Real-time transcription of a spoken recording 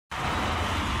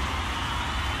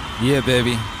Yeah,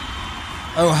 baby.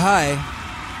 Oh, hi.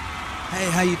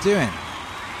 Hey, how you doing?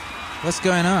 What's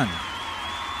going on?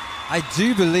 I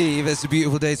do believe it's a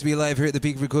beautiful day to be alive here at the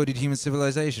peak of recorded human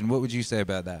civilization. What would you say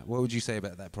about that? What would you say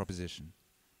about that proposition?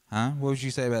 Huh? What would you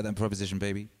say about that proposition,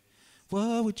 baby?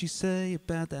 What would you say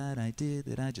about that idea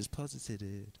that I just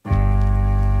posited?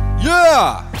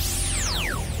 Yeah!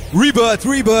 Rebirth,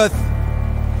 rebirth,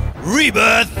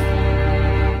 rebirth!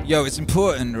 Yo, it's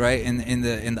important, right, in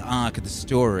the arc of the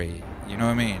story. You know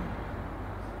what I mean?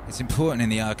 It's important in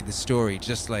the arc of the story,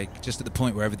 just at the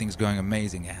point where everything's going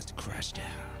amazing, it has to crash down.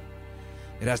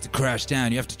 It has to crash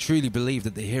down. You have to truly believe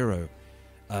that the hero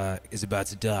is about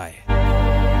to die.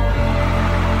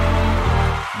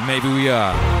 Maybe we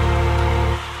are.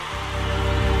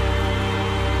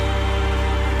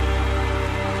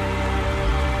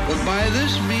 But by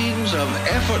this means of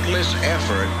effortless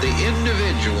effort, the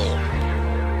individual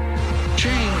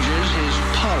changes his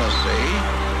policy.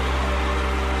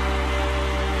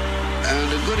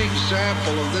 And a good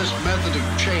example of this method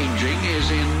of changing is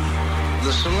in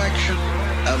the selection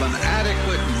of an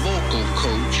adequate vocal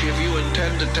coach if you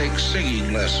intend to take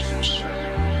singing lessons.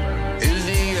 In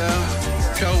the,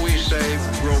 shall we say,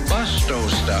 robusto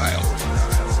style,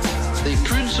 the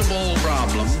principal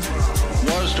problem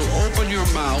was to open your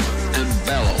mouth and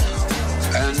bellow.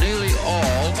 And nearly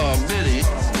all, or many,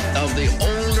 of the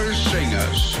older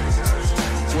singers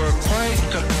were quite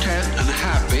content and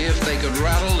happy if they could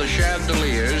rattle the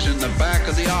chandeliers in the back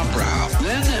of the opera house.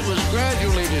 Then it was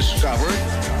gradually discovered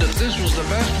that this was the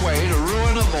best way to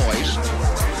ruin a voice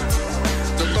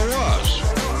that there was.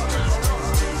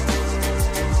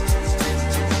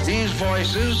 These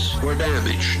voices were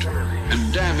damaged,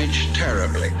 and damaged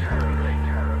terribly.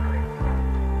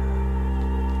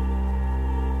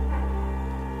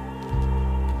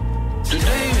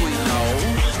 Today we know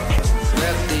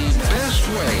that the best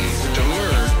way to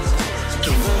learn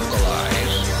to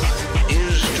vocalize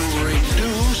is to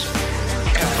reduce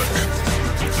effort.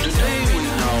 Today we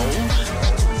know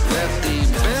that the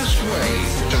best way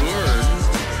to learn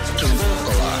to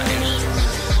vocalize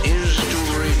is to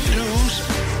reduce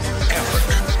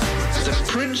effort. The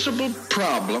principal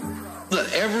problem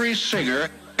that every singer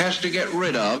has to get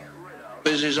rid of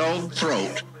is his own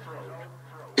throat.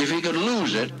 If he could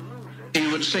lose it, he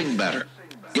would sing better.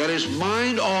 Get his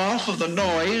mind off of the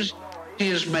noise he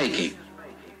is making.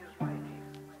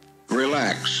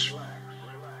 Relax.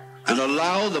 And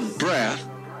allow the breath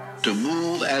to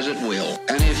move as it will.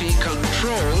 And if he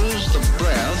controls the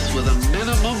breath with a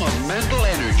minimum of mental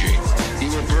energy, he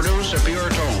will produce a pure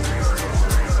tone.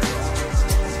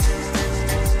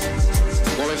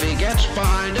 Well, if he gets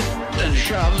behind it and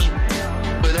shoves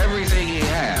with everything he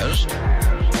has,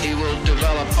 he will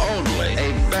develop only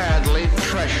a badly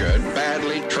pressured,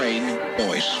 badly trained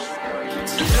voice.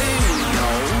 Today we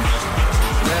know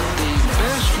that the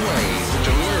best way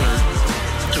to learn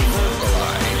to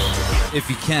vocalize, if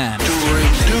you can, to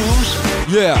reduce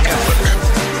effort.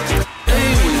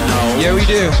 Today we know, yeah, we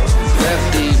do, that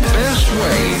the best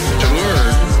way to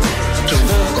learn to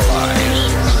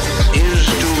vocalize is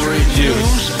to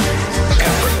reduce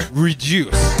effort.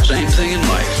 Reduce. Same thing in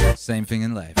life. Same thing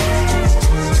in life.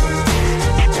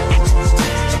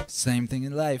 Same thing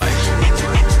in life. The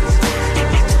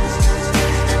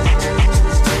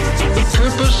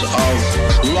purpose of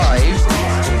life,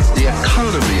 the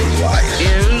economy of life,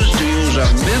 is to use a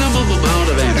minimum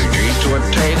amount of energy to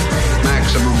obtain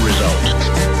maximum result.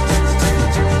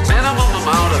 Minimum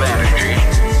amount of energy,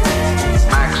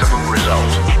 maximum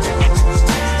result.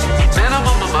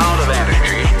 Minimum amount of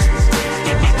energy,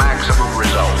 maximum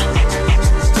result.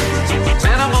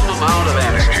 Minimum amount of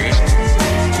energy,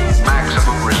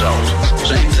 maximum result.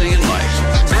 Same thing in life.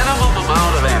 Minimum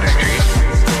amount of energy,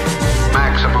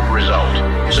 maximum result.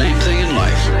 Same thing in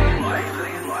life.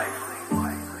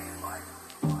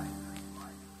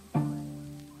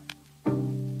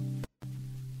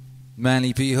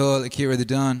 Manly P. Hall, Akira the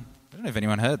Dawn. I don't know if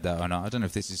anyone heard that or not. I don't know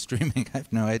if this is streaming. I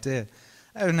have no idea.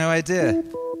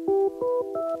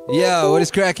 Yo, what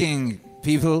is cracking,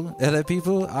 people? Hello,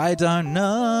 people. I don't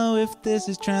know if this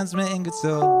is transmitting at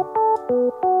all.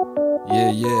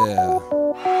 Yeah.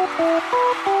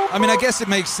 I mean, I guess it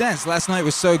makes sense. Last night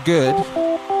was so good.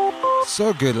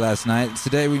 So good last night.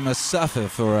 Today we must suffer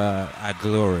for our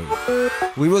glory.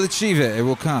 We will achieve it. It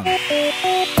will come.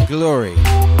 Glory.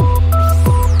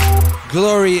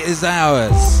 Glory is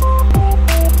ours.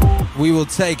 We will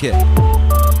take it.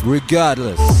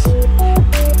 Regardless.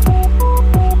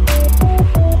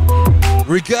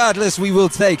 Regardless, we will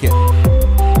take it.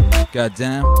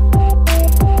 Goddamn.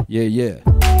 Yeah.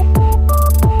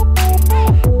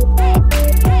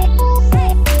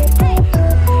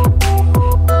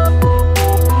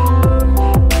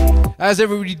 How's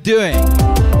everybody doing?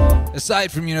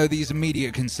 Aside from, these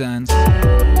immediate concerns.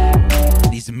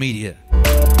 These immediate.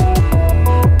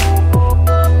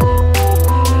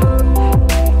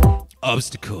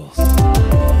 Obstacles.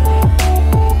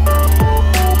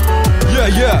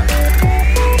 Yeah.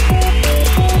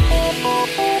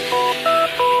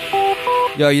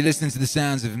 Yo, you're listening to the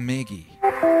sounds of Miggy.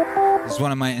 It's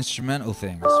one of my instrumental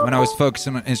things. When I was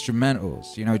focusing on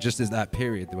instrumentals, just as that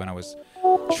period when I was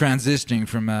transitioning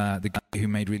from the guy who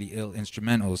made really ill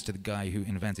instrumentals to the guy who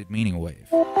invented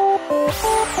Meaningwave.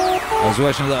 I was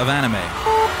watching a lot of anime.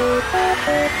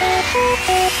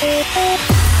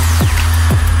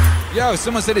 Yo,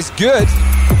 someone said it's good.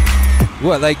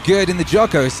 What, like good in the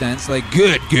Jocko sense? Like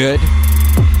good.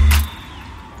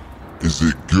 Is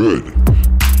it good?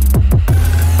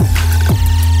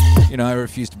 I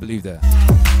refuse to believe that.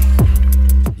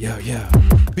 Yo.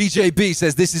 BJB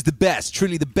says this is the best,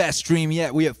 truly the best stream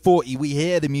yet. We at 40, we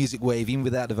hear the music wave even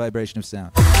without the vibration of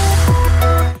sound.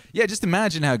 Yeah, just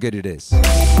imagine how good it is.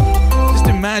 Just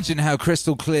imagine how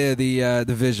crystal clear the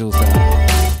visuals are.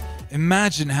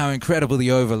 Imagine how incredible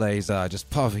the overlays are, just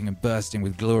puffing and bursting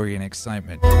with glory and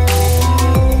excitement.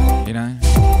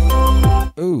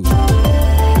 Ooh.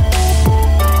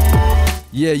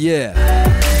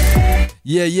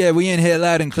 Yeah, we in here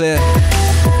loud and clear.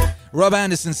 Rob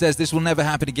Anderson says this will never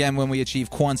happen again when we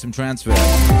achieve quantum transfer.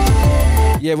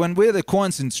 Yeah, when we're the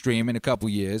quantum stream in a couple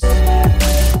years,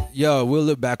 we'll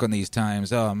look back on these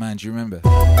times. Oh man, do you remember?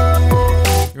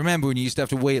 Remember when you used to have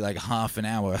to wait like half an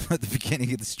hour at the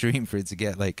beginning of the stream for it to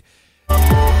get like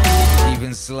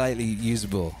even slightly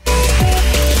usable?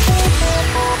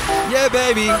 Yeah,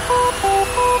 baby.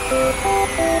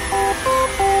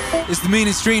 It's the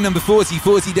meanest stream number 40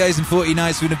 days and 40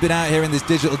 nights. We've been out here in this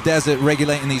digital desert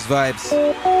regulating these vibes.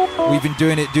 We've been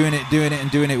doing it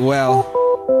and doing it well.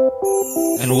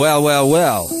 And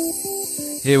well.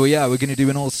 Here we are. We're going to do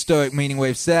an all Stoic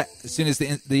Meaningwave set. As soon as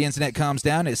the internet calms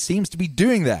down, it seems to be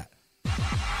doing that.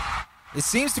 It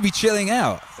seems to be chilling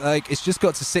out. Like, it's just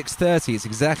got to 6:30. It's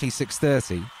exactly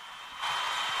 6:30.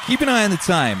 Keep an eye on the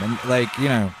time. And,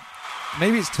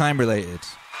 maybe it's time related.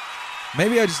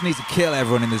 Maybe I just need to kill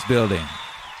everyone in this building.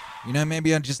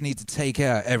 Maybe I just need to take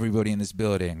out everybody in this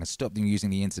building and stop them using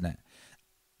the internet.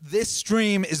 This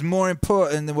stream is more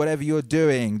important than whatever you're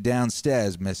doing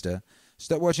downstairs, mister.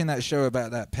 Stop watching that show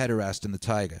about that pederast and the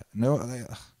tiger. No,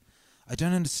 I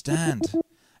don't understand.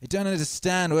 I don't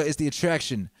understand what is the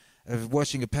attraction of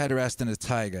watching a pederast and a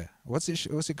tiger. What's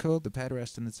it called? The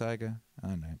pederast and the tiger? I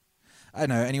don't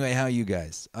know. Anyway, how are you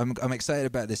guys? I'm excited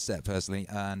about this set personally,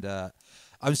 and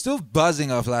I'm still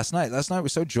buzzing off last night. Last night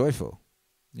was so joyful.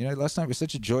 Last night was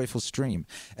such a joyful stream,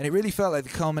 and it really felt like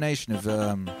the culmination of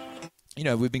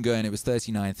we've been going. It was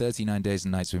 39 days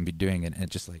and nights we've been doing it, and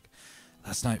just like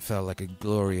last night felt like a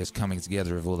glorious coming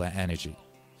together of all that energy.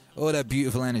 All that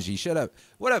beautiful energy. Shut up.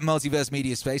 What up, Multiverse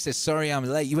Media Space? Says, sorry I'm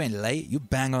late. You ain't late. You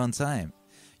bang on time.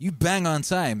 You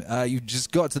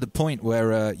just got to the point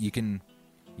where you can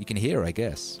hear, I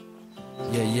guess.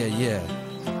 Yeah.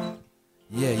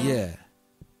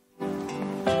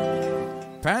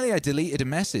 Apparently I deleted a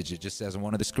message. It just says on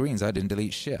one of the screens. I didn't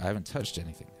delete shit. I haven't touched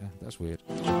anything. Yeah, that's weird.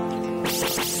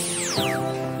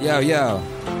 Yo.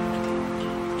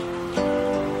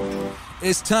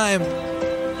 It's time.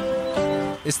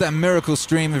 It's that miracle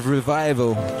stream of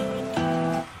revival.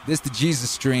 This is the Jesus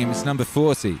stream. It's number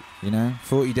 40,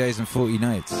 40 days and 40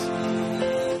 nights.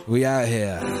 We out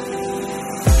here.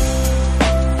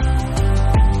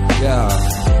 Yeah.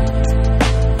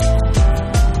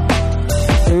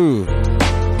 Ooh.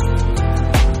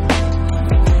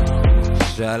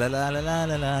 Sha la la la la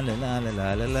la la la la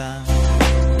la la la.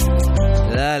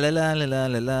 La la la la la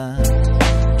la la.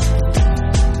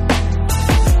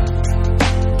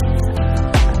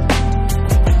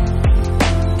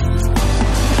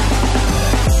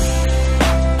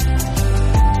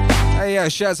 Hey,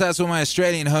 shouts out to all my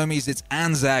Australian homies. It's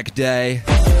Anzac Day.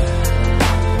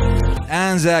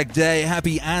 Anzac Day.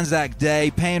 Happy Anzac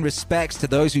Day. Paying respects to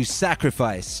those who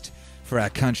sacrificed for our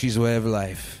country's way of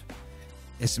life.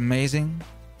 It's amazing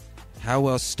how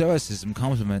well Stoicism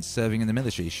complements serving in the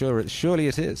military. Surely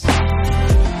it is.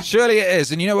 Surely it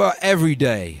is. And you know what? Every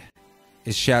day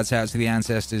is Shouts Out to the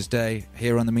Ancestors Day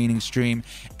here on the Meaning Stream.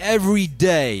 Every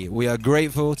day we are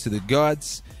grateful to the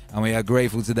gods and we are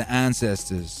grateful to the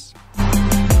ancestors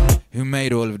who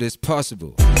made all of this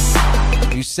possible,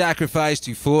 who sacrificed,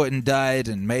 who fought and died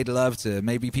and made love to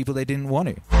maybe people they didn't want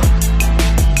to.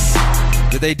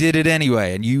 But they did it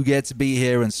anyway, and you get to be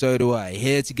here, and so do I,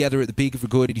 here together at the peak of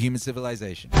recorded human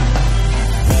civilization.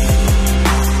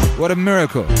 What a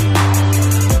miracle.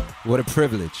 What a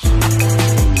privilege.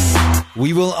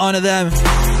 We will honor them.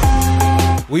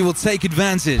 We will take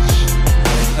advantage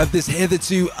of this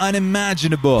hitherto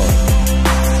unimaginable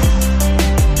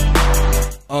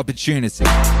opportunity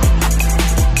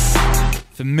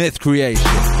for myth creation,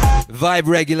 vibe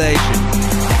regulation,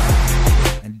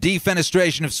 and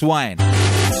defenestration of swine.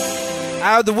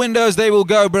 Out the windows they will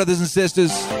go, brothers and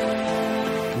sisters.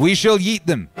 We shall yeet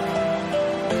them.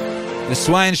 The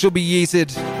swine shall be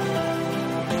yeeted.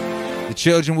 The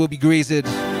children will be greeted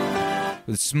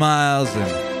with smiles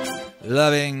and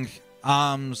loving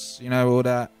arms, you know, all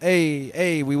that.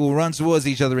 Hey, we will run towards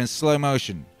each other in slow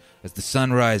motion as the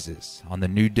sun rises on the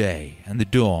new day and the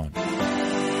dawn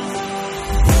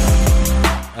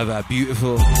of our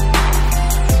beautiful,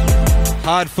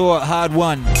 hard-fought,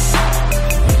 hard-won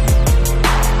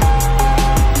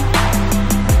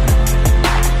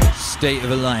state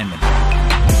of alignment.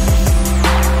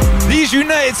 These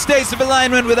United States of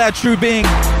alignment with our true being,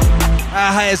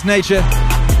 our highest nature,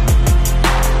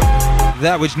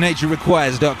 that which nature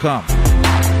requires.com.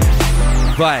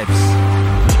 Vibes.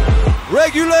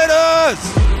 Regulators!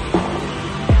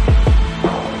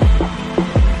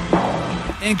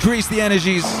 Increase the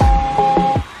energies.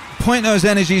 Point those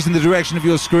energies in the direction of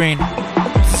your screen.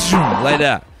 Like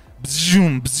that.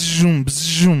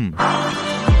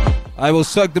 I will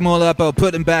suck them all up. I'll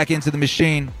put them back into the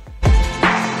machine.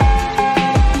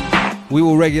 We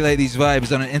will regulate these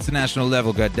vibes on an international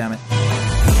level, goddammit.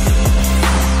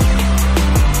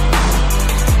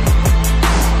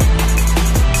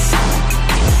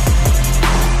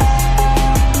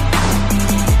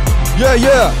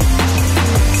 Yeah.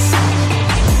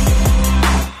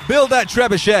 Build that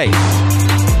trebuchet.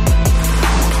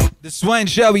 The swine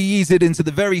shall be yeeted into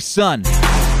the very sun.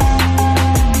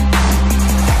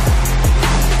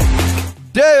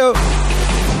 Deo.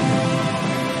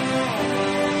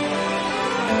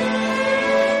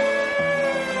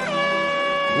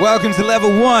 Welcome to level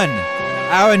 1.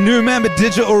 Our new member,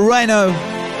 Digital Rhino.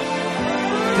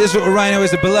 Digital Rhino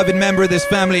is a beloved member of this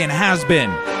family and has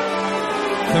been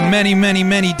for many, many,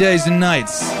 many days and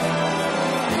nights.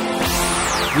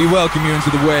 We welcome you into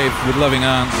the wave with loving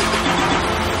arms.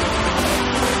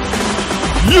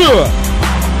 Yeah!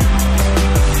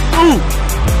 Ooh!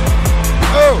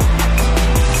 Oh!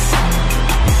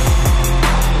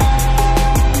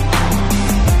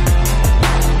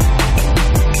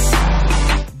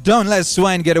 Don't let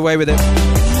swine get away with it.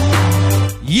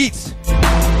 Yeet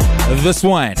the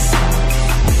swine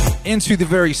into the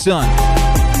very sun.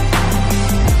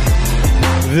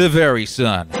 The very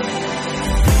sun.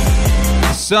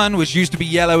 The sun, which used to be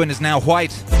yellow and is now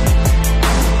white.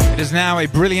 It is now a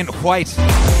brilliant white.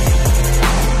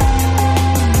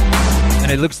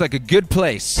 And it looks like a good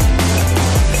place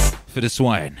for the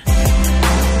swine.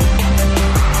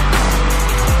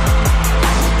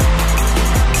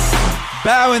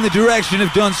 Bow in the direction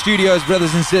of Dawn Studios,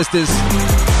 brothers and sisters.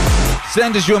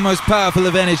 Send us your most powerful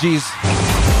of energies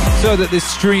so that this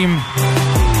stream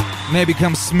may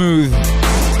become smooth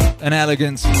and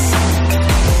elegant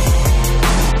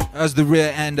as the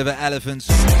rear end of an elephant.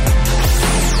 I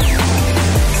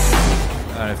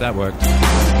don't know if that worked.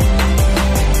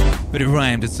 But it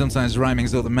rhymed, and sometimes rhyming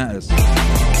is all that matters.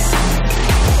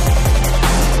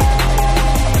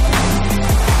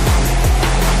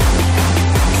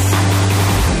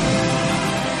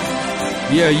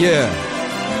 Yeah.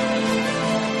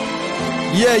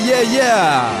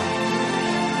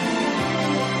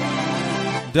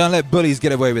 Don't let bullies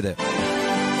get away with it.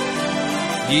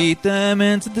 Yeet them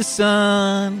into the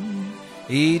sun.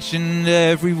 Each and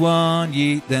every one.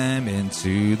 Yeet them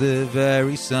into the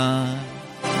very sun.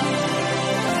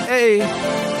 Hey.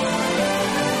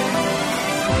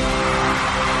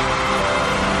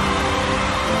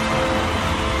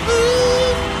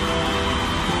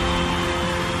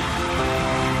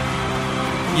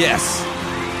 Yes.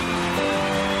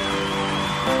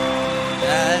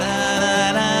 Da, da,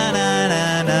 da, da,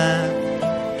 da, da.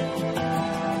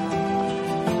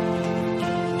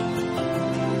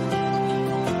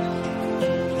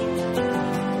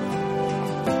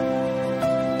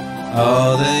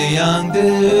 All the young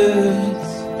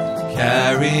dudes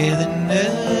carry the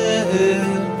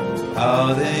news.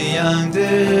 All the young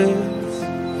dudes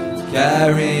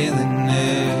carry the news.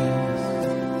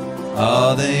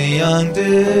 All the young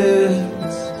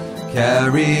dudes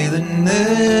carry the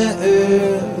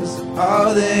news.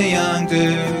 All the young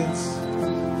dudes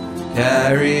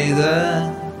carry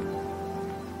the...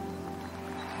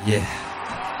 Yeah.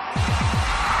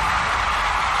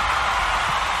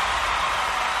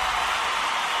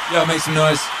 Yo, make some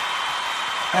noise.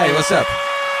 Hey, what's up?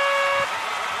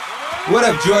 What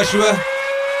up, Joshua?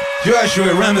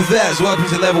 Joshua Ramathez, welcome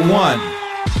to level 1.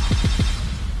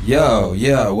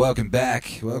 Yo, welcome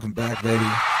back. Welcome back, baby.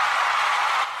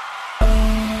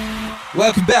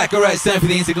 Welcome back. Alright, it's time for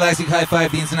the intergalactic high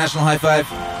five, the international high five.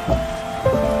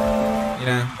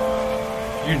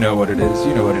 You know what it is.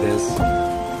 You know what it is.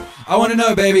 I want to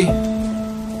know, baby.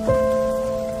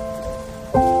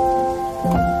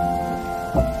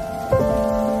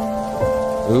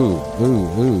 Ooh.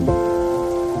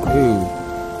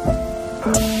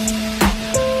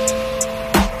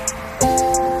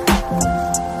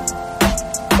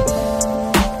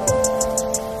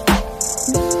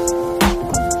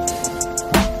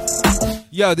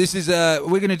 Yo, this is,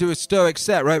 we're going to do a Stoic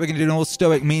set, right? We're going to do an all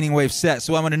Stoic Meaningwave set.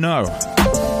 So I want to know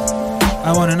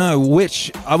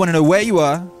where you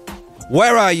are,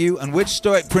 where are you, and which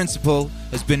Stoic principle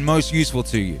has been most useful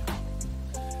to you.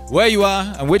 Where you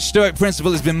are, and which Stoic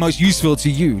principle has been most useful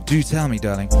to you. Do tell me,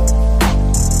 darling.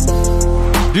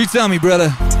 Do tell me,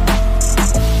 brother.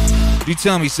 Do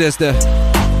tell me, sister.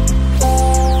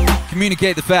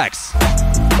 Communicate the facts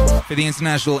for the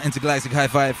international intergalactic high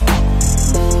five.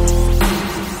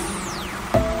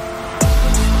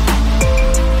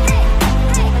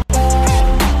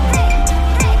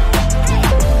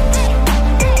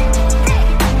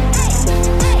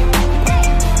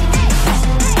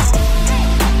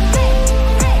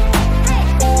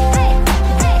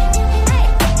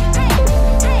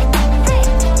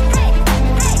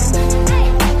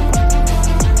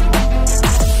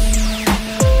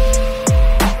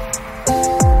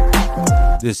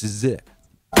 This is it.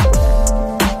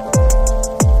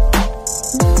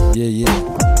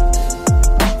 Yeah.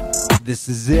 This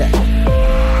is it.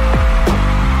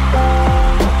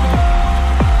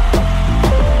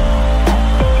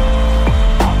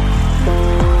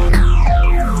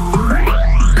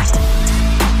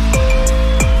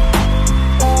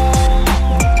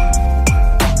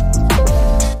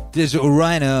 Digital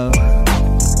Rhino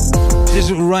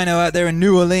out there in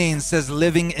New Orleans says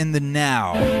living in the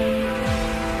now.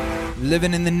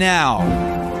 Living in the now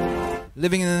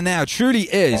truly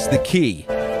is the key.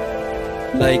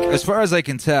 Like, as far as I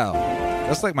can tell,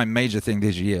 that's like my major thing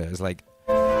this year. Is like,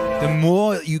 the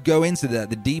more you go into that,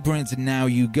 the deeper into now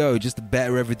you go, just the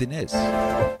better everything is.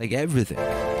 Like everything.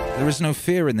 There is no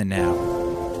fear in the now.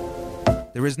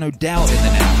 There is no doubt in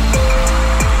the now.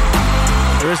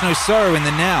 There is no sorrow in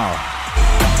the now.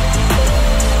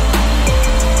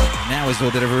 Now is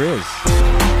all that ever is.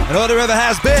 And all there ever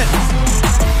has been.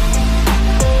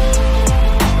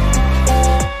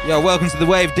 Yo, welcome to the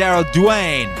wave, Daryl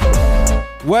Dwayne.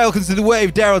 Welcome to the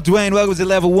wave, Daryl Dwayne. Welcome to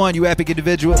level 1, you epic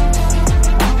individual.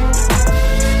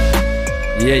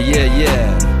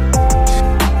 Yeah.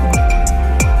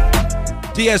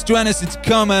 DS Duanis in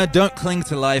Tacoma. Don't cling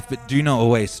to life, but do not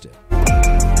waste it.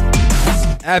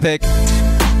 Epic.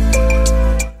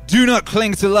 Do not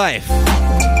cling to life,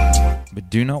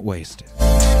 but do not waste it.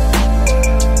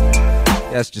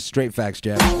 That's just straight facts,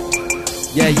 Jack.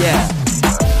 Yeah.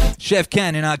 Chef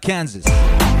Ken in Arkansas.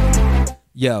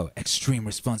 Yo, extreme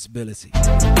responsibility.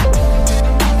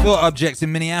 Thought objects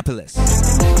in Minneapolis.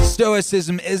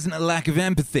 Stoicism isn't a lack of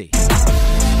empathy.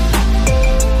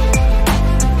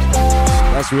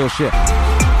 That's real shit.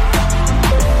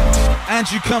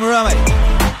 Andrew Kamarame,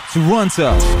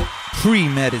 Toronto.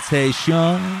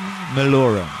 Premeditation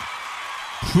Malorum.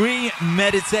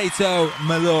 Premeditato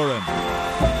Malorum.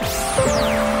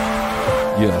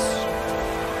 Yes.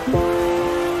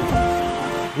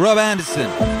 Rob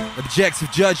Anderson, objective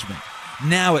judgment,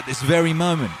 now at this very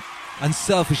moment.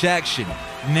 Unselfish action,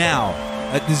 now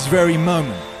at this very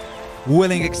moment.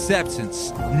 Willing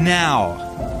acceptance, now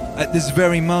at this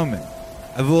very moment.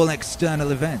 Of all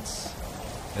external events.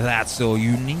 That's all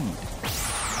you need.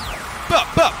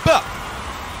 Bup.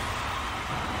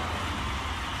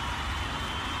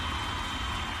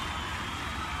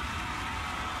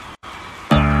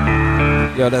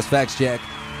 Yo, that's facts, Jack.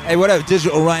 Hey, what up,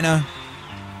 Digital Rhino?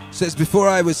 Says, before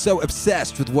I was so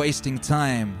obsessed with wasting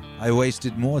time, I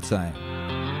wasted more time.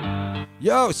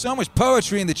 Yo, so much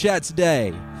poetry in the chat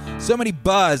today. So many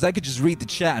bars, I could just read the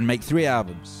chat and make 3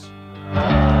 albums.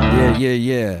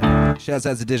 Yeah. Shouts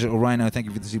out to Digital Rhino, thank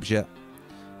you for the super chat.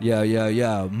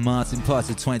 Yo. Martin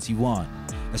Potter 21.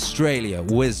 Australia,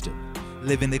 wisdom.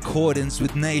 Live in accordance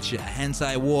with nature,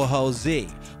 hentai Warhol Z.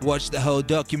 Watch the whole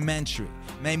documentary.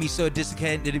 Made me so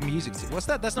disappointed in music. What's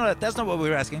that? That's not what we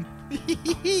were asking.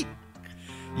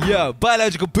 Yo,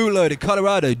 biological bootloader,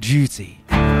 Colorado, duty.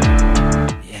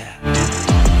 Yeah.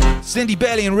 Cindy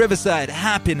Bailey in Riverside,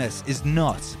 happiness is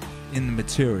not in the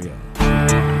material.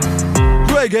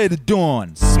 Reggae the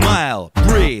dawn, smile,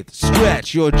 breathe,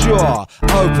 stretch your jaw,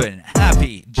 open,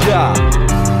 happy, jaw.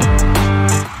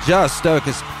 Just Stoic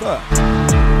as fuck.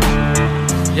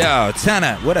 Yo,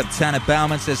 Tanner. What up, Tanner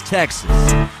Bauman says Texas.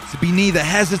 To be neither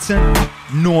hesitant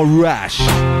nor rash.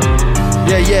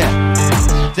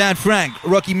 Yeah. Dan Frank,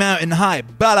 Rocky Mountain High.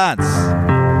 Balance.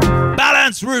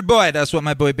 Balance, rude boy. That's what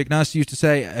my boy Big Nasty used to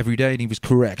say every day, and he was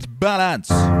correct. Balance.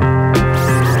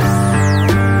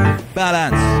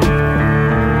 Balance.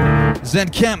 Zen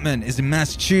Campman is in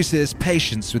Massachusetts.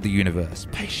 Patience with the universe.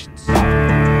 Patience.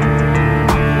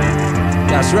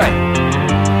 That's right.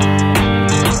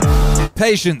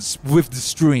 Patience with the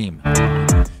stream.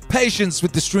 Patience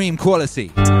with the stream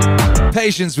quality.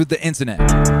 Patience with the internet.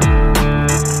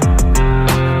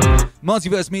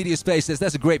 Multiverse Media Space says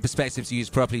that's a great perspective to use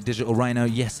properly, Digital Rhino.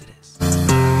 Yes, it is.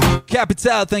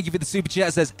 Capital, thank you for the super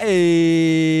chat. Says,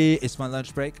 hey, it's my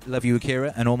lunch break. Love you,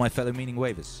 Akira, and all my fellow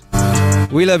Meaningwavers.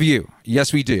 We love you.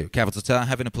 Yes, we do. Capital Tower,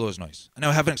 have an applause noise.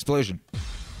 No, have an explosion.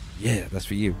 Yeah, that's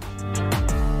for you.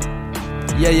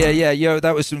 Yeah. Yo,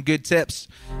 that was some good tips.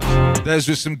 Those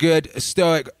were some good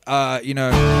Stoic,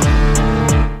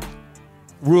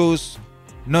 rules,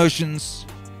 notions,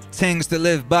 things to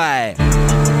live by.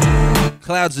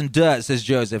 Clouds and dirt, says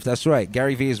Joseph. That's right.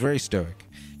 Gary V is very stoic.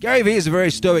 Gary V is a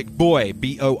very stoic boy,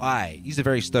 B-O-I. He's a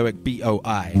very stoic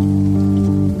B-O-I.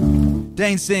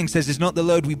 Dane Singh says it's not the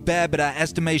load we bear, but our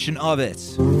estimation of it.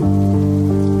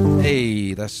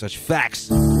 Hey, that's such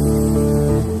facts.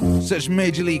 Such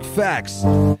major league facts.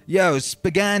 Yo,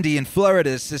 Spagandi in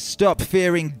Florida says stop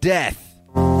fearing death.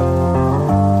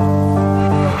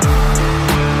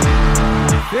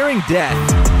 Fearing death.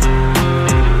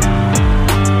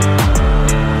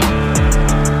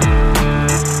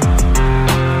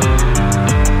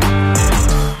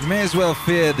 You may as well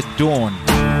fear the dawn.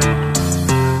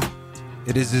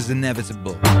 It is as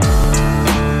inevitable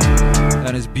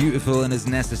and as beautiful and as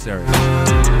necessary.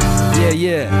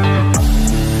 Yeah.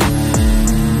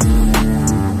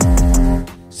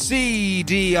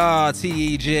 CDRTEG.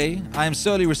 I am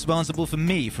solely responsible for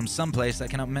me from someplace I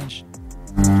cannot mention.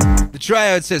 The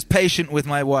Triode says patient with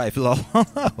my wife. Lol.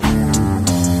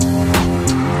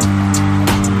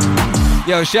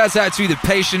 Yo, shouts out to the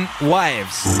patient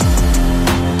wives.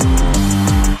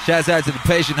 Shouts out to the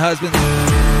patient husbands.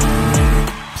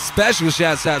 Special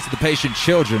shouts out to the patient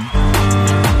children.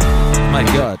 My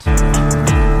God.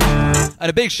 And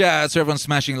a big shout out to everyone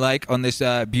smashing like on this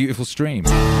beautiful stream.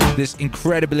 This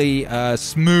incredibly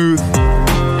smooth,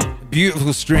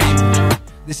 beautiful stream.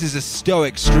 This is a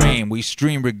stoic stream. We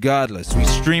stream regardless. We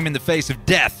stream in the face of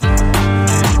death.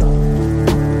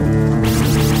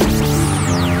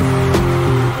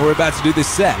 We're about to do this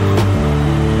set.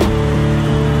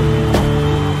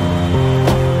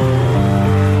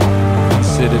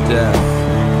 Consider death.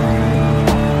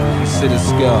 Consider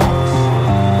scars.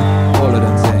 All of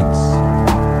them things.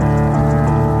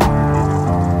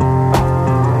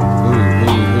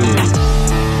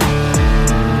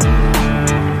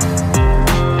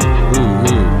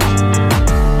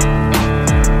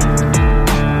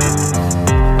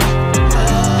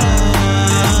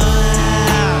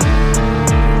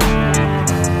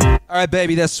 All right,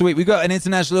 baby, that's sweet. We got an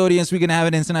international audience. We're going to have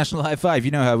an international high five. You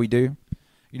know how we do.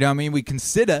 You know what I mean? We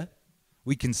consider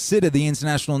the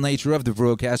international nature of the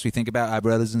broadcast. We think about our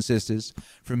brothers and sisters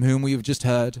from whom we have just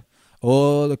heard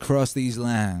all across these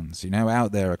lands,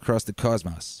 out there across the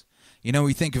cosmos.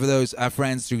 We think of those, our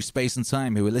friends through space and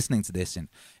time who are listening to this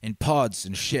in pods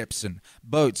and ships and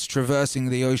boats traversing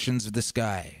the oceans of the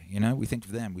sky. We think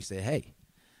of them. We say, hey,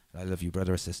 I love you,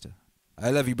 brother or sister. I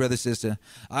love you, brother, sister.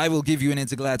 I will give you an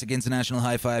intergalactic international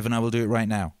high five, and I will do it right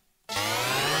now.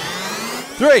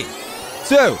 3,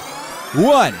 2,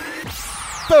 1.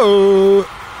 Boo!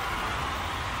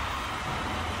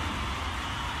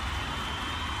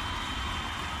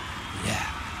 Yeah.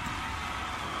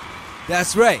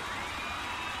 That's right.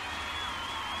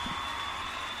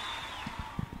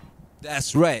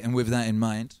 That's right. And with that in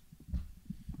mind,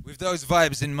 with those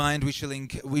vibes in mind, we shall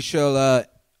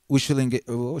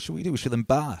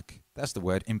embark. That's the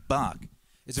word, embark.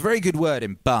 It's a very good word,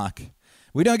 embark.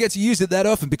 We don't get to use it that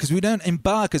often because we don't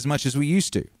embark as much as we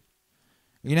used to.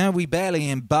 We barely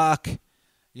embark,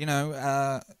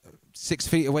 6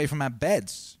 feet away from our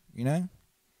beds,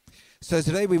 So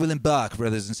today we will embark,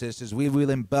 brothers and sisters. We will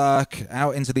embark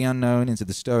out into the unknown, into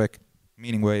the Stoic,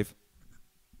 Meaningwave,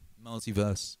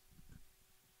 multiverse.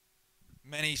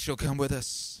 Many shall come with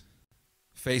us,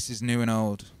 faces new and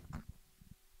old.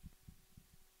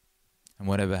 And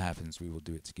whatever happens, we will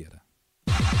do it together.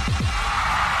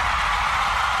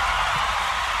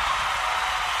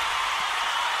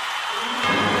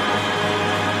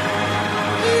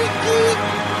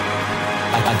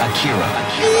 Akira.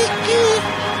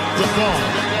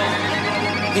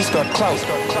 He's got clout.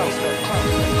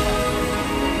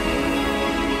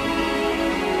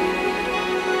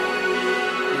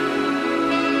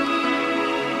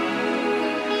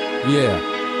 Yeah.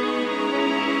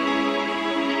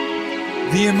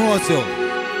 The immortal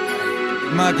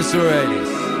Marcus Aurelius.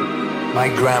 My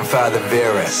grandfather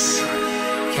Verus,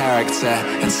 character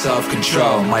and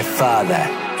self-control. My father,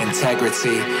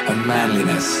 integrity and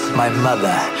manliness. My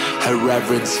mother, her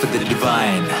reverence for the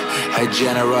divine, her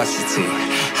generosity,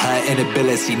 her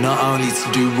inability not only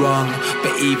to do wrong,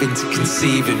 but even to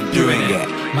conceive of doing it.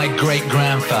 My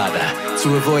great-grandfather,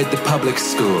 to avoid the public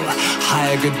school,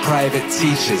 hire good private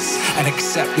teachers, and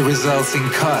accept the resulting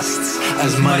costs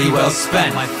as money well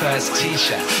spent. My first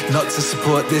teacher, not to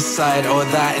support this side or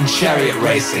that in chariot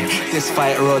racing, this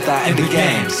fighter or that in the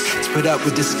games, to put up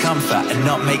with discomfort and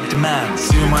not make demands.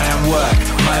 Do my own work,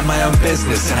 mind my own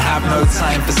business, and have no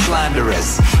time for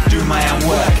slanderers. Do my own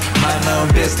work, mind my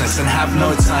own business, and have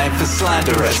no time for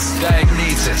slanderers.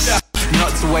 Diagnosis.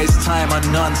 Not to waste time on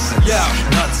nonsense,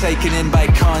 not taken in by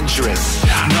conjurers,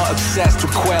 not obsessed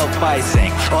with quail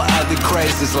fighting or other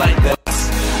crazes like this.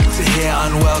 To hear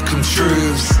unwelcome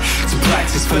truths, to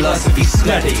practice philosophy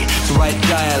study, to write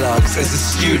dialogues as a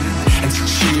student, and to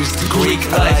choose the Greek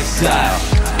lifestyle.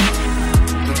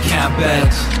 The camp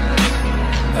bed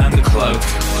and the cloak.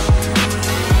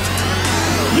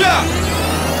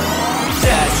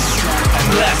 Debts and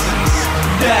lessons,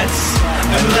 debts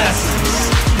and lessons.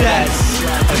 Debts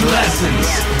and lessons,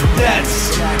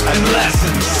 debts and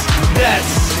lessons,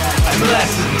 debts and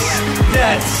lessons,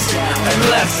 debts and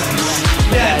lessons,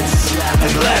 debts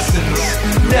and lessons,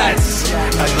 debts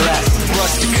and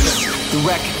lessons. The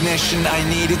recognition I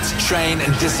needed to train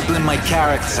and discipline my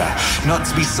character, not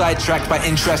to be sidetracked by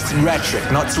interest in rhetoric,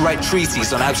 not to write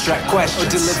treatises on abstract questions, or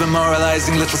deliver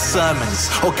moralizing little sermons,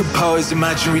 or compose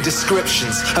imaginary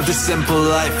descriptions of the simple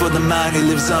life or the man who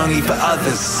lives only for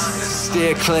others.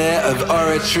 Steer clear of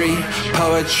oratory,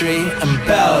 poetry, and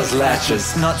bells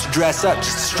lectures. Not to dress up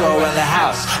just to stroll around the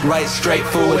house, write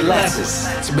straightforward letters.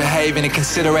 To behave in a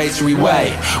consideratory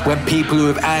way when people who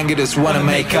have angered us want to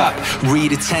make up.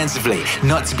 Read attentively,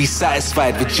 not to be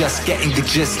satisfied with just getting the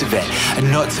gist of it,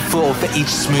 and not to fall for each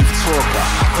smooth talker.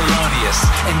 Polonius,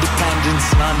 independence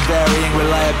and unvarying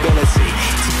reliability.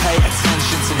 To pay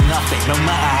attention to nothing, no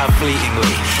matter how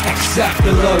fleetingly. Accept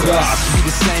the logos, to be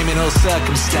the same in all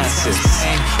circumstances.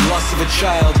 Loss of a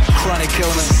child, chronic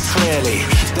illness, clearly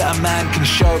that a man can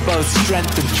show both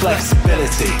strength and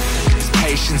flexibility. His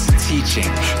patience and teaching,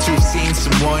 to have seen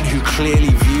someone who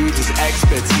clearly viewed his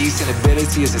expertise and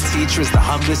ability as a teacher as the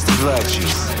humblest of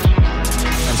virtues,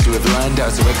 and to have learned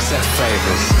how to accept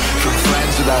favors from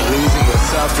friends without losing their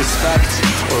self-respect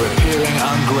or appearing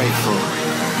ungrateful.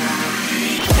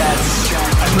 Debts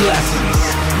and lessons,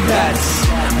 debts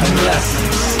and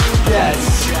lessons.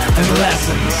 Debts and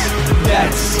lessons,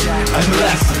 debts and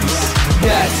lessons,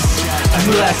 debts and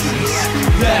lessons,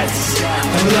 debts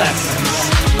and lessons,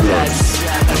 debts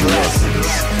and lessons,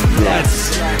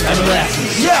 debts and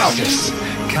lessons. Justice,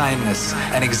 kindness,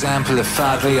 an example of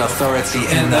fatherly authority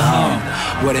in the home.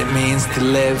 What it means to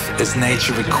live as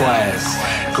nature requires.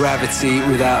 Gravity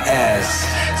without airs.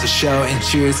 To show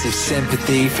intuitive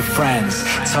sympathy for friends,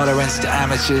 tolerance to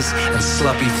amateurs and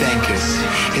sloppy thinkers.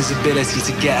 His ability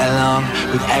to get along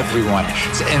with everyone,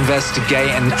 to investigate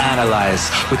and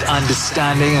analyze with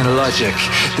understanding and logic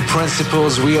the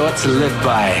principles we ought to live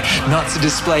by, not to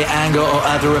display anger or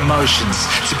other emotions,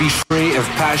 to be free of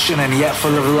passion and yet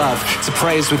full of love, to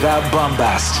praise without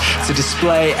bombast, to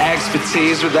display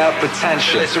expertise without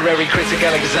pretension. Literary critic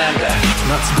Alexander,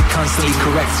 not to be constantly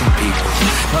correcting people,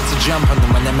 not to jump on them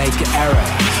when they make an error,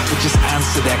 but just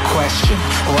answer their question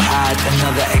or add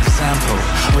another example,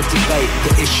 or debate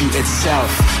the issue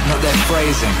itself, not their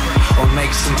phrasing, or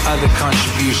make some other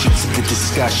contribution to the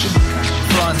discussion.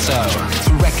 Pronto,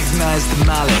 to recognize the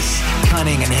malice,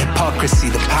 cunning and hypocrisy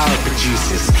that power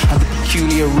produces, and the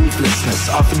peculiar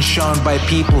ruthlessness often shown by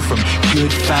people from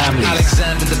good families.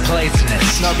 Alexander the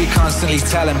Platonist, not be constantly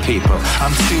telling people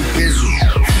I'm too busy,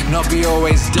 not be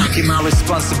always ducking my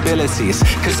responsibilities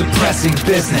cause of pressing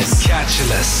business.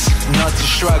 Catulous, not to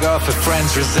shrug off a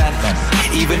friend's resentment,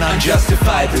 even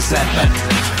unjustified resentment,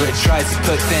 but try to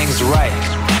put things right,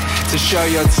 to show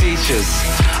your teachers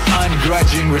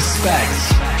ungrudging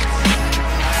respect,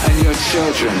 and your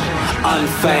children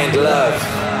unfeigned love.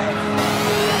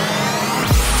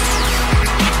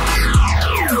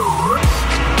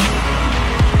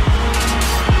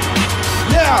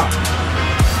 Yeah!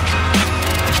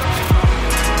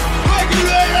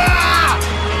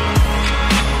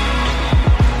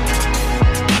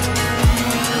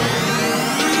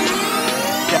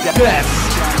 Debts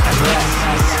and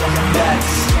lessons,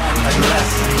 debts and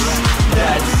lessons,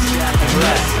 debts and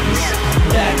lessons,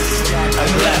 debts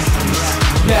and lessons,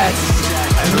 debts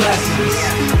and lessons,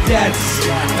 debts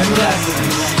and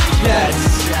lessons.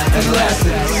 debts and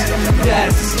lessons,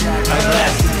 debts and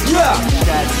lessons, yeah.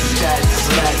 Debts and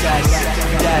lessons,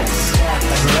 debts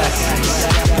and lessons,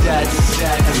 debts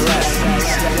and lessons,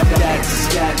 debts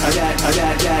and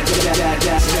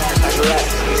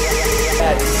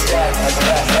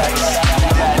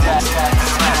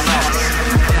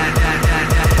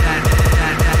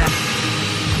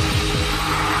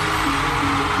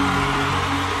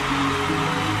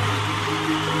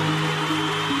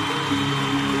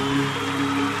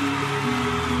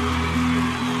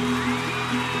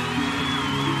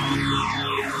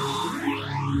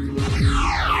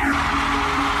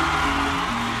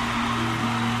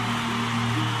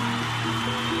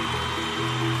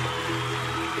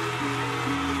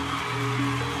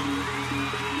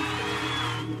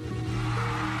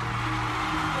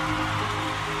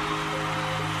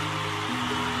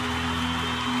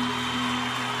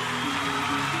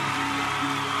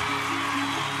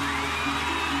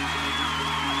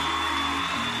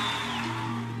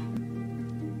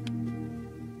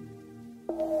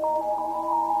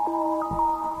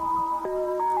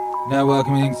Now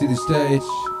welcoming to the stage,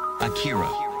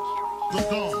 Akira.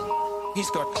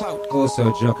 He's got clout.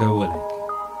 also Jocko Willink.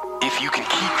 If you can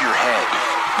keep your head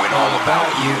when all about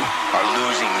you are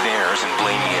losing theirs and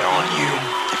blaming it on you.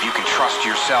 If you can trust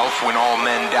yourself when all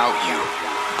men doubt you,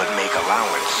 but make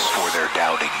allowance for their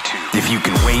doubting too. If you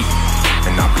can wait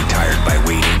and not be tired by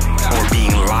waiting, or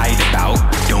being lied about,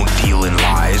 don't deal in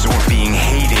lies, or being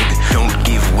hated, don't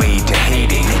give way to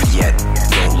hating, and yet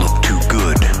don't look too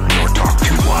good nor talk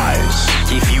too wise.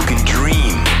 If you can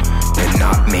dream and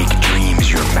not make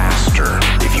dreams your master,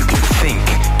 if you can think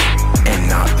and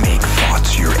not make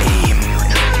thoughts your aim,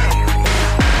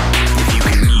 if you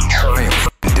can meet triumph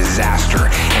and disaster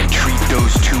and treat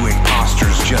those two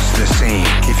imposters just the same,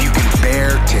 if you can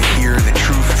bear to hear the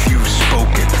truth you've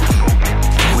spoken,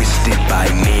 twisted by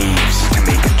knaves to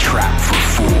make a trap for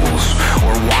fools,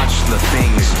 or watch the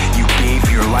things you gave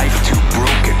your life to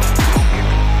broken,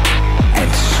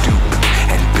 and stoop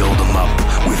and build them up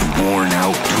with worn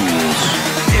out tools.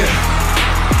 Yeah.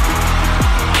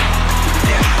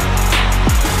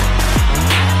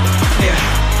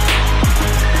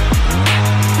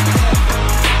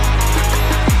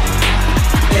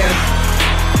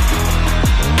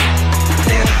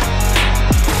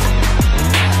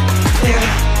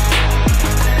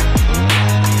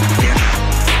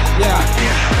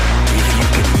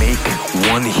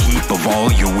 One heap of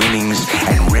all your winnings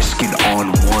and risk it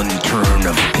on one turn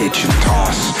of pitch and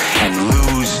toss, and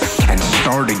lose and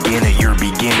start again at your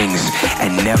beginnings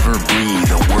and never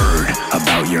breathe a word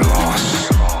about your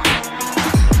loss.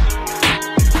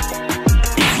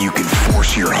 If you can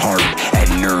force your heart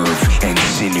and nerve and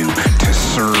sinew to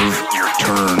serve your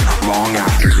turn long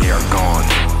after they are gone,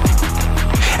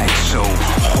 and so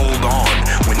hold on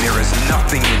when there is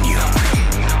nothing in you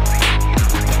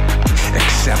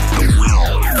except the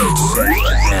will that says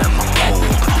to them,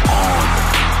 hold on.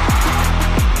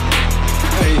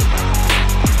 Hey.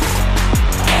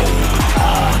 Hold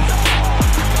on.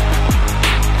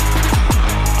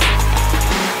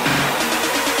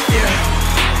 Yeah.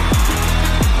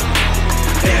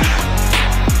 Yeah.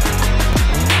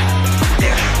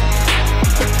 Yeah.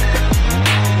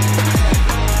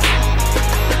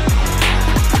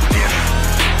 Yeah.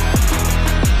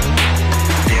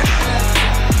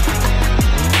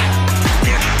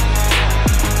 Yeah.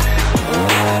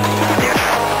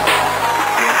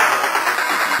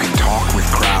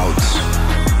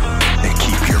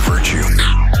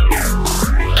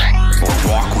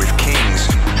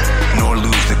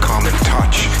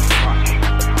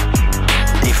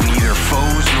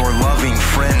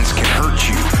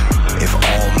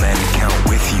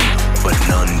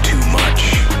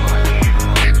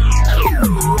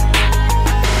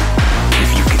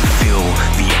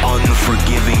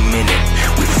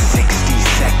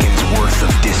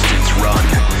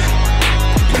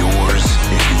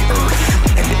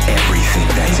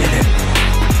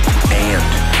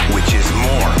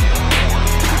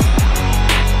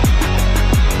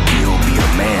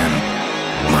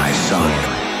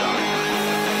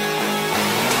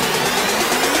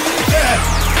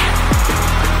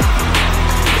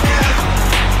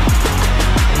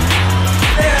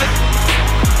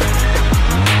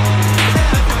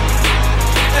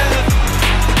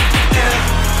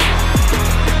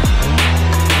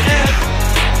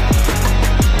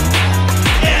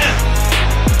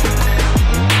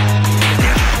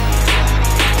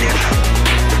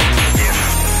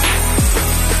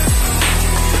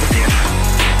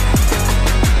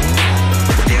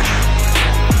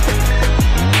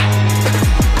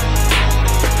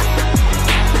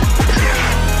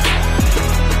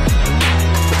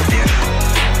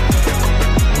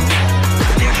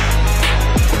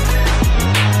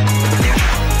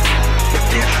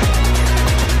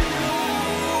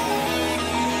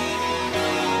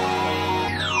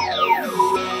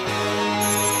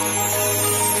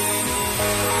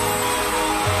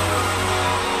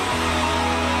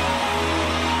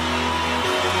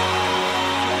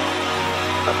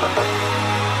 Human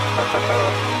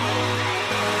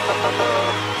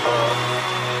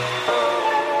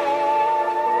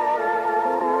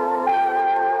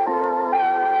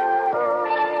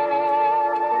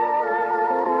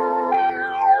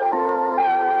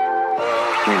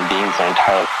beings are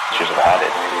entirely creatures of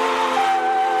habit.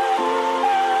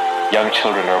 Young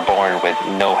children are born with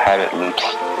no habit loops.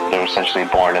 They're essentially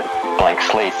born as blank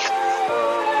slates.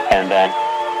 And then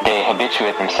they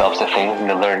habituate themselves to things and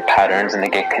they learn patterns and they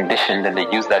get conditioned and they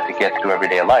use that to get through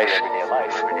everyday life.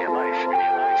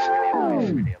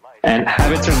 And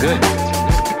habits are good.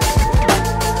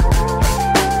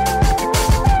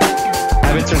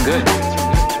 Habits are good.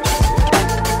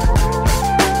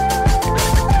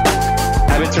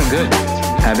 Habits are good.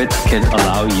 Habits can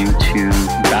allow you to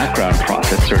background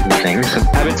process certain things. So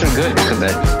habits are good so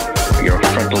that your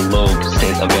frontal lobe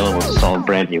stays available to solve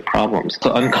brand new problems.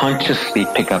 So unconsciously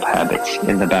pick up habits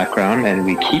in the background and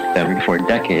we keep them for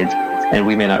decades and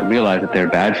we may not realize that they're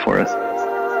bad for us.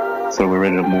 So we're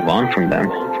ready to move on from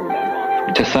them.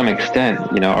 To some extent,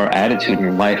 our attitude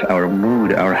in life, our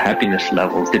mood, our happiness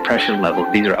levels, depression levels,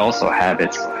 these are also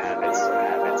habits.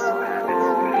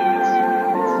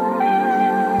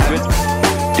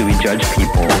 Do we judge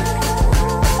people?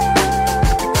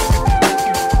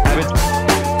 Habits.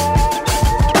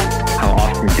 How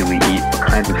often do we eat? What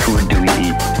kinds of food do we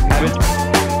eat? Habits.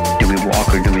 Do we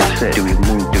walk or do we sit? Do we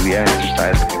move? Do we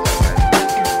exercise?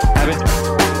 Habits.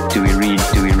 Do we read?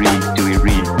 Do we read? Do we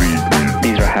read?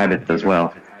 These are habits as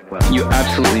well. You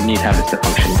absolutely need habits to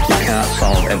function. You cannot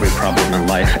solve every problem in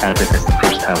life as if it's the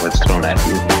first time it's thrown at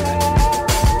you.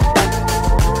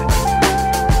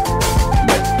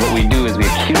 What we do is we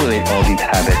accumulate all these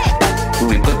habits,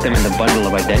 we put them in the bundle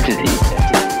of identity,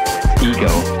 ego,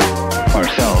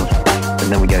 ourselves,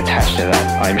 and then we get attached to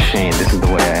that. I'm Shane, this is the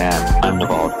way I am. I'm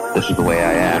involved, this is the way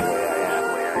I am.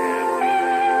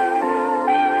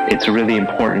 It's really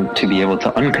important to be able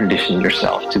to uncondition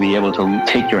yourself, to be able to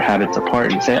take your habits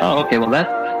apart and say, oh, okay, well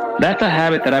that's a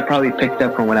habit that I probably picked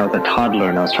up from when I was a toddler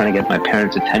and I was trying to get my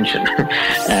parents' attention.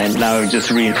 And now I've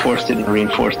just reinforced it and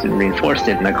reinforced it and reinforced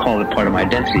it, and I call it part of my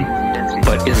identity.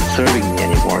 But is it serving me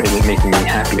anymore? Is it making me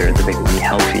happier? Is it making me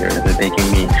healthier? Is it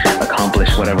making me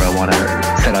accomplish whatever I want to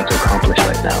set out to accomplish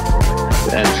right now?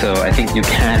 And so I think you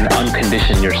can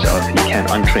uncondition yourself. You can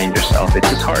untrain yourself. It's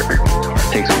just hard. It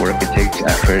takes work. It takes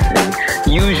effort. And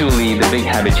usually the big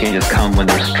habit changes come when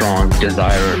there's strong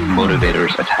desire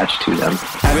motivators attached to them.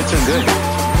 Habits are good.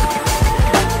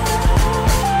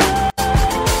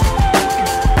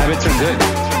 Habits are good.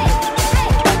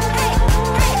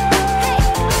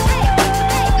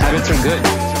 Habits are good.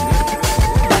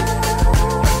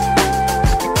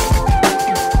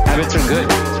 Habits are good.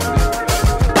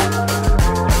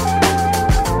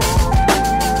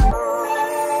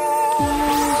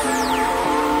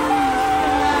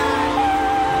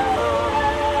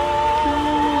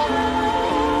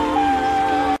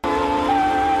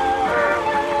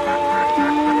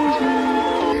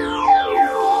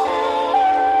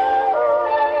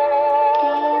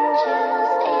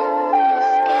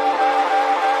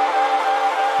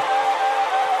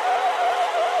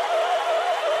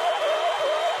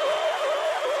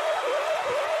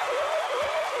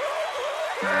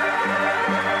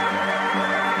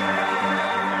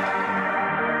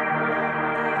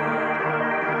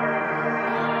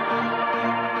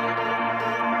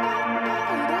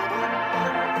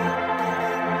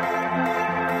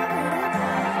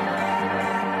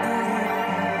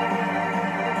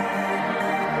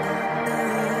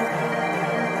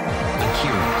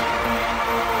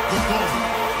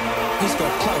 He's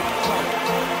got clout.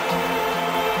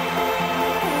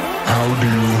 How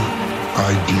do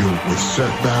I deal with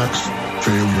setbacks,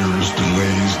 failures,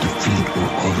 delays, defeat, or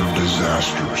other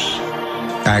disasters?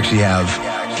 I actually have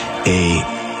a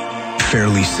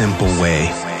fairly simple way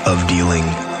of dealing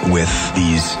with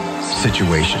these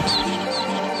situations.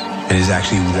 It is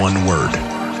actually one word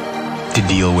to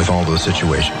deal with all those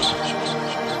situations.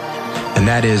 And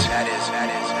that is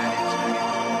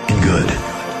good.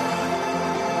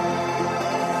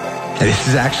 And this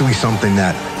is actually something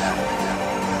that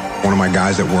one of my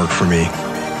guys that worked for me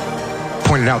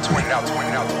pointed out to me.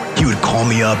 He would call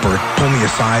me up or pull me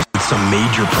aside with some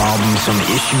major problem, some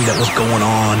issue that was going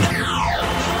on.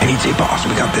 And he'd say, boss,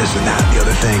 we got this and that and the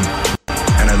other thing.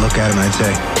 And I'd look at him and I'd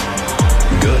say,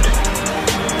 good.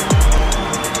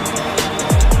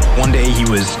 One day he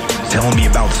was telling me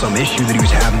about some issue that he was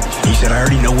having. He said, I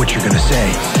already know what you're going to say.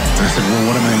 And I said, well,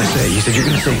 what am I going to say? He said, you're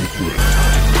going to say good.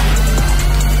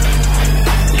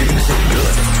 You're going to say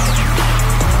good.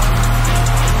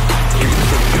 You're going to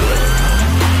say good.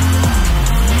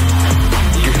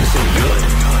 You're going to say good.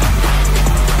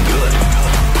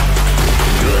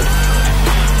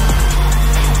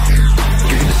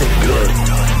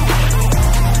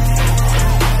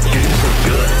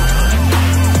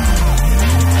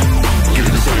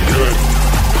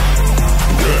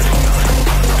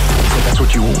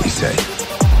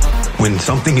 When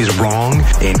something is wrong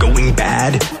and going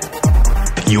bad,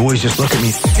 you always just look at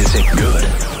me and say, good.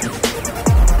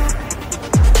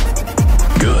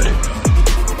 Good.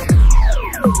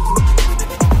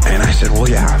 And I said, well,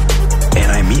 yeah.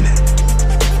 And I mean it.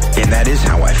 And that is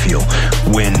how I feel.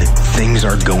 When things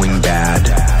are going bad,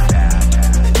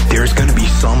 there's going to be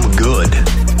some good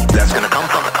that's going to come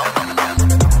from it.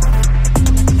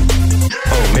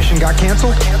 Oh, mission got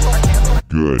canceled?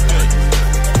 Good.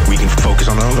 We can focus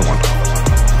on another one.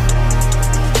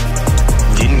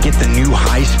 Didn't get the new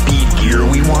high-speed gear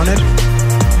we wanted?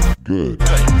 Good.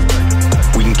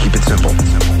 We can keep it simple.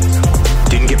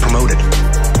 Didn't get promoted?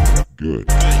 Good.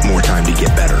 More time to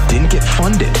get better. Didn't get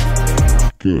funded?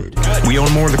 Good. We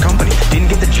own more of the company. Didn't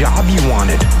get the job you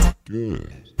wanted?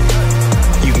 Good.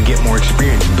 You can get more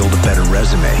experience and build a better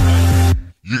resume.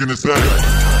 You're gonna say it.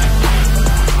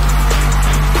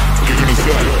 You're gonna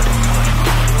say it.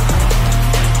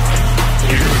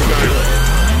 You're gonna say it.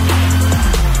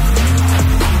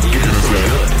 You're gonna say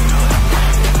it.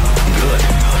 Good.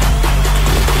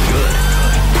 Good.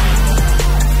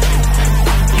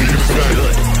 You're gonna say it.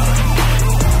 Good.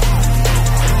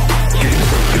 You're gonna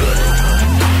say good.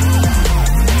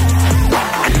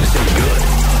 You're gonna say good.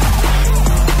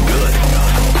 Good.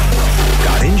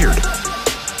 Got injured.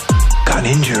 Got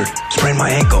injured. Sprained my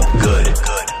ankle. Good.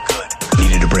 Good. Good.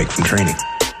 Needed a break from training.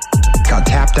 Got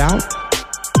tapped out.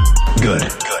 Good.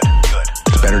 Good. Good.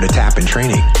 It's better to tap in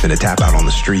training than to tap out on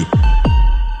the street.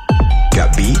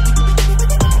 Got beat.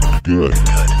 Good. Good.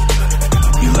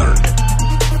 You learned.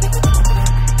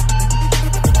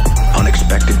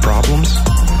 Unexpected problems.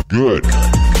 Good.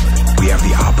 We have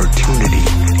the opportunity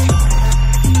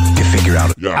to figure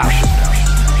out Yeah. options.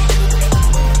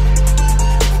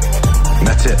 And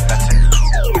that's it. That's it.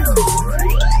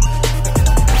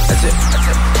 That's it. That's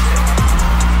it.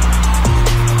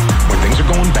 When things are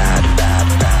going bad,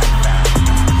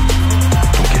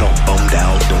 don't get all bummed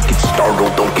out. Don't get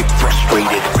startled. Don't get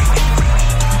frustrated.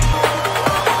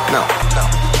 No.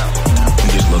 You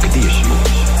just look at the issue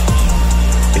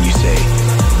and you say,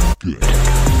 Good.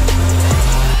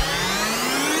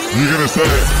 You're gonna say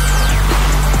it.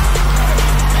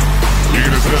 You're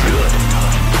gonna say it.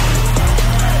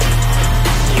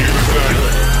 You're gonna say it.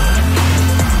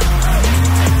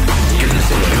 you're gonna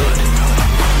say good.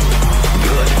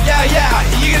 Good. Yeah,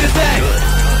 you're gonna say.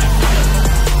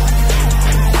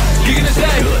 You're gonna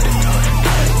say.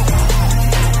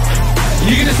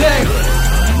 You're gonna say.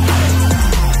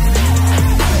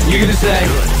 You're gonna say.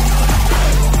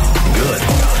 Good.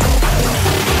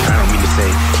 I don't mean to say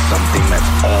something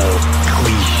that's all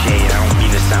cliche. I don't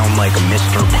mean to sound like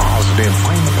Mr. Positive.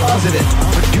 Find the positive.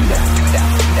 But do that.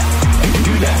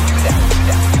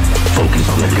 Focus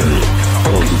on the good.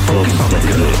 Focus on the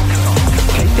good.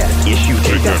 Take that issue,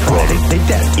 take that problem. Take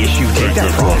that issue, take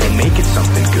that problem, and make it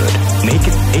something good. Make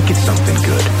it something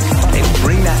good. And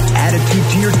bring that attitude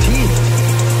to your team.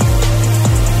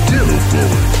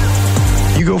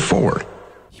 You go forward.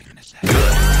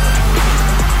 Good.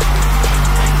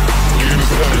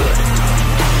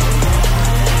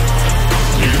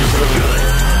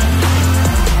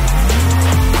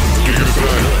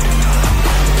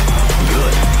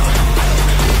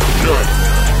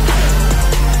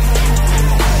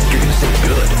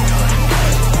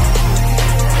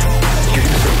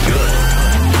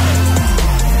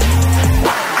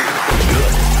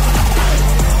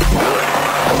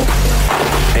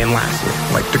 And lastly,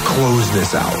 like to close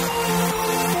this out,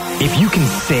 if you can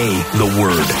say the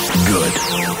word good,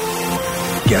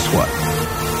 guess what?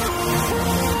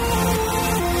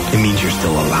 It means you're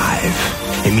still alive.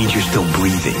 It means you're still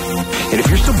breathing. And if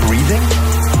you're still breathing,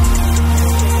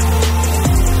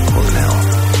 well now,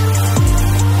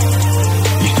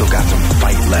 you still got some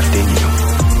fight left in you.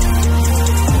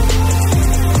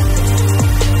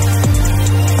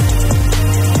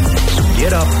 So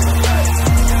get up,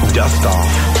 dust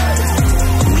off,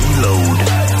 reload,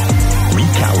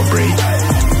 recalibrate,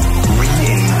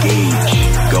 re-engage,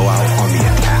 go out on the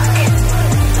attack.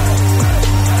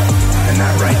 And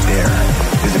that right there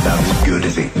is about as good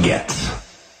as it gets.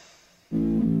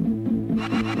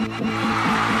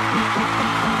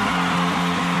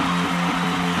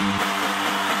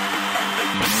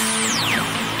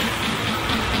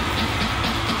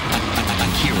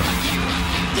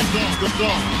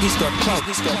 He's got clout.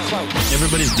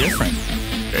 Everybody's different.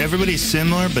 Everybody's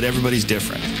similar, but everybody's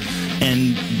different.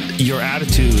 And your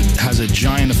attitude has a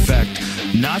giant effect,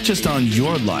 not just on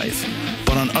your life,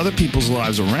 but on other people's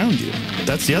lives around you.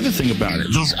 That's the other thing about it.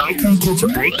 Those icon culture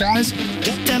break guys,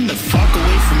 get them the fuck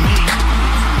away from me.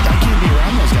 I can't be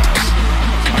around those guys.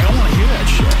 I don't want to hear that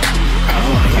shit. I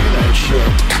don't want to hear that shit.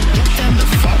 Get them the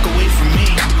fuck away from me.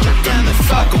 Get them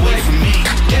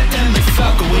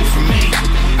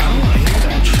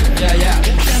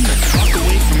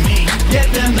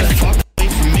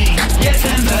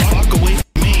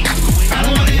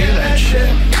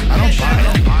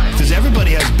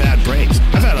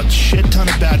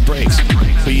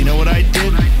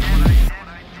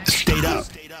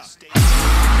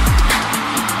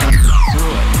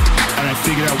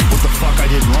what the fuck I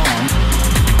did wrong,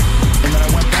 and then I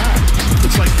went back.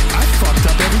 It's like, I fucked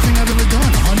up everything I've ever done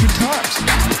 100 times.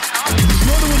 There's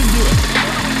no other way to do it.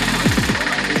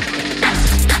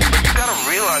 You gotta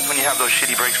realize when you have those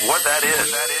shitty breaks what that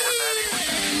is.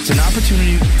 It's an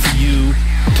opportunity for you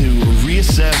to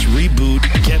reassess, reboot,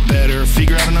 get better,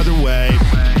 figure out another way,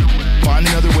 find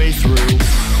another way through.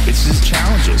 It's just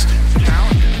challenges.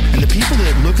 And the people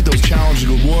that look at those challenges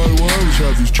and go, why always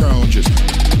have these challenges?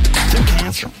 They're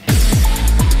cancer.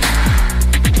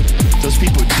 Those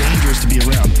people are dangerous to be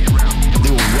around.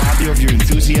 They will rob you of your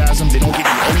enthusiasm. They don't give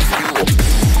you any fuel.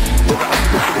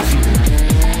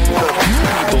 The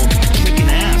people kicking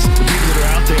ass, the people that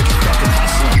are out there fucking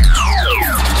hustling,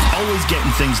 always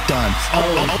getting things done.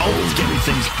 Always getting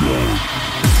things done.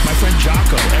 My friend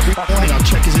Jocko, every morning I'll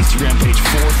check his Instagram page,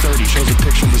 4:30, shows a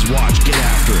picture of his watch. Get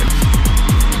after it.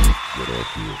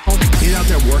 He's out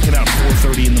there working out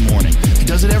 4:30 in the morning. He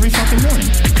does it every fucking morning.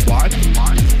 Why?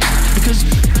 Because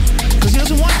he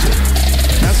doesn't want to.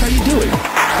 That's how you do it.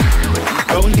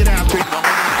 Go and get after it.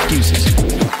 Excuses.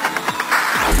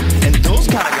 And those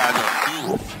kind of guys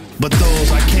are. But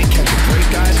those I can't catch a break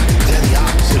guys, they're the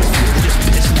opposite of you. They're just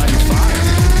pissing on your fire.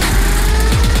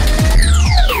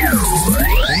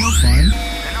 They're no fun.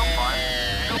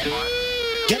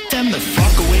 Get them the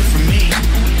fuck away from me.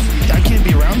 I can't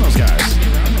be around those guys.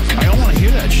 I don't want to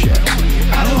hear that shit.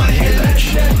 I don't want to hear that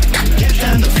shit. Get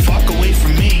them the fuck away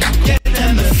from me. Get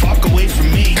them the fuck away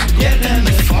from me. Get them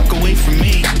the fuck away from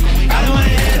me. I don't want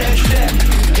to hear that shit.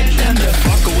 Get them the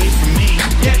fuck away from me.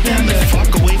 Get them the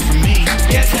fuck away from me.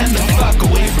 Get them the fuck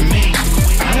away from me.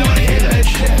 I don't want to hear that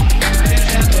shit. I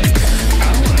don't want to hear that shit. I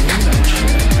don't want to hear that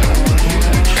shit.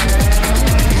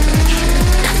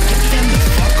 Get them the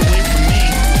fuck away from me.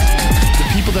 The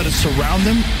people that surround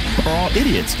them are all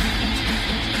idiots.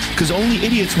 Because only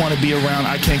idiots want to be around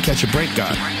I can't catch a break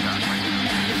guy.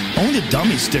 Only the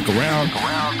dummies stick around.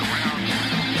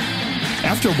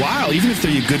 After a while, even if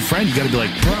they're your good friend, you gotta be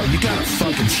like, bro, you gotta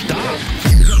fucking stop.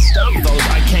 You gotta stop with those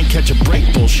I can't catch a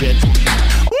break bullshit.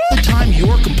 All the time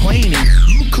you're complaining,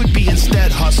 you could be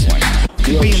instead hustling.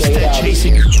 Could be instead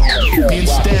chasing your dream. Could be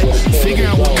instead figuring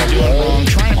out what you're doing wrong,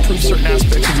 trying to improve certain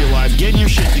aspects of your life, getting your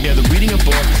shit together, reading a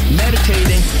book,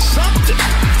 meditating, something.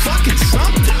 Fucking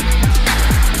something.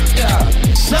 Yeah,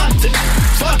 something.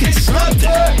 Fucking something.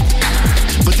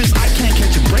 But this I can't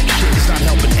catch a break shit is not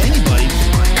helping anybody.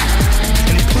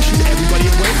 And it pushes everybody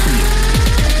away from you.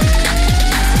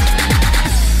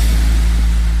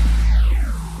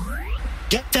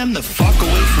 Get them the fuck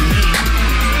away from me.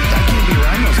 I can't be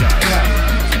around those guys.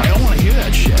 I don't want to hear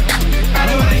that shit. I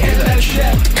don't want to hear that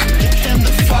shit. Get them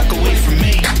the fuck away from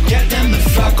me. Get them the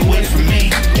fuck away from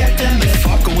me. Get them the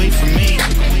fuck away from me. I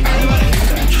don't want to hear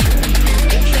that shit.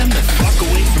 Get them the fuck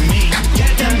away from me.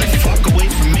 Get them the fuck away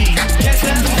from me. Get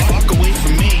them the fuck away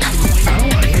from me. I don't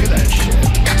want to hear that shit. I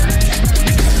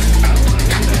don't want to hear that shit. I don't want to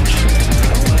hear that shit. I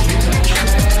don't want to hear that shit.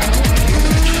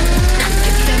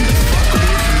 Get them the fuck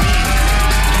away from me.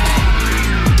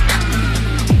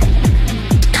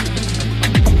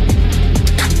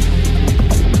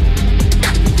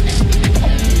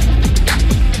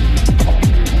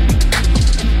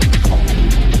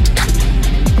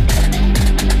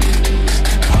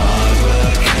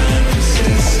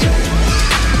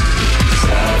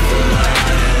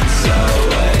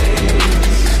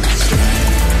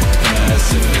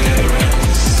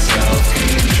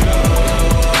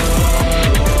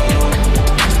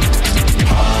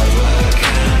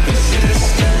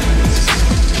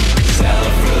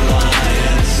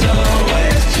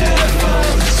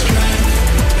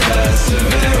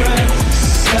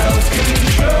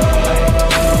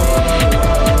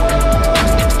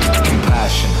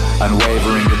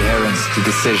 Unwavering adherence to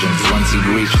decisions once you'd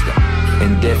reached them.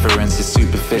 Indifference to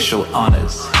superficial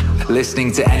honors.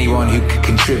 Listening to anyone who could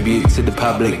contribute to the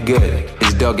public good.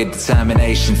 His dogged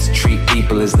determination to treat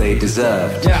people as they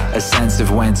deserved. A sense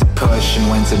of when to push and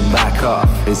when to back off.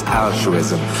 His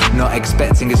altruism. Not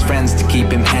expecting his friends to keep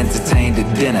him entertained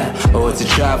at dinner or to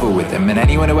travel with him. And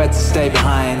anyone who had to stay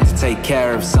behind to take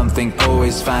care of something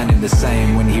always found him the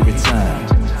same when he returned.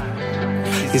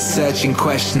 His searching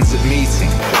questions at meeting,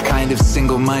 a kind of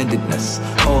single-mindedness,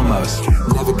 almost,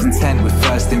 never content with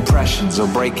first impressions or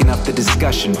breaking up the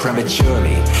discussion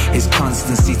prematurely. His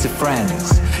constancy to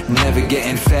friends, never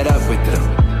getting fed up with them,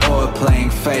 or playing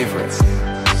favorites.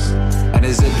 And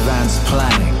his advanced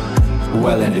planning,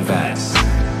 well in advance.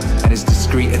 And his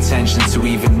discreet attention to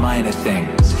even minor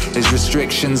things. His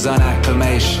restrictions on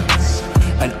acclamations.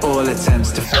 And all attempts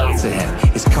to flatter him,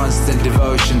 his constant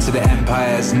devotion to the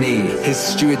empire's need, his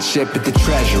stewardship at the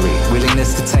treasury,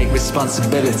 willingness to take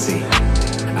responsibility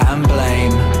and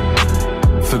blame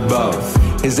for both.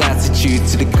 His attitude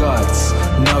to the gods,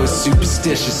 no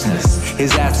superstitiousness.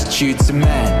 His attitude to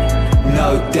men,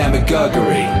 no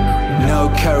demagoguery.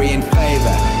 No currying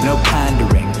favor, no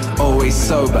pandering. Always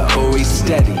sober, always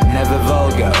steady, never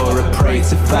vulgar or a prey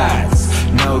to fads.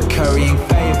 No currying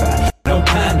favor, no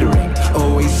pandering.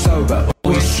 Always sober,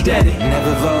 always steady,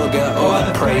 never vulgar or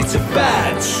a prey to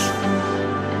fads.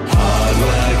 Hard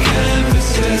work and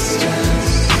persistence,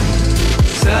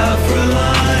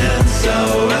 self-reliance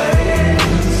always,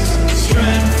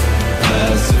 strength,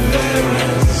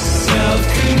 perseverance,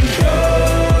 self-control.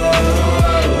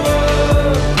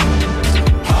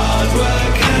 Hard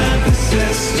work and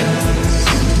persistence,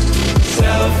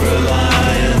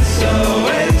 self-reliance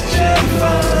always,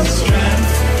 cheerful,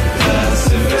 strength,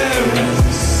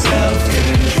 perseverance,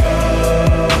 self-control.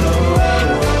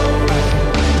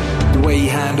 The way he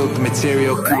handled the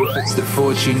material comforts that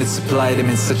fortune had supplied him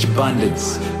in such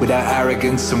abundance, without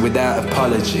arrogance and without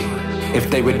apology. If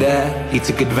they were there, he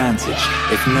took advantage.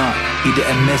 If not, he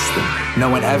didn't miss them. No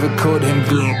one ever called him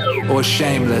glib or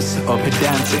shameless or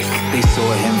pedantic. They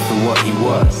saw him for what he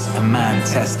was, a man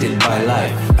tested by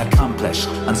life, accomplished,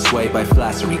 unswayed by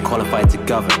flattery, qualified to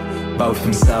govern both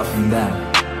himself and them.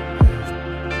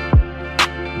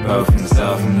 Both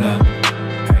himself and them.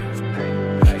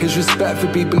 His respect for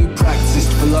people who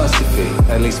practiced philosophy,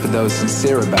 at least for those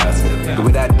sincere about it, but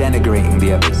without denigrating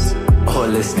the others or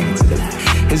listening to them.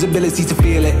 His ability to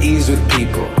feel at ease with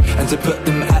people and to put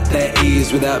them at their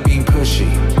ease without being pushy.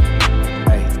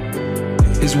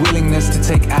 His willingness to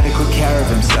take adequate care of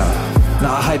himself.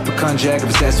 Not a hypochondriac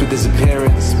obsessed with his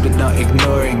appearance, but not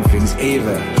ignoring things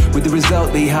either. With the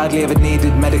result that he hardly ever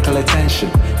needed medical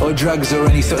attention, or drugs or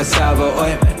any sort of salve or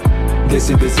ointment. This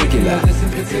in particular,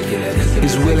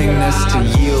 his willingness to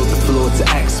yield the floor to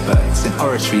experts in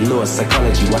oratory, law,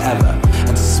 psychology, whatever,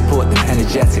 and to support them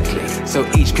energetically, so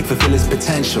each could fulfill his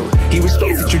potential. He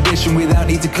respected tradition without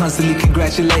need to constantly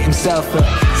congratulate himself for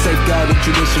safeguarding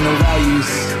traditional values.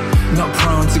 Not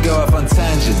prone to go off on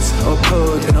tangents or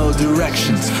pulled in all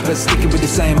directions, but sticking with the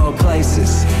same old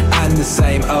places and the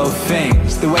same old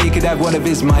things. The way he could have one of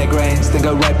his migraines, then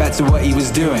go right back to what he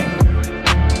was doing.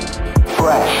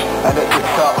 Fresh and at the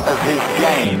top of his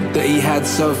game. That he had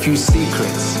so few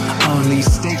secrets, only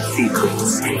state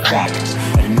secrets, in fact,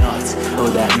 and not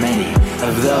all that many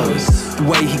of those. The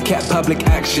way he kept public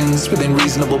actions within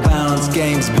reasonable bounds,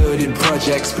 games, building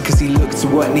projects, because he looked to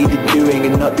what needed doing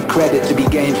and not the credit to be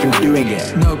gained from doing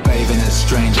it. No bathing at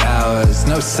strange hours,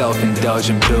 no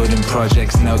self-indulgent building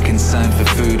projects, no concern for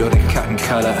food or the cut and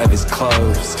colour of his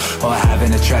clothes, or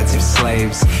having attractive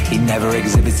slaves. He never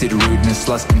exhibited rudeness,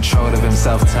 lost control of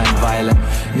himself, turned violent.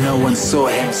 No one saw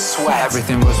him sweat.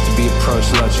 Everything was to be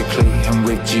approached logically and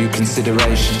with due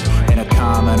consideration, in a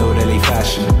calm and orderly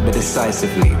fashion, but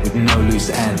decisively, with no loose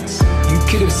ends. You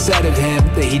could have said of him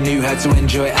that he knew how to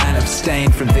enjoy and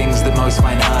abstain from things that most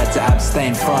find hard to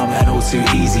abstain from and all too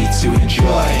easy to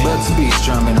enjoy. But to be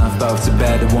strong enough both to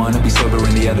bear the one and be sober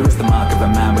in the other is the mark of a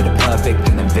man with a perfect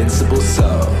and invincible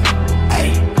soul.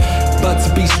 Hey. But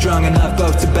to be strong enough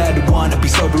both to bear the one and be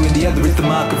sober in the other is the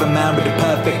mark of a man with a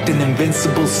perfect and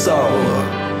invincible soul.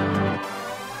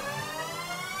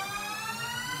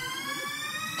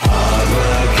 Hard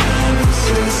work and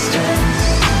persistence,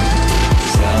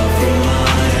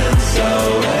 self-reliance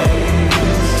always,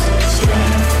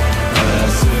 strength,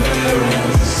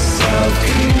 perseverance,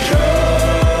 self-control.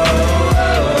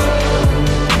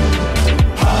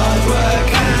 Hard work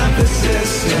and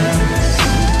persistence,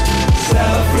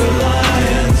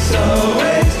 self-reliance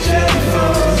always,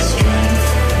 cheerful, strength,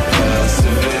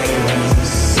 perseverance,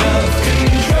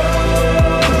 self-control.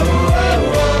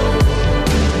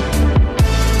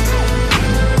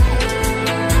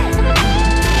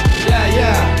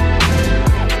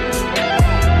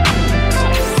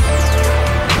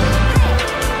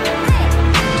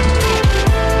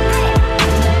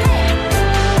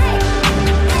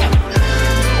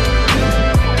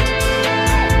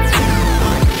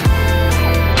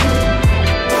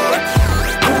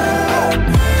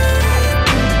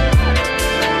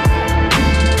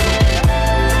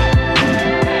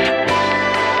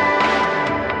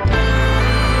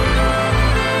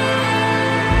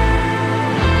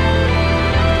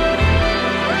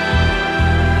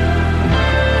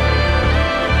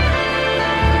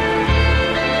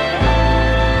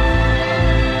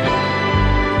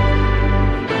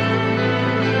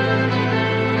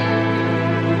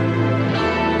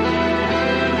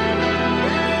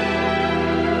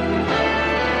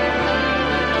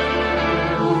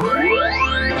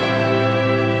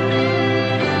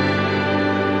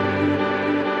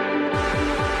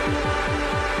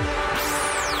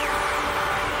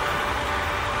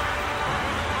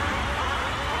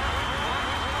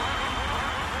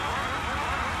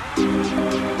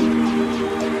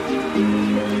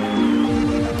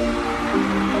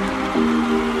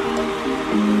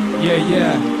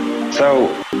 Yeah. So,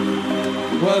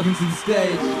 welcome to the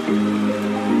stage.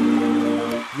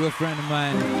 You're a friend of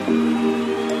mine.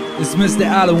 It's Mr.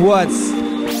 Alan Watts.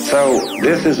 So,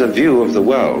 this is a view of the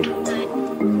world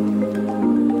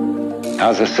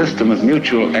as a system of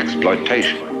mutual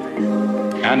exploitation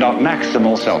and of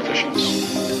maximal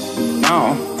selfishness.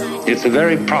 Now, it's a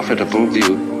very profitable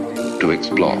view to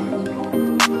explore.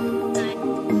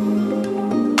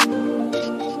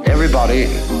 Everybody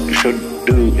should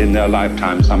do in their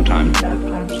lifetime sometime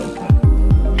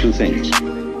two things.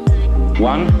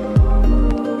 One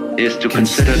is to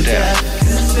consider death,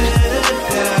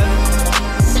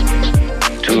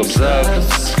 to observe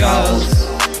skulls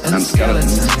and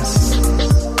skeletons.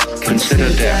 Consider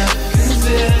death,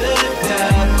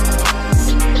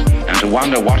 and to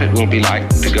wonder what it will be like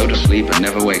to go to sleep and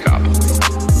never wake up.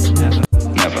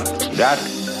 Never. That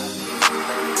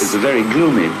is a very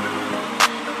gloomy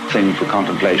thing for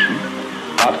contemplation,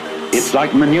 but it's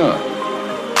like manure.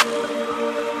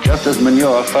 Just as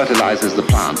manure fertilizes the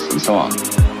plants and so on.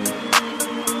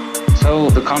 So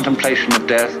the contemplation of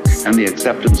death and the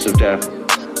acceptance of death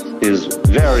is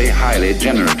very highly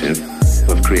generative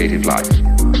of creative life.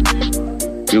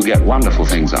 You'll get wonderful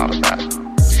things out of that.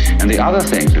 And the other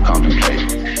thing to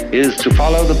contemplate is to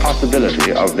follow the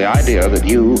possibility of the idea that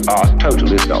you are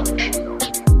totally selfish.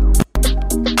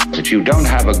 That you don't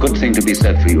have a good thing to be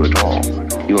said for you at all.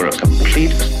 You are a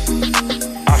complete,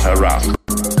 utter rascal.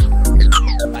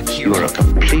 You are a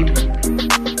complete,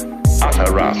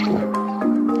 utter rascal.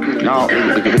 Now,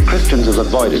 the Christians have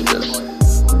avoided this.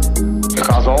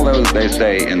 Because although they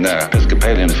say in their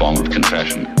Episcopalian form of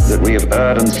confession that we have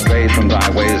erred and strayed from thy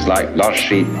ways like lost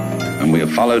sheep, and we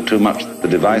have followed too much the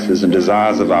devices and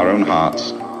desires of our own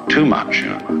hearts, too much.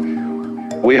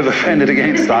 We have offended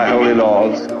against thy holy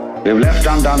laws. We have left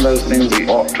undone those things we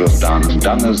ought to have done, and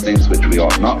done those things which we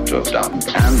ought not to have done,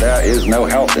 and there is no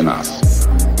health in us.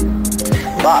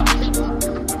 But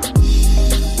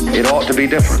it ought to be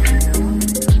different.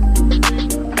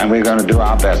 And we're going to do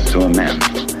our best to amend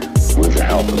with the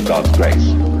help of God's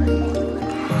grace.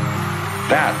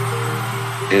 That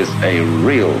is a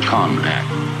real con act.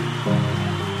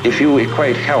 If you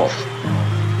equate health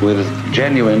with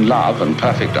genuine love and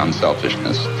perfect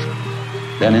unselfishness,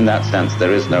 then in that sense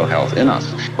there is no health in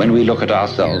us when we look at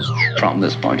ourselves from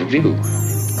this point of view.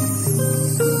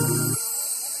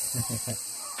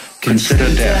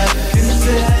 Consider death.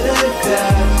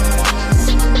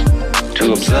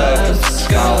 To observe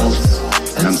skulls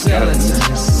and skeletons.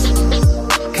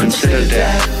 Consider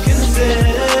death.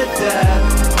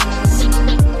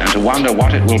 And to wonder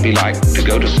what it will be like to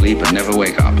go to sleep and never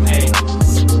wake up.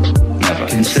 Never.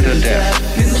 Consider death.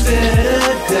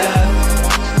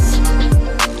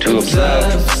 To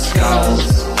observe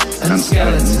skulls and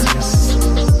skeletons.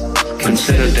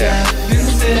 Consider death.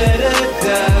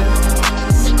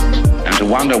 And to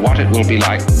wonder what it will be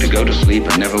like to go to sleep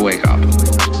and never wake up.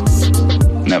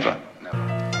 Never.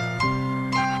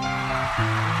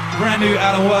 Brand new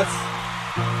Alan Watts.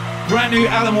 Brand new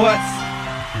Alan Watts.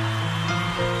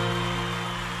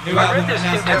 New I read this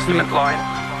New Testament line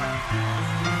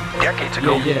decades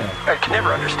ago. Yeah. I could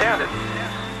never understand it.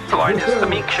 The line is, the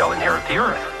meek shall inherit the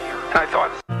earth. And I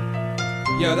thought...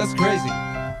 Yo, that's crazy.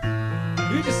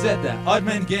 Who just said that?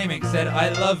 Oddman Gaming said, I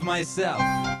love myself.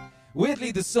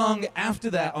 Weirdly, the song after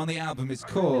that on the album is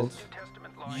called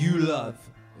You Love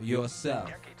Yourself.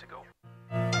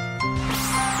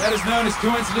 That is known as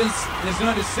coincidence. It's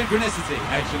known as synchronicity,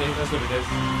 actually. That's what it is.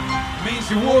 It means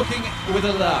you're walking with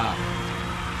Allah.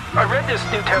 I read this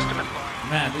New Testament.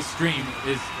 Man, this stream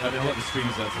is... I don't know what the stream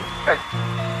is up to.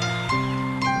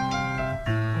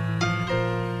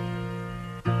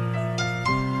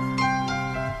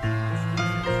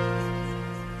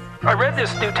 I read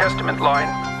this New Testament line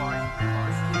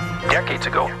decades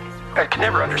ago. I could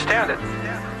never understand it.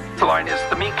 The line is,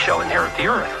 the meek shall inherit the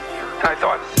earth. And I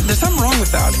thought, there's something wrong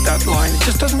with that line. It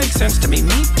just doesn't make sense to me.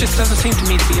 Meek just doesn't seem to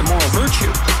me to be a moral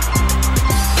virtue.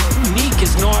 Meek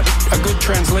is not a good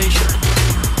translation.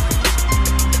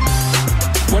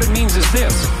 What it means is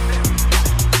this.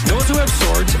 Those who have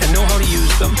swords and know how to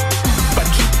use them, but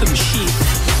keep them sheathed,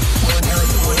 will inherit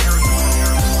the world.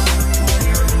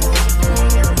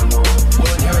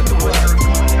 Will inherit the world.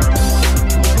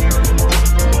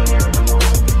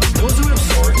 Those who have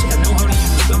swords and know how to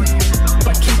use them,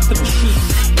 but keep them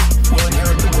sheathed, will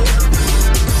inherit the world.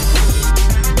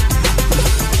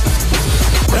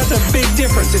 That's a big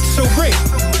difference. It's so great.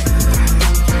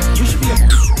 You should be a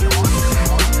monster.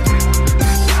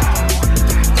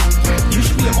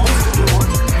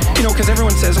 You know, because everyone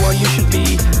everyone says, well, you should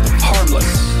be harmless,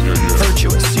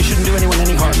 virtuous. You shouldn't do anyone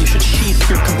any harm. You should sheath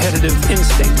your competitive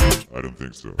instinct. I don't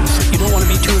think so. You don't want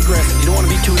to be too aggressive. You don't want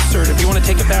to be too assertive. You want to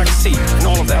take a back seat and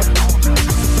all of that.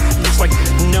 It's like,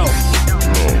 no.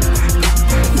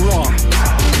 Wrong.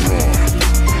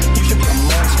 You should be a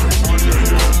monster.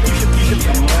 You should be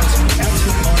a monster.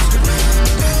 Absolute monster.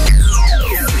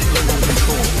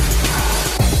 Control.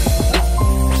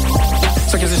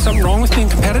 It's like, is there something wrong with being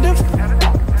competitive?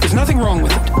 There's nothing wrong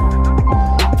with it.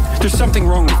 There's something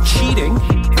wrong with cheating.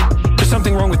 There's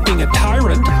something wrong with being a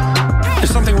tyrant.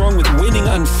 There's something wrong with winning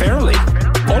unfairly.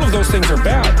 All of those things are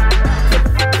bad.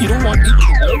 But you don't want each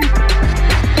to win.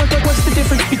 What's the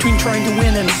difference between trying to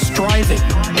win and striving?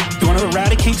 You want to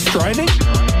eradicate striving?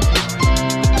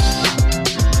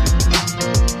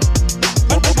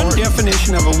 One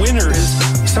definition of a winner is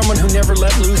someone who never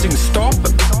let losing stop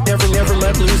them. Never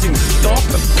let losing stop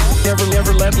them.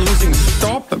 Never let losing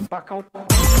stop them.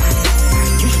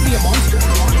 You should be a monster.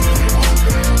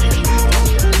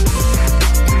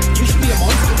 You should be a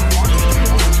monster.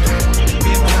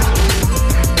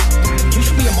 You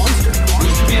should be a monster.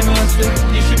 You should be a monster.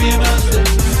 You should be a monster.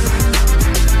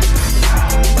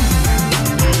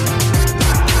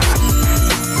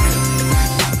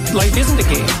 Life isn't a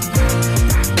game.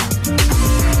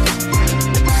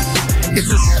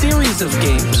 It's a series of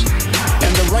games.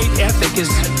 And the right ethic is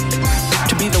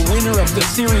to be the winner of the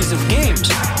series of games.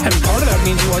 And part of that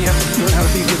means, well, you have to learn how to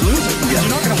be a good loser. Because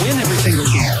you're not going to win every single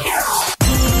game.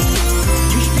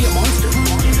 You should be a monster.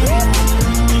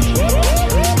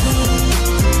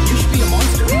 You should be a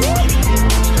monster.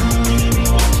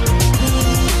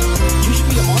 You should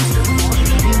be a monster.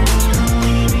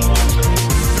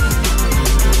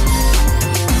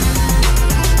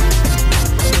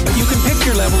 You can pick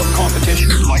your level of competition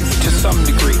in life to some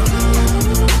degree.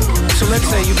 So let's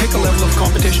say you pick a level of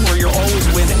competition where you're always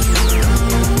winning.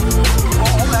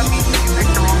 Well, all that means is you pick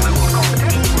the wrong level of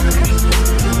competition.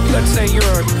 Let's say you're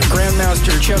a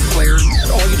grandmaster chess player,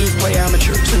 all you do is play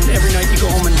amateurs, and every night you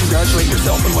go home and congratulate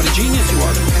yourself on what a genius you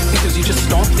are, because you just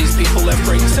stomp these people left,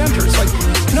 right, and center. It's like,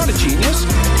 you're not a genius.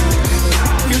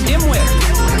 You're dimwit.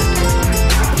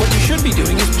 What you should be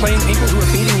doing is playing people who are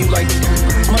beating you like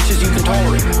as much as you can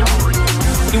tolerate.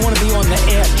 You want to be on the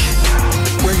edge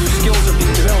where your skills are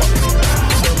being developed.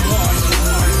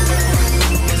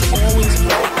 It's always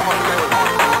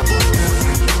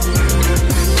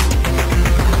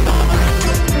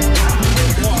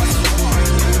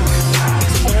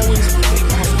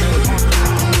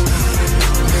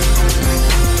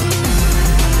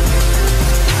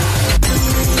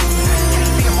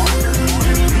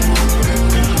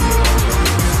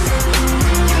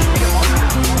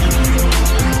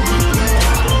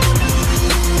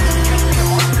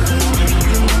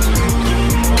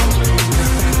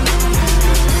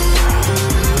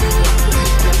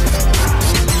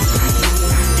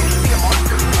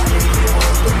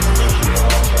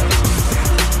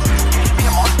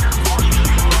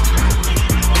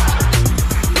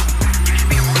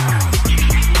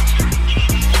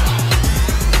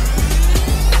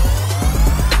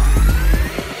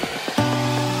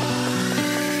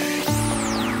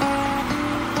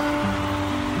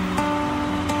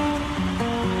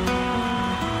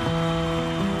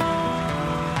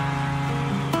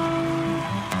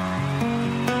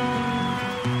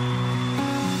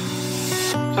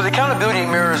So the accountability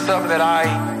mirror is something that I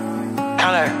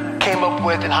kind of came up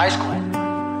with in high school.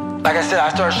 Like I said, I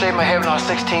started shaving my head when I was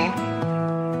 16.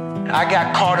 I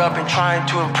got caught up in trying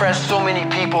to impress so many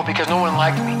people because no one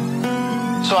liked me.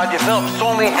 So I developed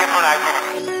so many different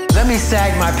ideas. Let me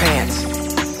sag my pants.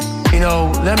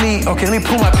 Let me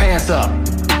pull my pants up.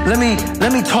 Let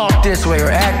me talk this way or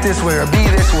act this way or be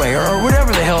this way or whatever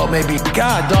the hell it may be.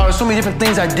 God, dog, there's so many different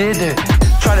things I did to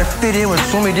try to fit in with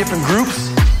so many different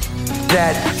groups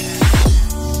that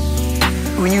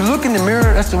when you look in the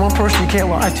mirror, that's the one person you can't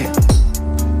lie to.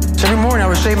 So every morning I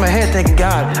would shave my head thinking,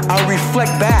 God, I'll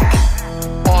reflect back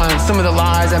on some of the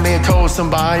lies I may have told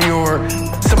somebody or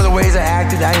some of the ways I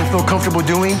acted that I didn't feel comfortable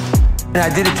doing. And I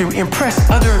did it to impress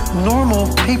other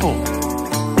normal people.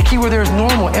 The key word there is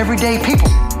normal, everyday people.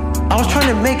 I was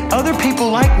trying to make other people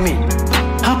like me.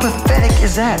 How pathetic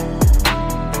is that?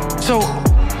 So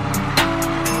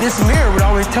this mirror would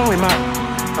always tell me,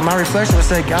 my reflection would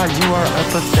say, God, you are a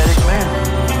pathetic man.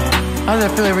 How does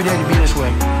it feel every day to be this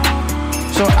way?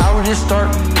 So I would just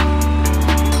start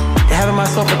having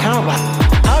myself accountable.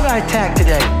 How did I attack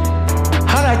today?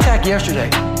 How did I attack yesterday?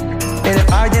 And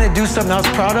if I didn't do something I was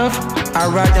proud of,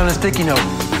 I'd write down a sticky note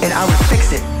and I would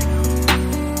fix it.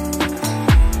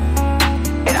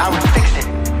 And I would fix it.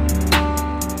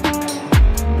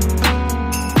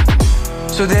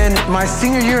 So So then my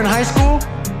senior year in high school,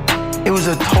 it was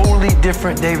a totally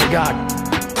different David God.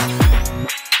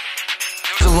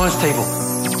 It was a lunch table.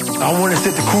 I wanted to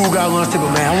sit the cool guy lunch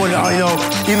table, man. I wanted to,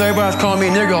 even though everybody was calling me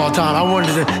a nigga all the time, I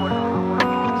wanted to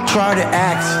try to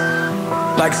act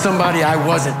like somebody I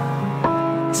wasn't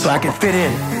so I could fit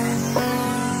in.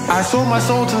 I sold my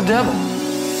soul to the devil.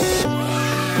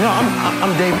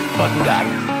 I'm David fucking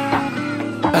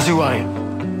God. That's who I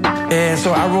am. And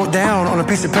so I wrote down on a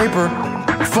piece of paper,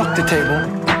 fuck the table,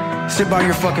 sit by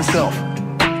your fucking self.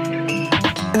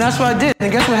 And that's what I did,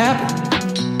 and guess what happened?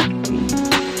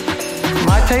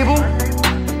 My table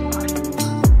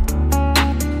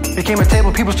became a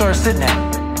table people started sitting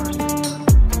at.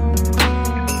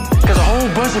 Because a whole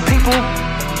bunch of people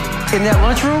in that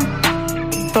lunchroom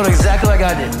felt exactly like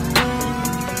I did.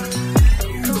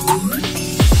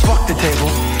 Fuck the table,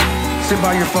 sit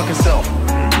by your fucking self.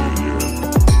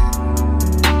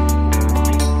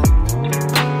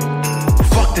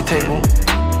 Fuck the table,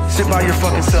 sit by your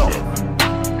fucking self.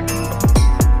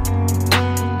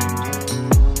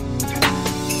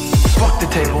 Fuck the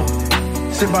table,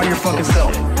 sit by your fucking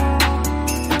self.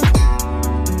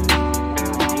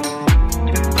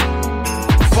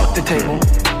 Fuck the table,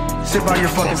 sit by your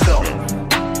fucking self.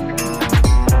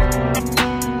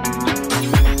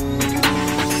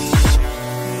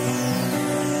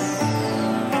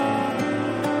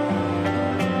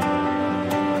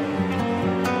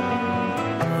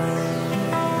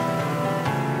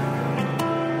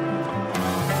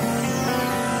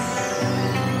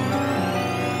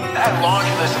 I have a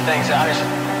laundry list of things that I just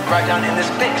write down in this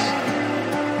fix.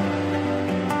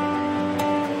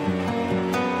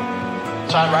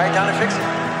 So I write it down and fix it.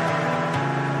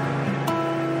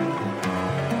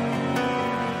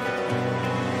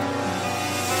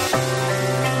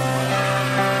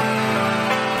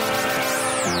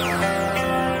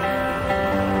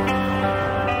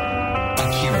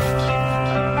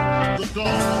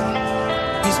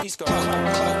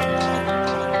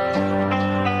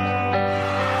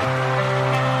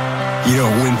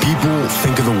 When people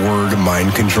think of the word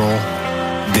mind control,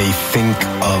 they think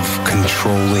of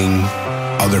controlling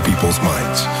other people's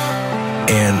minds.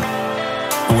 And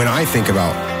when I think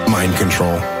about mind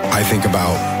control, I think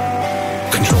about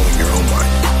controlling your own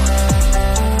mind.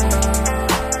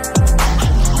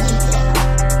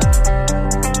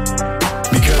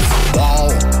 Because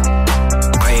while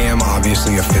I am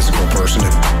obviously a physical person,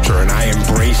 and I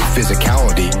embrace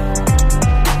physicality,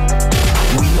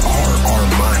 we are our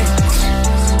minds.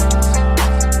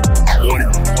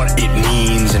 What it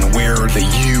means and where the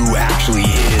you actually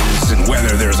is, and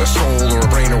whether there's a soul or a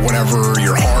brain or whatever,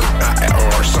 your heart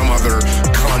or some other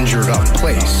conjured up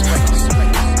place.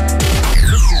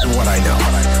 This is what I know,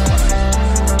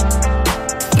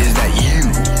 is that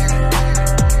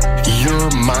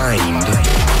your mind,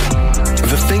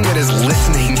 the thing that is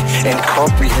listening and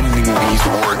comprehending these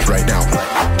words right now,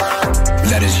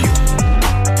 that is you.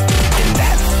 And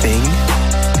that thing,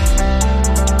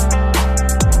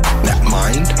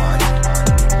 mind,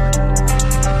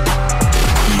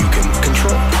 you can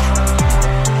control.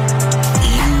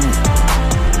 You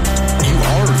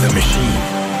are the machine.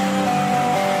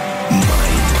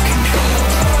 Mind control.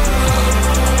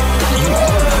 You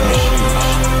are the machine.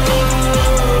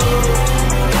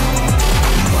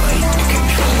 Mind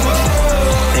control.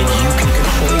 And you can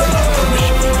control the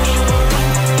machine.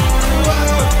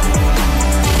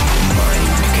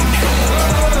 Mind control.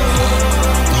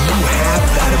 You have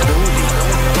that ability.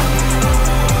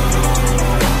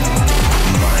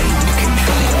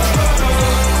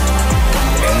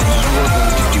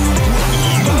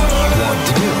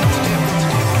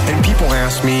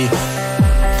 Ask me,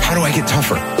 how do I get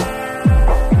tougher?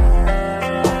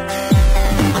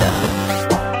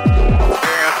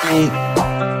 Ask me,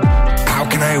 how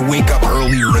can I wake up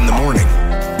earlier in the morning?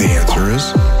 The answer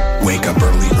is, wake up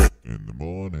earlier in the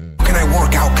morning. How can I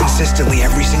work out consistently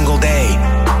every single day?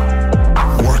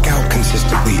 Work out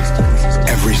consistently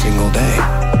every single day.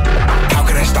 How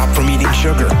can I stop from eating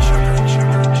sugar?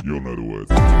 You'll know the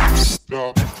words.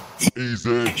 Stop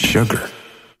eating sugar.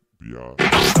 Yeah.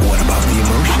 What about the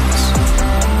emotions?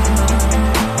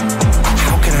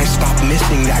 How can I stop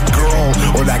missing that girl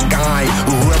or that guy,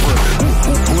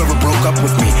 whoever broke up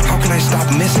with me? How can I stop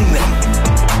missing them?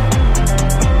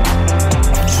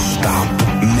 Stop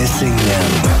missing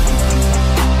them.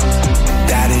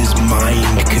 That is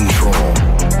mind control.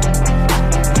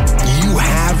 You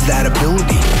have that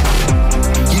ability.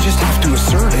 You just have to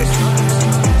assert it.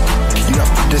 You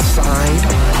have to decide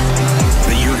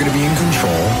that you're going to be in control.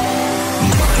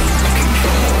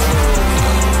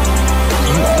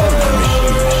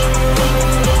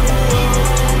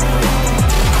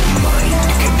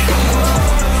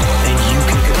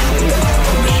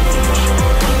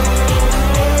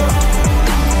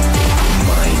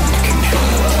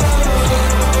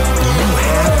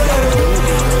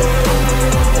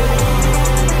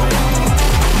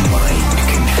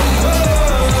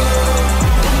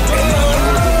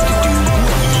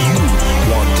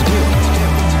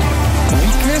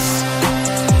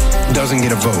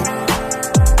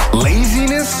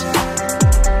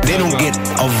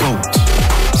 a vote.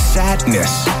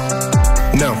 Sadness,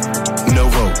 no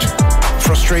vote.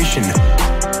 Frustration,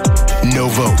 no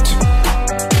vote.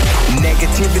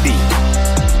 Negativity,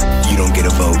 you don't get a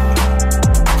vote.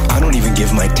 I don't even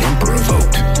give my temper a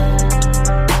vote.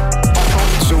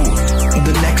 So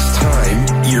the next time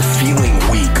you're feeling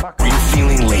weak, or you're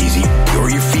feeling lazy, or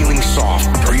you're feeling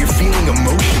soft, or you're feeling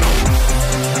emotional,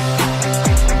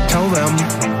 tell them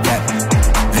that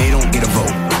they don't get a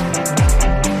vote.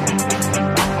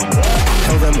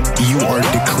 Tell them you are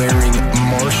declaring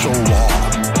martial law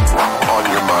on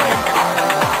your mind.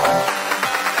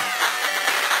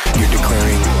 You're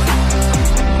declaring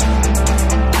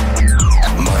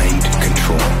mind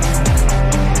control.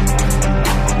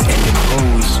 And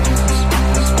impose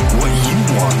what you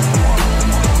want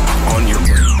on your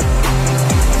brain.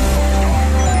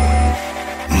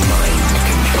 Mind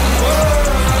control.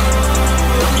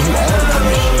 You are the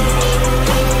machine.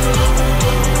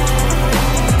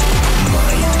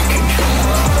 Mind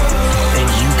control. And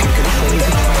you can control the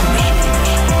machine.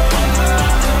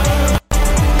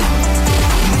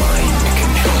 Mind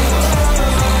control.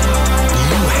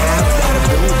 You have that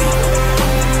ability.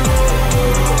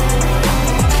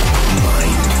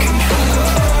 Mind control.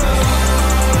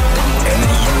 And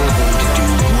then you are going to do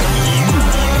what you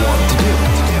want to do.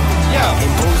 Yeah.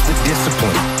 Impose the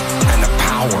discipline and the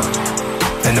power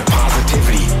and the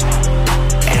positivity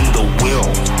and the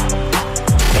will.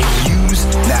 And use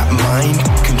that mind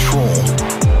control.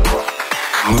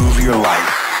 Move your life.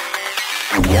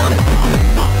 You want it.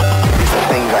 It's the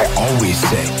things I always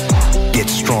say. Get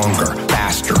stronger,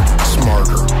 faster,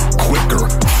 smarter, quicker,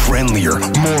 friendlier,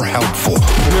 more helpful,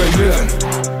 more driven.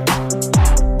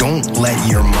 Don't let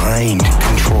your mind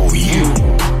control you.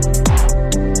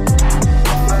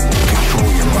 Control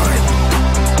your mind.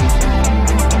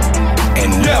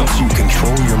 And once you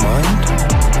control your mind,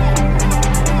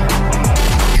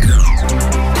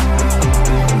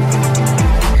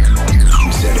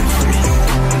 you set it free.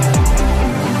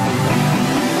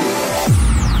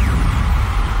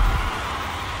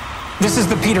 This is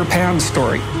the Peter Pan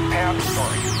story.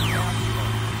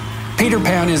 Peter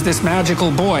Pan is this magical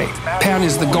boy. Pan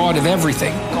is the god of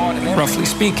everything, roughly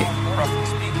speaking.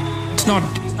 It's not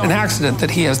an accident that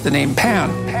he has the name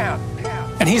Pan.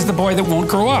 And he's the boy that won't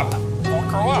grow up.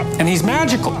 And he's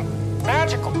magical.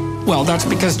 Well, that's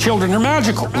because children are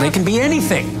magical. They can be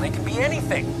anything.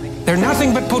 They're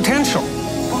nothing but potential.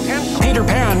 Peter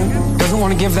Pan doesn't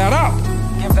want to give that up.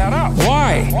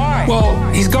 Why? Well,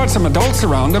 he's got some adults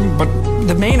around him, but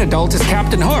the main adult is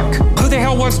Captain Hook. Who the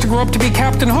hell wants to grow up to be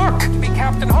Captain Hook?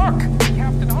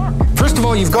 First of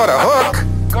all, you've got a hook.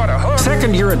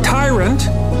 Second, you're a tyrant.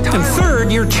 And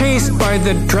third, you're chased by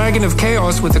the dragon of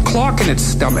chaos with a clock in its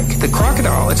stomach. The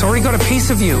crocodile, it's already got a piece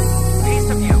of you.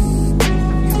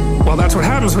 Well, that's what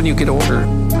happens when you get older.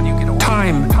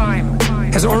 Time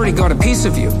has already got a piece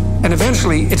of you. And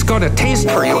eventually, it's got a taste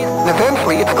for you. And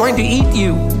eventually, it's going to eat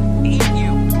you.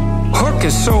 Hook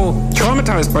is so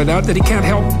traumatized by that he can't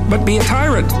help but be a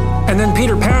tyrant. And then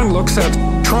Peter Pan looks at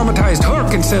traumatized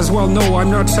Hook and says, well, no, I'm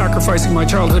not sacrificing my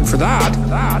childhood for that.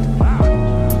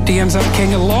 He ends up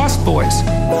king of the Lost Boys.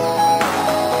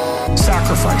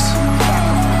 Sacrifice.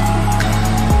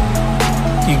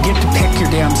 You get to pick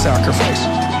your damn sacrifice.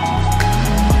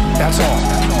 That's all.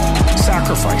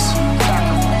 Sacrifice.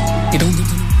 You don't get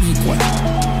to make one.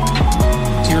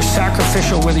 You're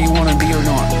sacrificial whether you want to be or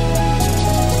not.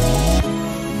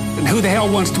 And who the hell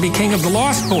wants to be king of the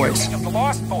Lost Boys?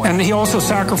 And he also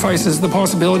sacrifices the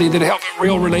possibility that he'll have a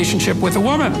real relationship with a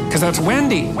woman, because that's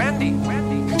Wendy.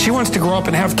 She wants to grow up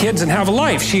and have kids and have a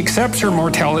life. She accepts her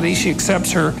mortality. She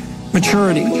accepts her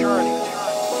maturity.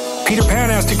 Peter Pan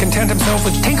has to content himself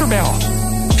with Tinkerbell.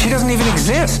 She doesn't even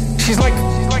exist. She's like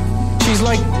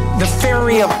the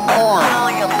fairy of corn.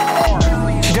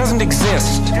 She doesn't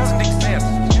exist.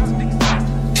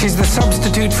 She's the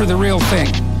substitute for the real thing.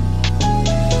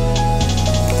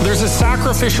 There's a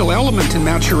sacrificial element in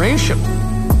maturation.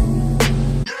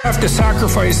 You have to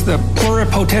sacrifice the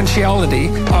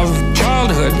pluripotentiality of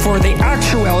childhood for the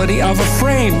actuality of a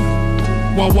frame.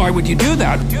 Well, why would you do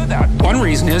that? One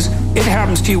reason is it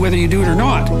happens to you whether you do it or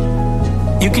not.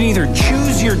 You can either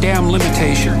choose your damn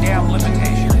limitation,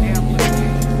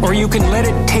 or you can let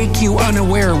it take you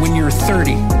unaware when you're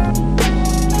 30,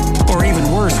 or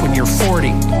even worse, when you're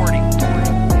 40.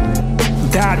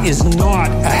 That is not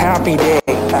a happy day.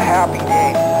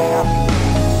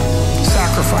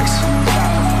 Sacrifice.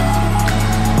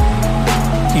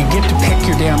 You get to pick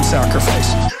your damn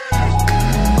sacrifice.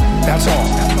 That's all.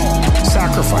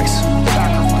 Sacrifice.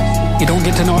 You don't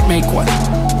get to not make one.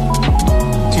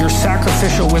 You're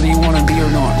sacrificial whether you want to be or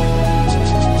not.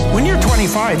 When you're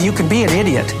 25, you can be an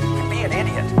idiot.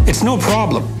 It's no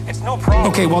problem.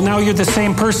 Okay, well now you're the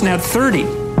same person at 30.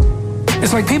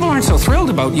 It's like people aren't so thrilled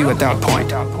about you at that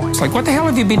point. It's like, what the hell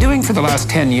have you been doing for the last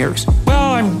 10 years?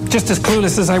 Well, I'm just as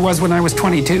clueless as I was when I was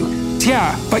 22.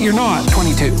 Yeah, but you're not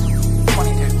 22.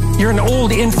 You're an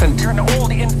old infant.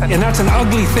 And that's an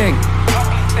ugly thing.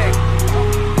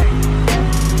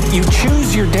 You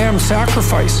choose your damn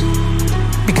sacrifice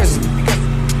because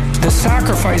the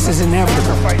sacrifice is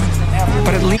inevitable.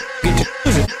 But at least you get to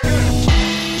choose it.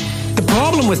 The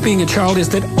problem with being a child is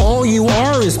that all you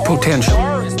are is potential.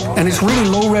 And it's really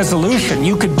low resolution.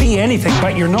 You could be anything,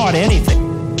 but you're not anything.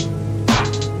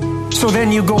 So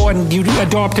then you go and you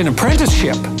adopt an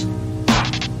apprenticeship.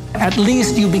 At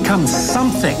least you become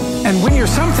something. And when you're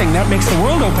something, that makes the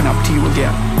world open up to you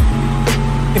again.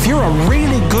 If you're a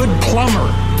really good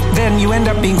plumber, then you end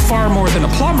up being far more than a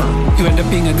plumber. You end up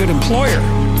being a good employer.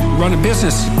 Run a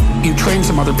business, you train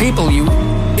some other people, you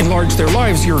enlarge their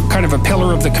lives, you're kind of a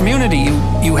pillar of the community,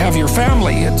 you have your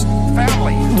family. It's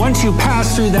family. Once you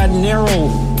pass through that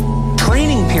narrow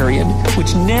training period,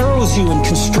 which narrows you and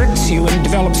constricts you and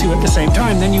develops you at the same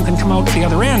time, then you can come out the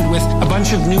other end with a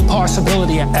bunch of new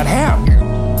possibility at hand.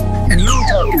 And you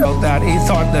talked about that. He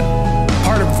thought that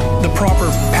part of the proper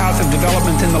path of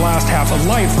development in the last half of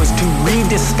life was to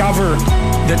rediscover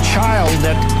the child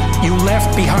that you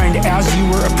left behind as you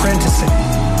were apprenticing.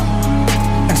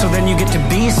 And so then you get to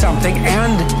be something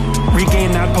and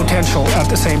regain that potential at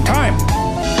the same time.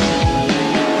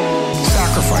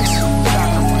 Sacrifice.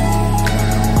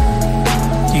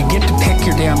 You get to pick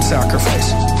your damn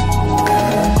sacrifice.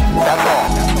 That's all.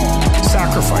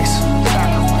 Sacrifice.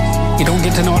 You don't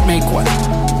get to not make one.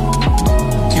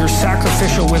 You're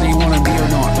sacrificial whether you want to be or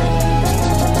not.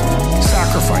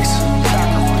 Sacrifice.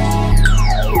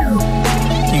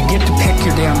 You get to pick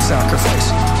your damn sacrifice.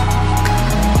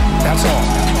 That's all.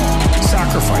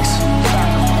 Sacrifice.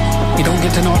 You don't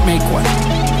get to not make one.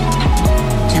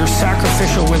 You're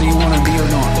sacrificial whether you want to be or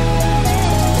not.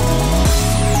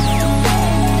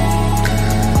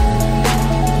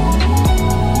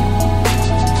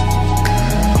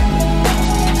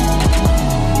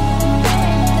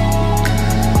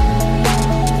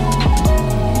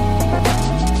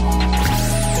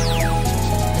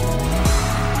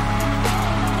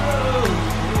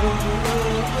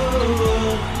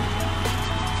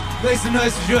 Make some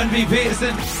noise for Jordan B.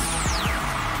 Peterson.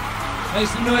 Make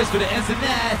some noise for the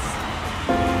internet.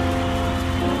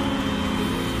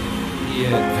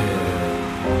 Yeah.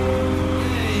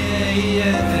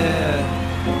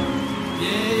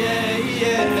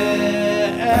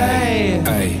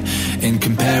 Hey. In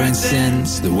comparing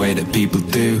sins the way that people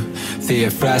do,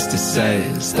 Theophrastus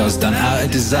says those done out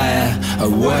of desire are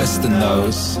worse than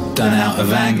those done out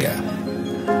of anger,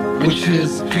 which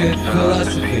is good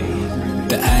philosophy.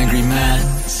 The angry man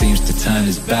seems to turn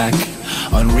his back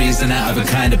on reason out of a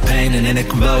kind of pain and in a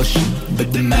convulsion.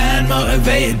 But the man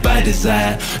motivated by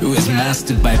desire, who is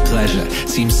mastered by pleasure,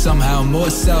 seems somehow more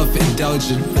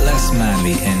self-indulgent, less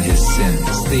manly in his sins.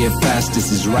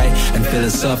 Theophrastus is right and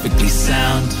philosophically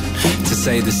sound to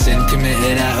say the sin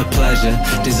committed out of pleasure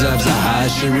deserves a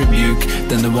harsher rebuke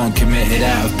than the one committed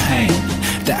out of pain.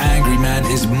 The angry man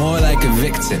is more like a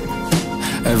victim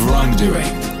of wrongdoing,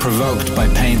 provoked by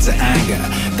pain to anger.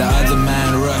 The other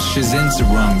man rushes into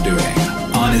wrongdoing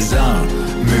on his own,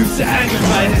 moved to anger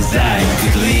by desire. You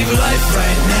could leave a life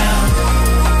right now,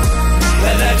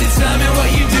 let that determine what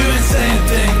you do and say and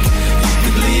think. You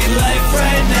could leave life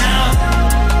right now.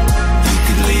 You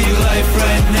could leave life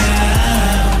right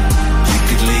now. You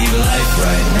could leave life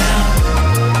right now,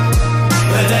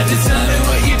 let that determine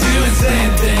what you do and say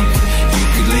and think. You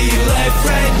could leave life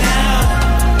right now.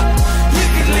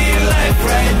 Leave life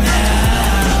right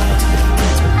now.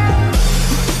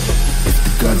 If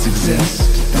the gods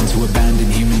exist, then to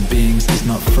abandon human beings is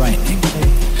not frightening.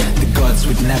 The gods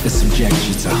would never subject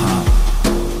you to harm.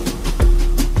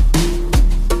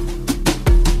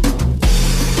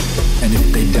 And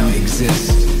if they don't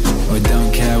exist, or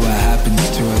don't care what happens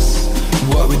to us,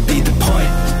 what would be the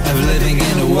point of living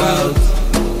in a world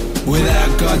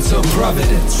without gods or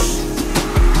providence?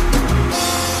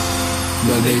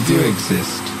 But they do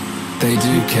exist. They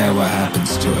do care what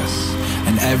happens to us.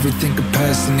 And everything a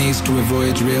person needs to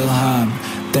avoid real harm,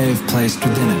 they have placed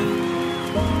within him.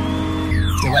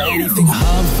 If there were anything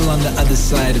harmful on the other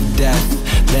side of death,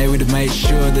 they would have made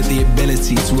sure that the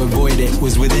ability to avoid it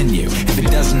was within you. If it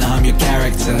doesn't harm your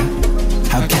character,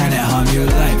 how can it harm your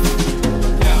life?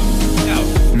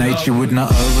 Nature would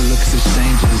not overlook such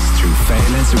dangers through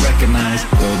failing to recognize,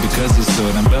 or because the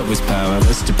sword and belt was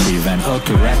powerless to prevent or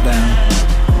correct them.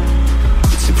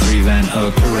 To prevent or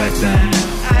correct them.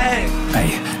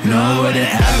 Hey, nor would it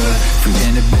ever, through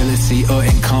inability or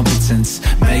incompetence,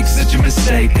 make such a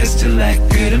mistake as to let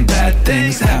good and bad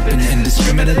things happen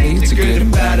indiscriminately to good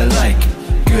and bad alike.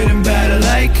 Good and bad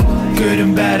alike, good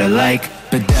and bad alike.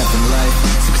 But death and life,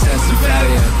 success and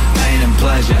failure, pain and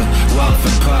pleasure, wealth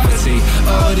and poverty,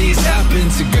 all these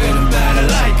happen to good and bad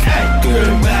alike. Hey, good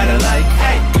and bad alike.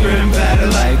 Hey, good and bad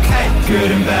alike. Hey,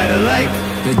 good and bad alike.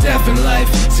 But death and life,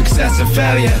 success and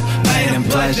failure, pain and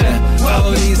pleasure,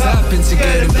 all these happen to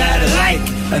good and bad alike.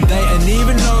 And they ain't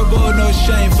neither noble nor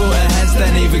shameful, and hence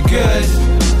they're neither good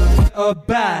or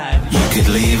bad. You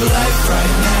could leave life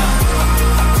right now.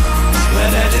 Let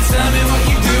that determine what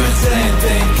you do and say and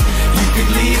think. You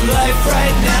could leave life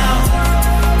right now.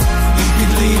 You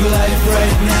could leave life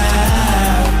right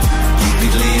now. You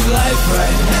could leave life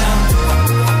right now.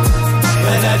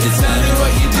 Let that determine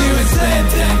what you do and say and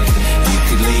think. You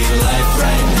could leave life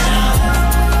right now.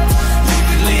 You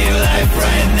could leave life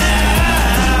right now.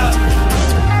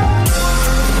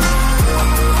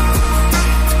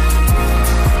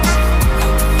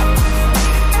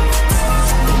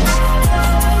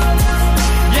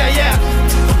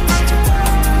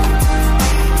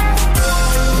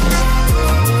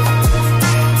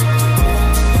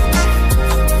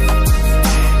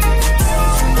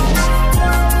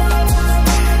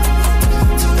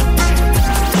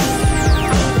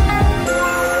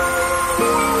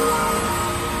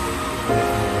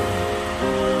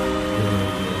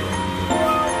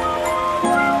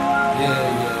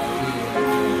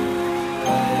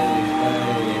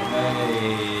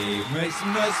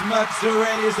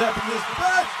 Is up in this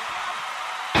butt.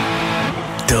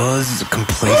 Does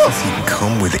complacency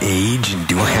come with age, and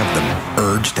do I have the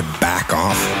urge to back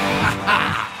off?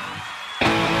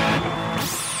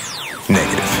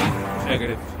 Negative.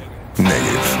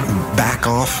 Back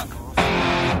off?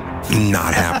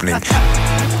 Not happening.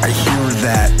 I hear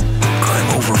that I'm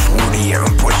over 40,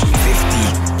 I'm pushing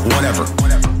 50, whatever.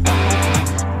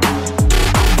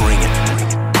 Bring it.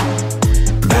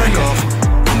 Back off?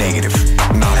 Negative.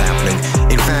 Not happening.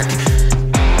 In fact,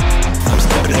 I'm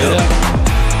stepping it up.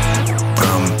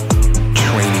 I'm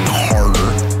training harder,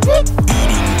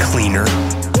 eating cleaner.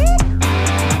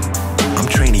 I'm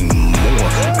training more.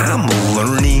 I'm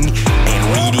learning and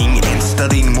reading and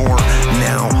studying more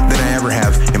now than I ever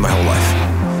have in my whole life.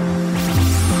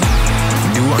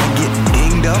 Do I get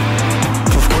dinged up?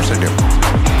 Of course I do.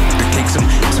 Do I take some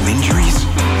injuries?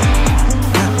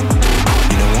 Yeah.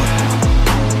 You know what?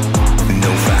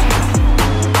 No factor.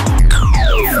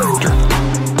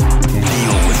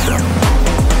 Deal with them.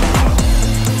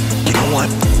 You know what?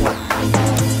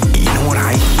 You know what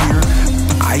I hear?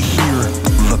 I hear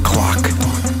the clock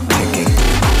ticking.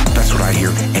 That's what I hear.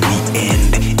 And the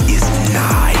end is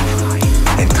nigh.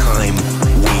 And time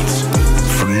waits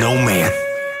for no man.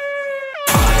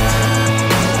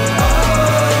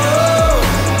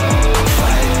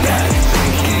 Fight that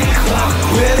ticking clock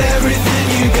with everything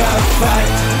you got. Fight.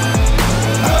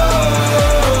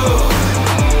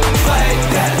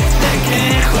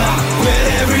 With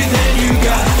everything you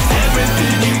got,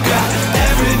 everything you got,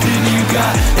 everything you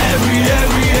got,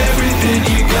 everything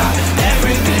you got,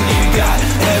 everything you got,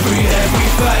 every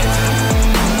fight.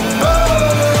 Oh,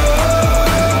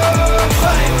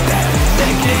 fight that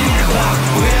ticking clock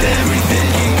with everything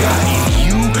you got.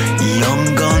 You young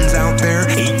guns out there,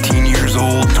 18 years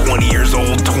old, 20 years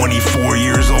old, 24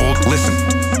 years old, listen.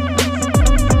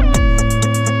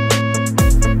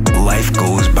 Life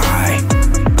goes by.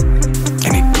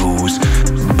 And it goes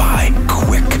by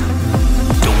quick.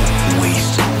 Don't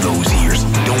waste those years.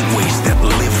 Don't waste them.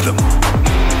 Live them.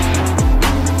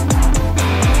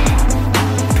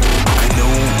 I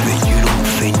know that you don't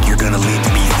think you're gonna live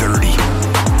to be 30,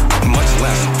 much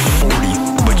less 40,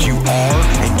 but you are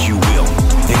and you will.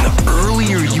 And the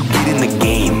earlier you get in the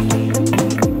game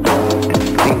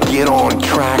and get on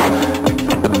track,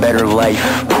 the better life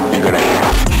you're gonna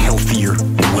have. Healthier,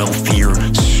 wealthier,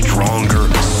 stronger,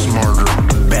 smarter,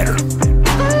 better.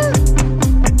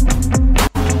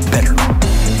 Better.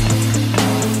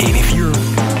 And if you're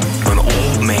an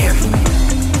old man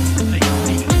like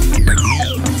me,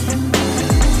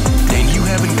 and you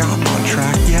haven't gotten on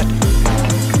track yet,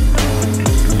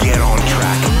 get on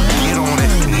track. Get on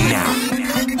it now.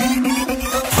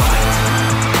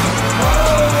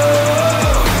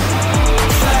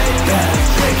 Fight that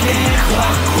ticking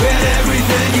clock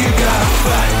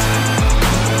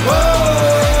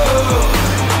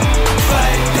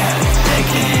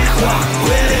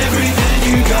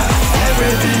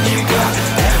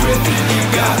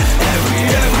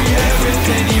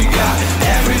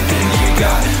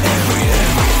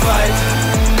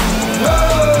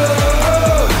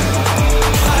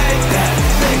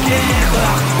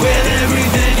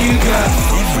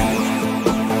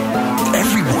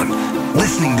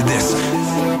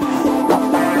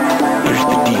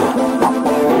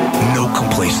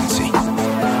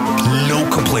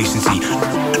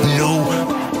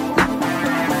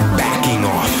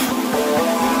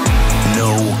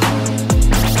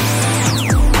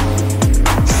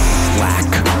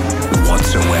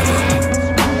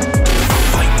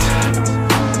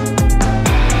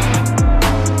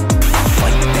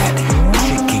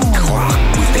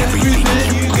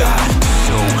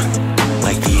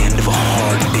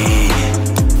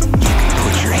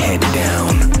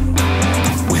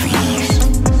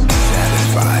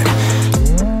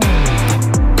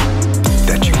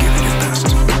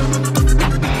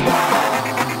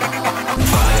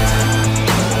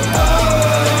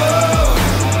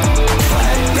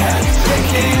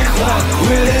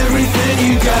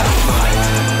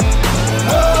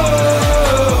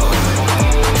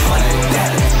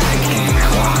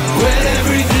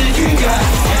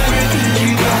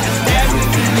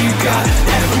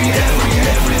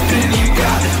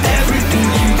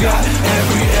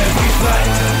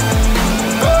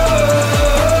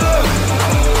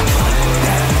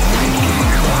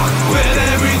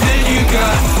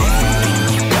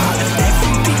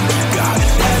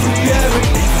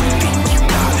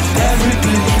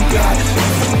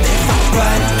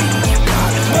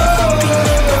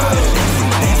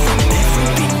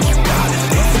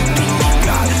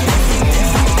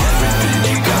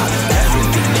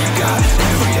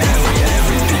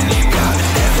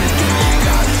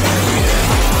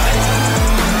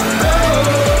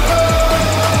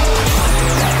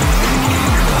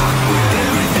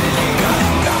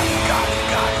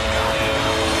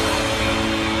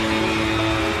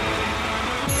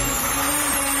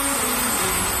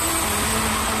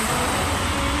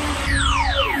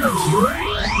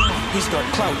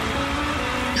clout.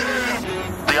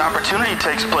 The opportunity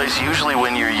takes place usually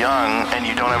when you're young and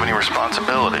you don't have any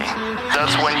responsibility.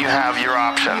 That's when you have your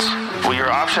options. Well,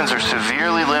 your options are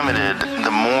severely limited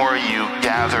the more you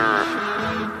gather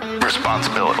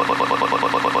responsibility.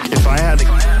 If I had,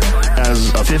 as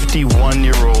a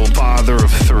 51-year-old father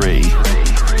of 3,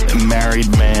 a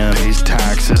married man, pays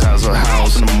taxes, has a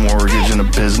house and a mortgage and a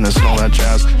business and all that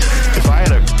jazz, if I had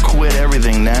to quit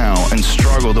everything now and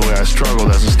struggle the way I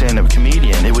struggled as a stand-up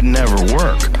comedian, it would never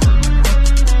work.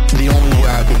 The only way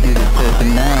I could get it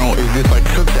now is if I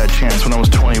took that chance when I was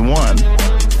 21,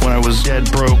 when I was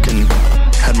dead broke and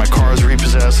had my cars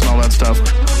repossessed and all that stuff.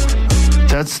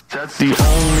 That's the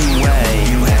only way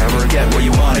you ever get where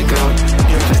you want to go.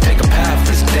 You have to take a path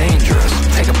that's dangerous.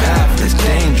 Take a path that's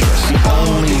dangerous. The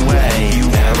only way you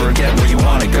ever get where you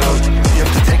want to go. You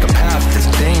have to take a path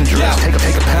that's dangerous.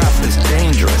 Take a path that's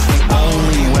dangerous. The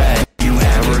only way you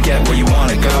ever get where you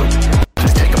want to go.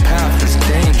 Just take a path that's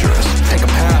dangerous. Take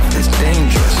a path that's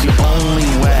dangerous. The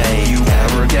only way you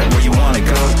ever get where you want to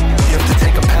go. You have to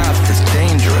take a path that's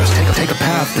dangerous. Take a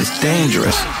path that's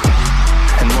dangerous.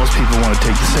 And most people want to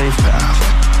take the safe path.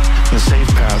 The safe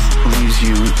path leaves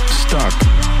you stuck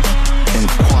in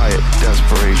quiet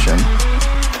desperation.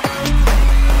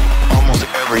 Almost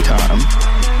every time.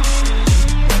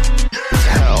 It's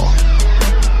hell.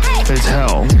 It's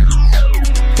hell.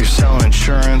 You're selling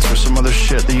insurance or some other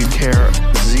shit that you care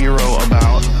zero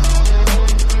about.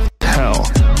 Hell.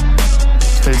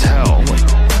 It's hell.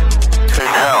 It's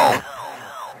hell.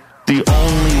 The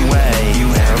only way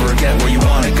you ever get where you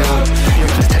want to go. You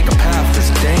have to take a path that's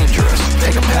dangerous.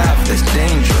 Take a path that's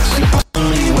dangerous. The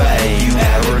only way you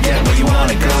ever get where you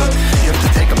want to go. You have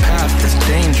to take a path that's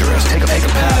dangerous. Take a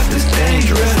path that's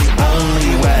dangerous. The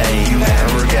only way you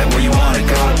ever get where you want to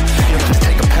go. You have to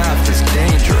take a path that's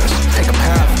dangerous. Take a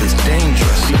path that's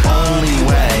dangerous. The only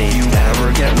way you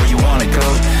ever get where you want to go.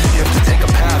 You have to take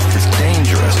a path that's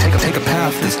dangerous. Take a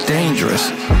path that's dangerous.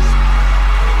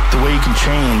 The way you can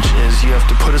change is you have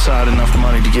to put aside enough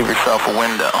money to give yourself a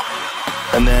window.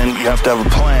 And then you have to have a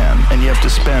plan. And you have to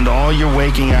spend all your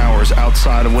waking hours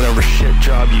outside of whatever shit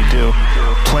job you do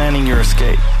planning your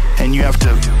escape. And you have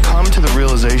to come to the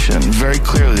realization very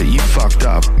clearly that you fucked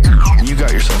up. You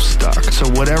got yourself stuck. So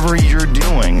whatever you're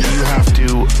doing, you have to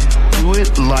do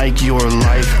it like your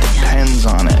life depends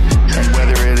on it. And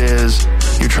whether it is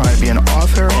you're trying to be an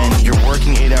author and you're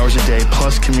working 8 hours a day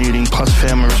plus commuting plus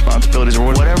family responsibilities or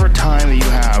whatever time that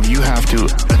you have to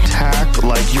attack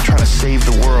like you're trying to save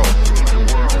the world.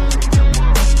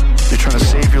 You're trying to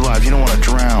save your life. You don't want to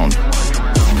drown. The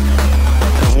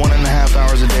 1.5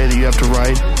 hours a day that you have to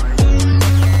write,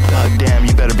 god damn,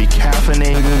 you better be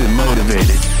caffeinated and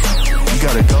motivated. You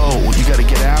gotta go. You gotta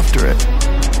get after it.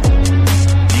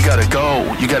 You gotta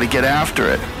go. You gotta get after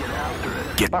it.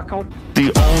 The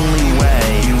only way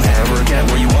you ever get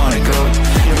where you want to go.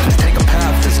 You have to take a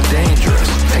path that's dangerous.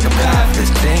 Take a path that's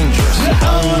dangerous. The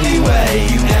only way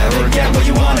you ever get where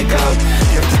you want to go.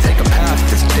 You have to take a path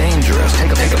that's dangerous.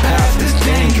 Take a path that's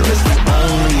dangerous. The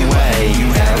only way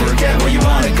you ever get where you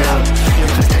want to go. You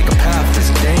have to take a path that's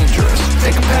dangerous.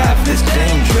 Take a path that's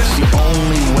dangerous. The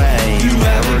only way you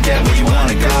ever get where you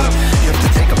want to go. You have to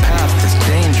take a path that's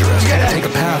dangerous. Take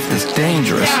a path that's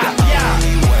dangerous.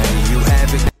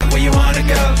 Where you wanna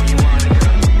go.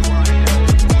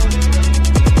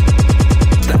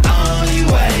 The only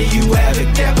way you ever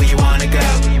get where you wanna go.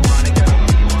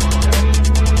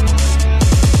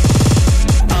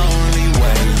 Only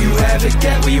way you ever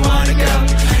get where you wanna go.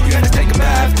 You gotta take a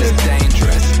path that's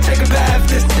dangerous. Take a path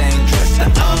that's dangerous. The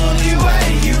only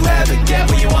way you ever get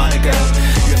where you wanna go.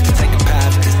 You have to take a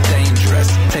path that's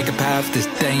dangerous. Take a path that's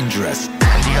dangerous.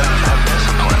 And you gotta have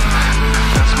discipline.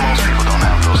 That's most people don't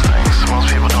have those things.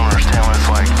 Most people don't understand what it's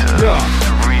like to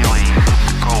really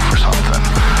go for something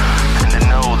and to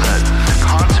know that the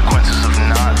consequences of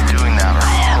not doing that are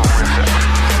horrific.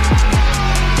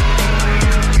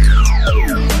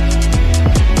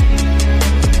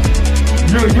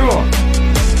 You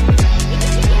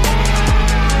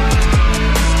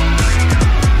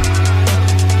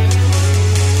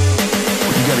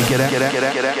gotta get out.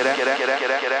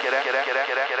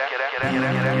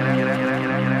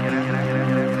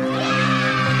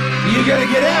 You gotta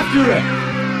get after it.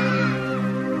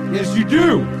 Yes, you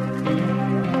do.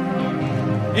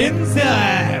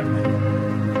 Inside.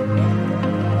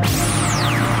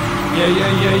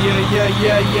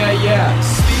 Yeah.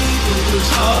 Speed was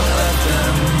all of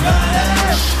them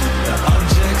vanish. The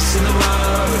objects in the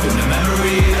world and the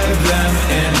memory of them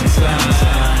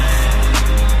inside.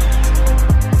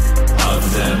 Of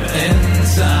them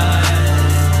inside.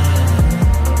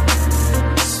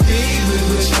 Speed with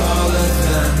which all of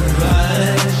them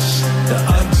vanish.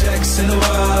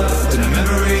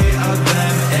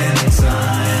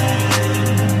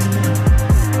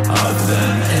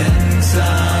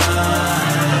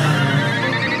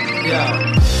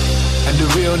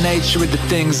 nature with the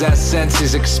things that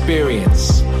senses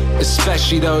experience,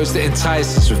 especially those that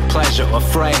entice us with pleasure or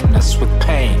frighten us with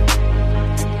pain,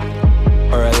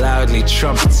 or are loudly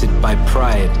trumpeted by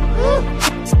pride.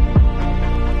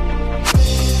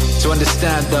 To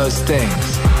understand those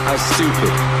things, how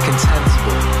stupid,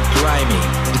 contemptible, grimy,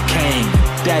 decaying,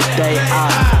 dead they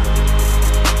are.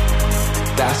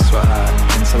 That's what our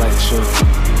intellectual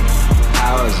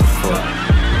powers are for.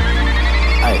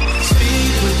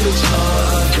 Speed with which all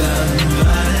of them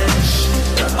vanish,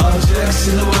 the objects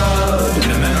in the world and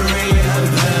the memory of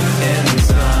them in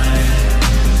time.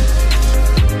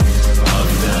 Of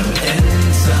them in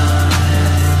time.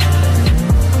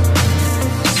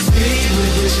 Speed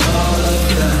with which all of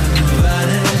them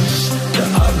vanish, the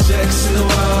objects in the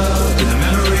world and the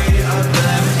memory of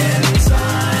them in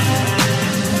time.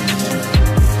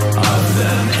 Of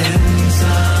them in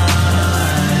time.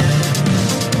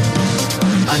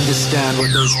 Understand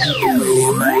what those people really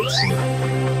amount to,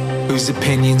 whose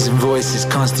opinions and voices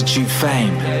constitute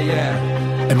fame,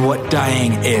 and what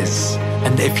dying is.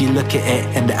 And if you look at it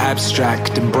in the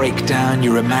abstract and break down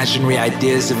your imaginary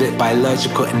ideas of it by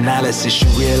logical analysis, you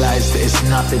realize that it's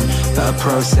nothing but a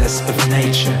process of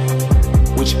nature,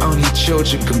 which only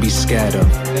children can be scared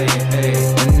of.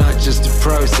 And not just a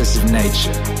process of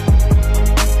nature,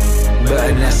 but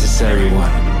a necessary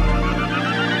one.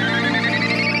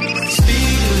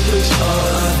 Which all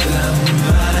of them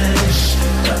vanish,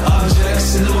 the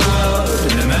objects in the world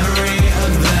and the memory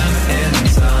of them in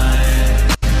time.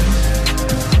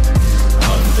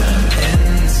 Of them in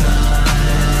time.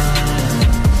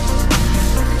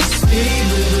 Speed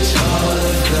with which all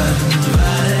of them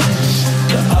vanish,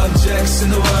 the objects in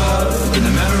the world and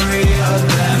the memory of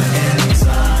them in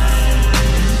time.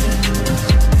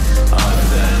 Of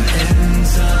them in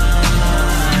time.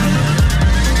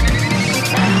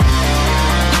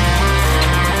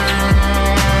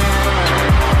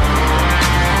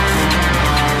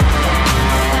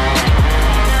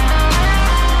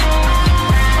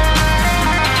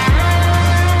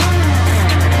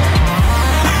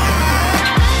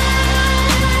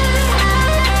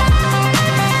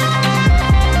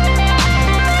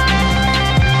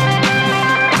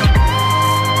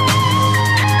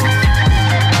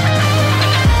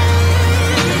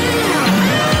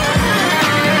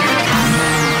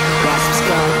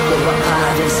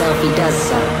 He does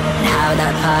so, and how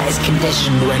that part is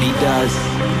conditioned when he does.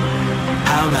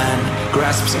 How man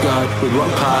grasps God with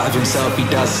what part of himself he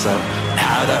does so, and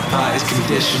how that part is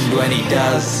conditioned when he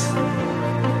does.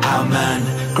 How man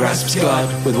grasps God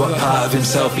with what part of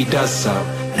himself he does so,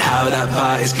 and how that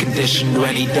part is conditioned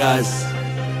when he does.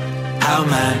 How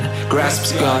man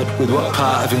grasps God with what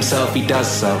part of himself he does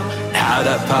so, and how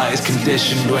that part is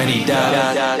conditioned when he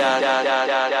does.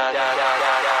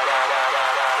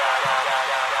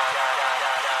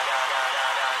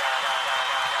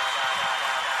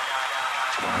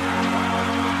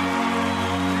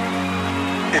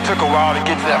 It took a while to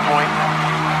get to that point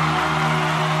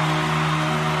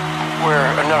where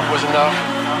enough was enough.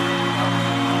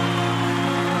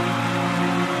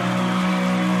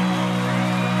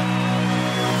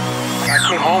 I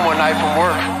came home one night from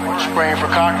work, spraying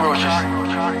for cockroaches.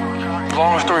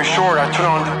 Long story short, I turned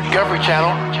on the Discovery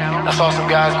Channel. I saw some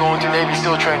guys going through Navy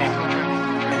SEAL training.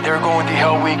 They were going through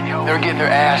Hell Week. They were getting their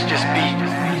ass just beat.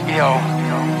 You know,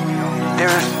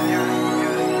 there's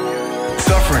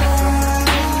suffering.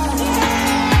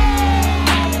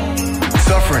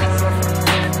 Suffering.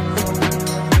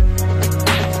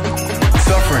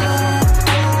 Suffering.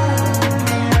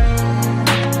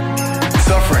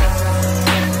 Suffering.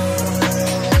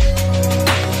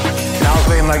 And I was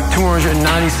weighing like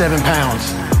 297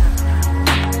 pounds.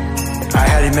 I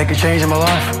had to make a change in my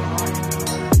life.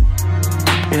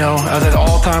 You know, I was at an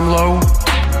all-time low.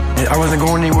 And I wasn't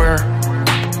going anywhere.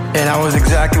 And I was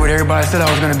exactly what everybody said I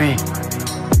was going to be.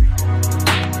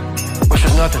 Which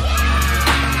was nothing.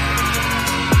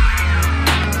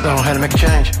 So I had to make a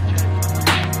change.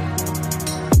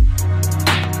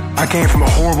 I came from a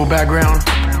horrible background.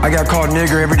 I got called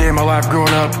nigger every day of my life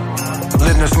growing up.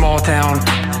 Lived in a small town.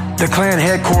 The Klan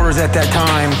headquarters at that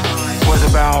time was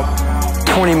about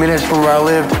 20 minutes from where I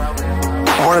lived.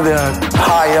 One of the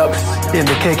high-ups in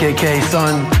the KKK,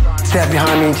 son, sat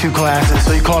behind me in 2 classes,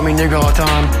 so he called me nigger all the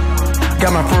time.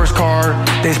 Got my first car.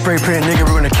 They spray painted nigger,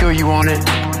 we're gonna kill you on it.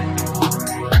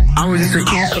 I was just an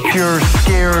insecure,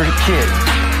 scared kid.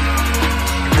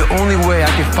 The only way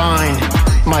I could find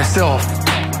myself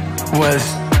was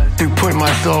to put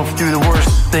myself through the worst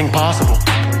thing possible.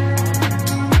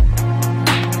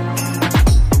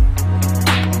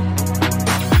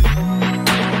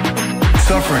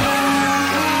 Suffering.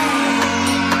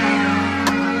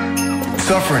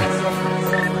 Suffering.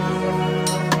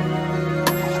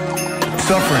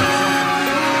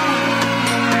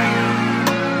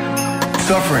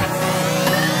 suffering.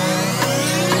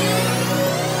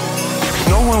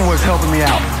 No one was helping me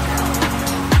out.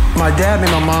 My dad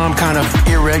made my mom kind of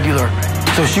irregular.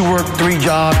 So she worked 3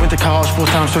 jobs, went to college full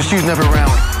time, so she was never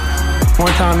around.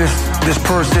 One time this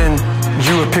person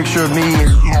drew a picture of me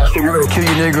and said, "We're gonna kill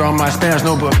you, nigger," on my Spanish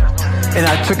notebook. And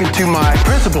I took it to my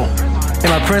principal. And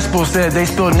my principal said, "They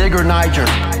spelled nigger Niger."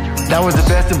 That was the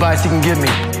best advice he can give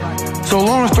me. So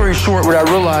long story short, what I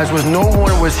realized was no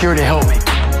one was here to help me.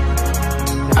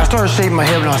 I started shaving my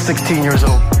head when I was 16 years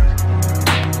old.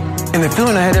 And the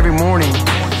feeling I had every morning,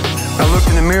 I looked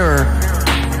in the mirror,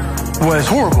 was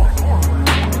horrible.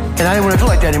 And I didn't want to feel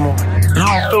like that anymore.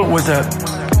 All I felt was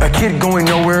a kid going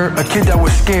nowhere, a kid that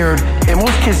was scared. And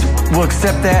most kids will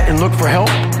accept that and look for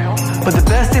help. But the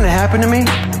best thing that happened to me,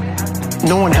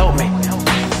 no one helped me.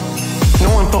 No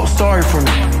one felt sorry for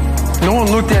me. No one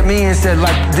looked at me and said,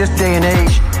 like this day and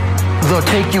age, they'll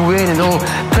take you in and they'll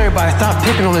tell everybody, stop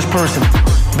picking on this person.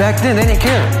 Back then, they didn't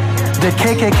care. The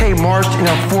KKK marched in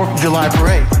a 4th of July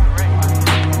parade.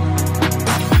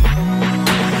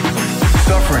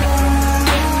 Suffering.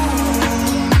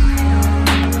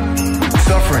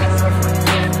 Suffering.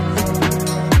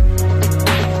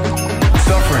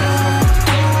 Suffering.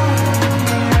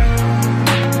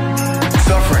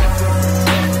 Suffering.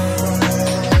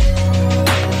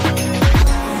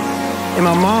 And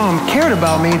my mom cared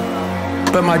about me,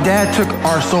 but my dad took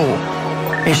our soul.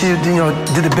 And she,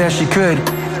 did the best she could.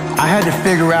 I had to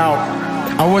figure out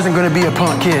I wasn't going to be a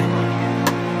punk kid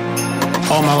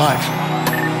all my life.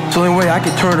 So the only way I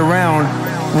could turn it around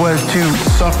was to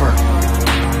suffer.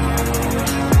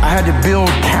 I had to build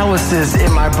calluses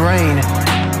in my brain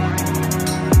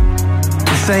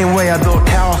the same way I built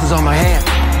calluses on my hand.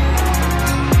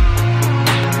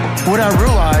 What I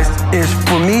realized is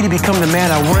for me to become the man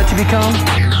I wanted to become,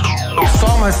 I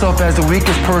saw myself as the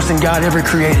weakest person God ever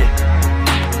created.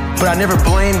 But I never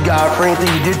blamed God for anything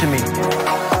he did to me.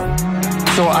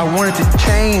 So I wanted to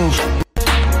change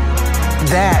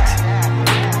that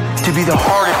to be the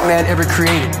hardest man ever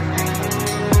created.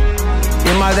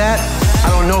 Am I that? I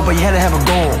don't know, but you had to have a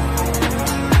goal.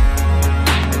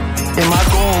 And my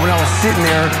goal when I was sitting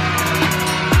there,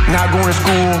 not going to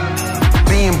school,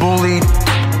 being bullied,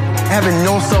 having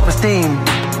no self-esteem,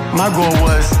 my goal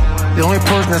was the only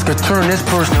person that's going to turn this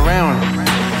person around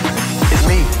is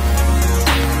me.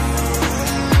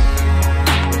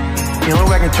 The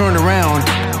only way I can turn it around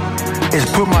is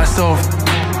put myself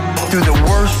through the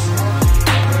worst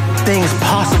things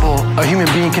possible a human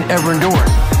being can ever endure.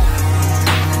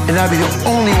 And that'd be the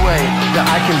only way that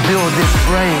I can build this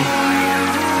brain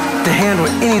to handle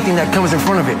anything that comes in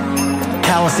front of it,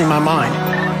 callousing my mind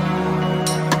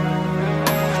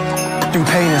through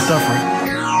pain and suffering.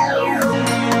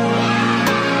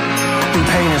 Through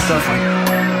pain and suffering.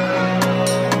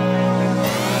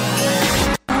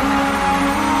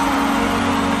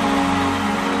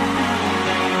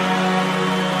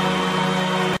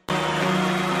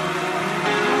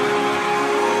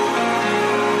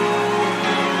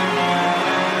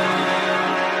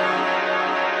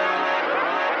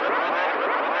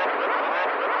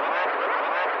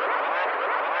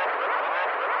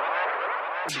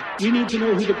 We need to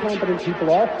know who the competent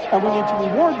people are, and we need to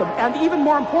reward them. And even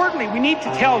more importantly, we need to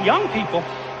tell young people,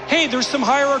 hey, there's some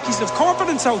hierarchies of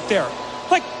competence out there.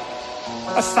 Like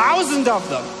 1,000 of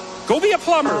them. Go be a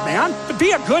plumber, man. But be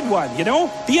a good one,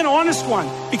 Be an honest one.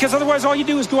 Because otherwise all you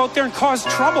do is go out there and cause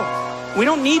trouble. We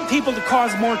don't need people to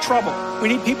cause more trouble. We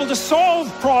need people to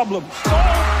solve problems.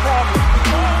 Solve problems.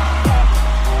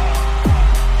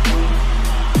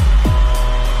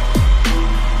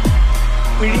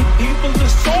 We need people to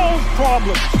solve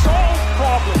problems. Solve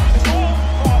problems. Solve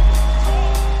problems.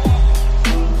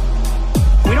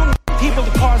 We don't need people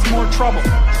to cause more trouble.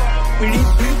 We need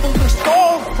people to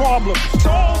solve problems.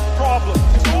 Solve problems.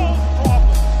 Solve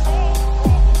problems.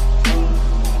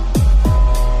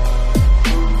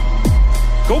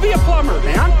 Go be a plumber,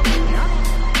 man.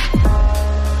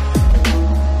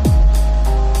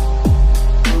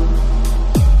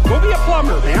 Go be a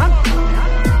plumber, man.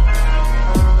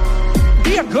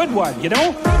 Be a good one,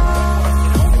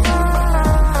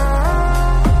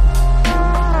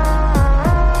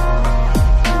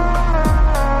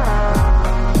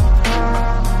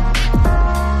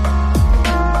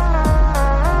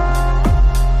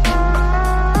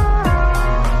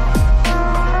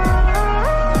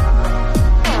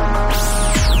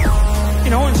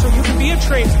 And so you can be a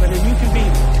tradesman, and you can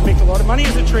make a lot of money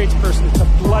as a tradesperson. It's a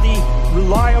bloody,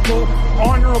 reliable,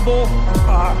 honorable,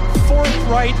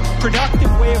 forthright,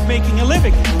 productive way of making a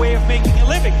living. Way of making a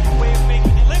living. Way of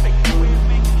making a living. Way of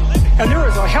making a living. And there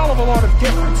is a hell of a lot of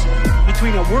difference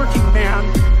between a working man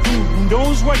who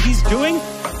knows what he's doing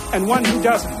and one who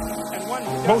doesn't.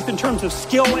 Both in terms of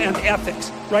skill and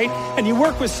ethics, right? And you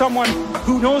work with someone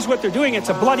who knows what they're doing, it's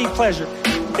a bloody pleasure.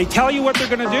 They tell you what they're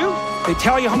going to do, they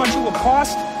tell you how much it will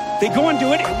cost, they go and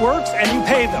do it, it works, and you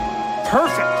pay them.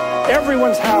 Perfect.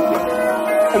 Everyone's happy.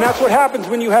 And that's what happens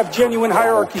when you have genuine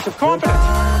hierarchies of competence.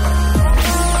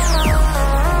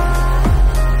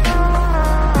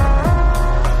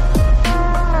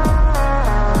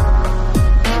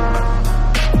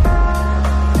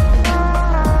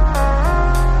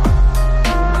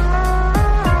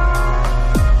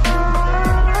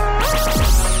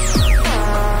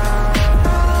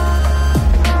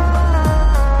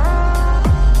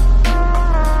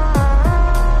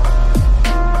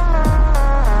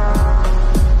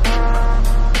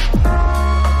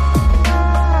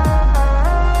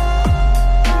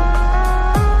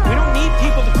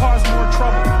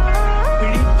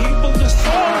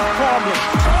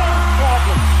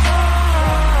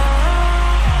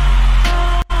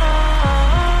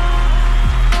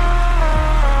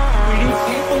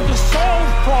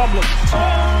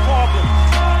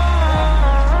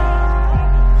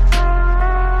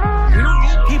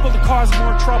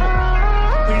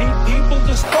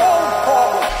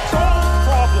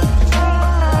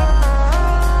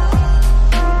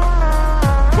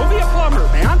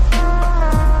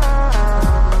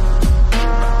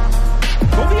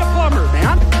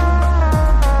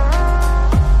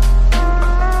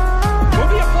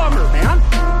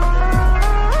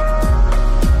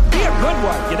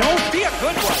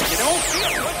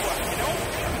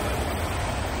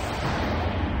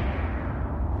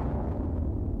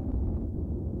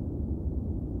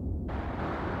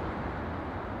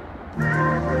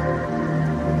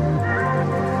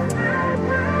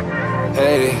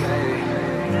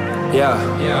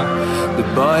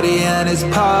 The body and its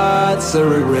parts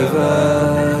are a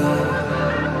river.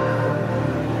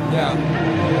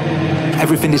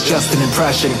 Everything is just an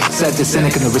impression, said the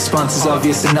cynic, and the response is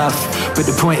obvious enough. But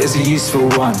the point is a useful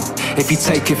one, if you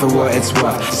take it for what it's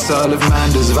worth. The soul of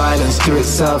man does violence to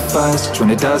itself first, when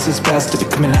it does its best to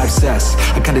become an abscess,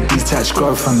 a kind of detached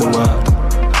growth from the world.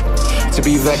 To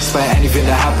be vexed by anything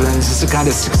that happens is a kind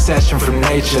of succession from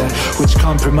nature, which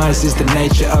compromises the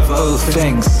nature of all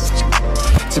things.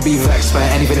 To be vexed by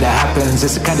anything that happens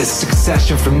is a kind of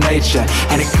succession from nature,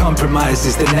 and it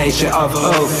compromises the nature of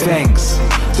all things.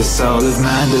 The soul of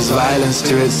man does violence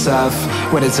to itself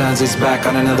when it turns its back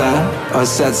on another, or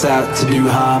sets out to do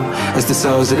harm, as the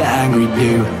souls of the angry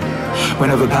do.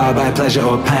 When overpowered by pleasure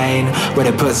or pain, when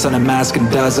it puts on a mask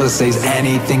and does or says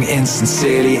anything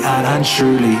insincerely and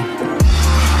untruly.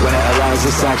 When it allows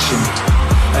this action,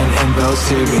 an impulse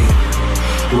to be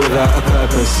without a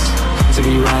purpose, to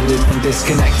be random and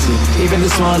disconnected. Even the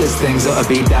smallest things ought to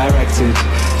be directed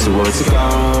towards a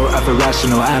goal of a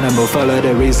rational animal. Follow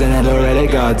the reason and already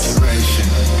God's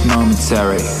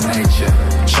momentary, nature,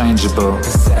 changeable,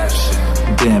 perception,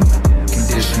 dim,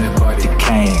 conditioned body,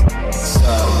 decaying,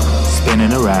 soul,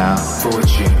 spinning around,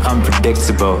 fortune,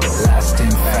 unpredictable, lasting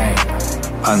fame,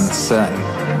 uncertain.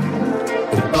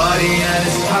 The body and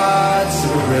its parts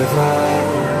of a river,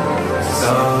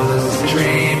 soul is a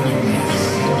dream.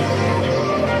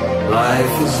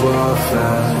 Life is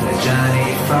warfare, a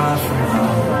journey far from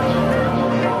home.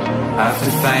 After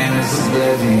fame is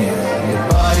oblivion, the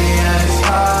body and its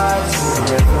parts of a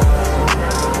river,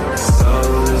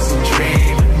 soul is a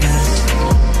dream.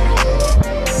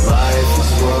 Life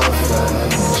is warfare,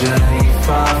 a journey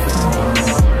far from home.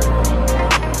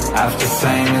 After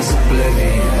fame is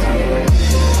oblivion.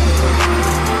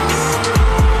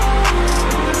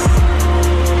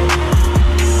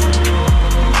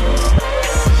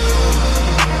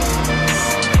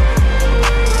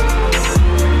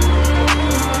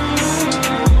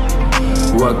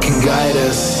 What can guide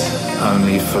us?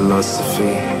 Only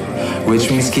philosophy, which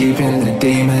means keeping the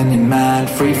demon in man,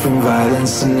 free from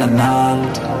violence and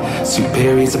unharmed,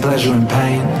 superior to pleasure and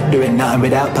pain, doing nothing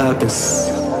without purpose.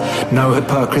 No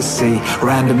hypocrisy,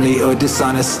 randomly or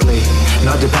dishonestly,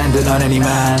 not dependent on any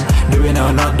man, doing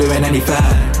or not doing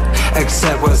anything,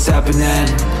 except what's happening.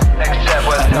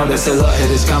 I know there's a lot that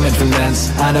is coming from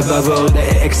thence, and above all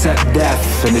they accept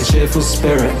death and a cheerful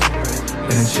spirit.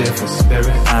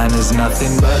 And there's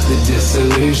nothing but the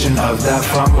disillusion of that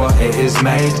from what it is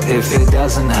made. If it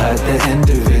doesn't hurt the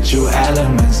individual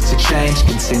elements to change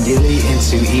continually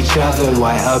into each other,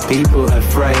 why are people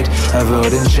afraid of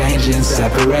old and changing,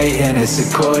 separating? It's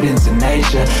according to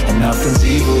nature, and nothing's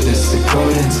evil, it's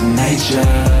according to nature.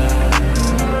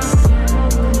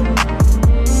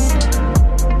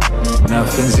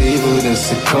 Nothing's evil,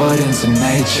 it's according to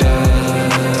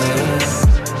nature.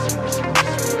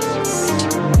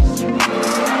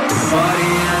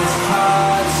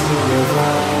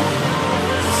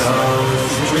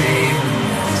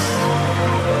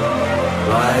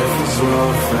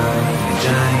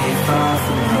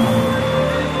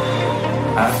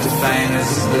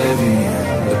 famous oblivion.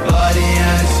 The body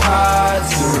and its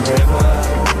heart's a river.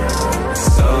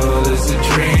 Soul is a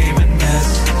dream and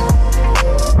mist.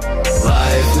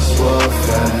 Life is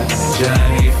warfare,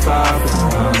 journey far from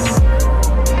home.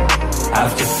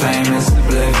 After famous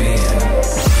oblivion.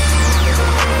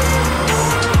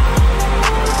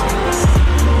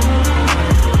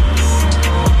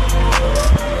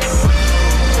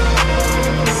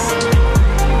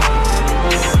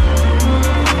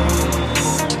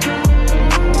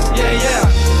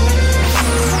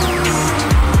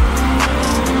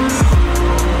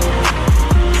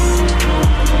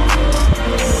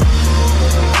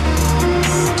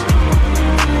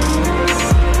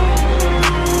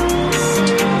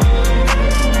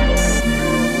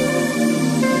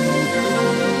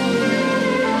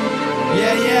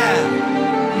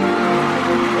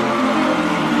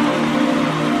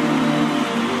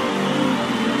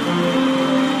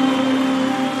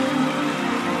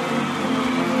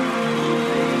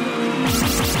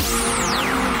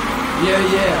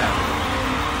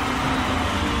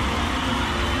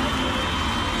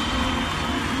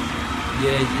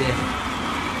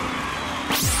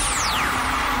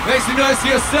 Make some noise for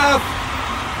yourself.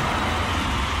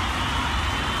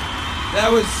 That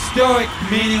was Stoic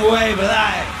Meaningwave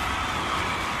Live.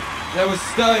 That was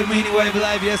Stoic Meaningwave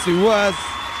Live. Yes, it was.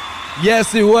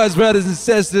 Yes, it was, brothers and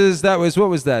sisters. That was, what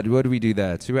was that? What did we do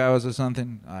there? 2 hours or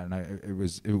something? I don't know.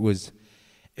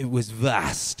 It was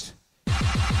vast.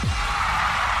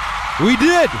 We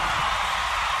did.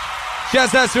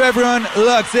 Shouts out to everyone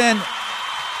locked in.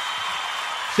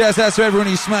 Shouts out to everyone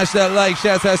who smashed that like.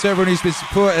 Shouts out to everyone who's been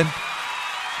supporting.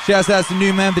 Shouts out to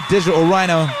new member Digital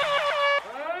Rhino.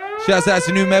 Shouts out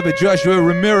to new member Joshua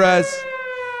Ramirez.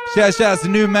 Shouts out to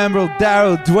new member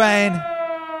Daryl Dwayne.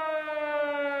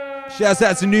 Shouts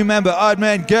out to new member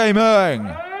Oddman Gaming.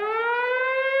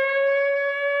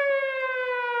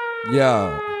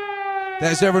 Yo.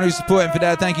 Thanks to everyone who's supporting for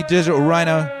that. Thank you, Digital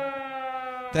Rhino.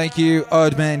 Thank you,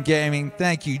 Oddman Gaming.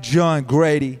 Thank you, John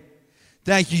Grady.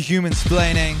 Thank you, Human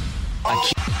Splaining.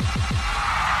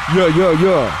 Yo.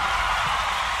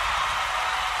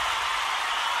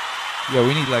 Yo,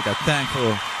 we need like a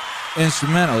thankful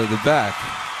instrumental at the back.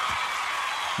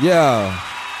 Yo.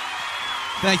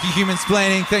 Thank you, Human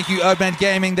Splaining. Thank you, Oddman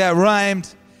Gaming. That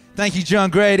rhymed. Thank you, John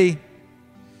Grady.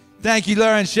 Thank you,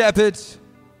 Lauren Shepard.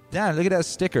 Damn, look at that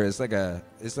sticker. It's like a,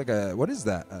 what is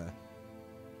that?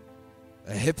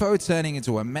 A hippo turning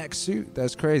into a mech suit?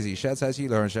 That's crazy. Shouts out to you,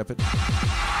 Lauren Shepard.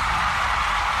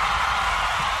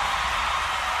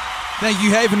 Thank you,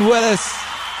 Haven Willis.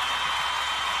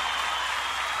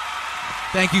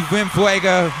 Thank you, Wim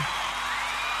Fuego.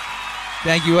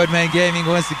 Thank you, Oddman Gaming,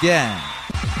 once again.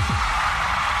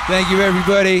 Thank you,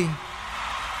 everybody.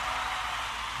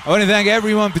 I want to thank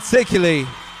everyone particularly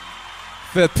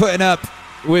for putting up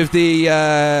with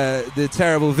the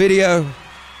terrible video.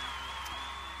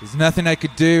 There's nothing I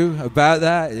could do about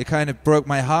that. It kind of broke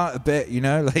my heart a bit, you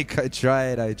know? Like, I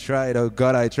tried. Oh,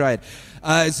 God, I tried.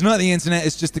 It's not the internet.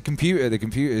 It's just the computer. The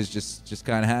computer is just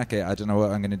kind of hack it. I don't know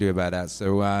what I'm going to do about that.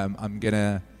 So I'm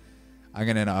gonna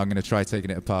try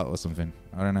taking it apart or something.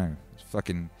 I don't know. It's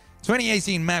fucking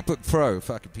 2018 MacBook Pro.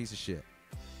 Fucking piece of shit.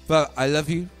 But I love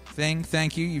you.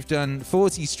 Thank you. You've done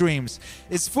 40 streams.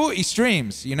 It's 40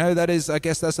 streams, you know? That is, I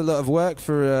guess that's a lot of work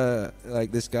for,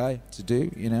 like, this guy to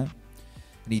do, you know?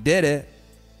 And he did it,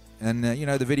 and, you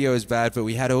know, the video is bad, but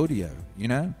we had audio, you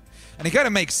know? And it kind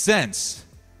of makes sense.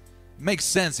 It makes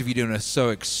sense if you're doing a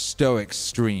Stoic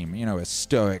stream, you know, a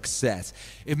Stoic set.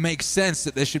 It makes sense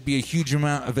that there should be a huge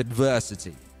amount of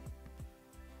adversity,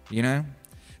 you know?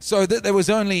 So that there was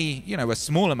only, you know, a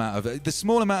small amount of it. The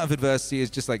small amount of adversity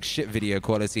is just like shit video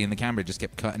quality, and the camera just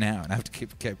kept cutting out, and I have to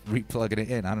keep re-plugging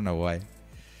it in. I don't know why.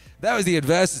 That was the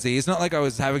adversity. It's not like I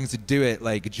was having to do it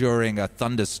like during a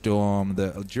thunderstorm,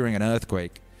 during an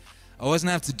earthquake. I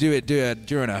wasn't having to do it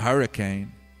during a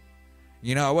hurricane.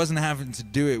 You know, I wasn't having to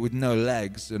do it with no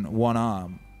legs and one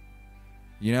arm.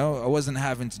 You know, I wasn't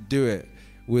having to do it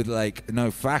with like no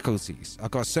faculties. I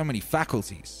got so many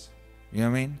faculties. You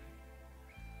know what I mean?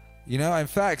 You know, in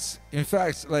fact,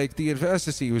 like the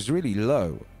adversity was really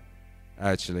low,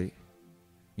 actually.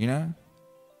 You know?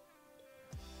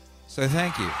 So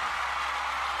thank you.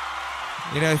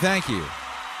 You know, thank you.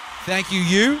 Thank you,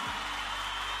 you.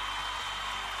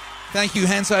 Thank you,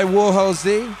 Hentai Warhol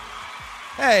Z.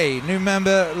 Hey, new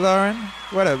member, Lauren.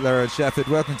 What up, Lauren Shepard?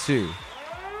 Welcome to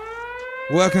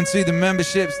the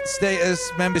membership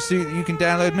status membership. You can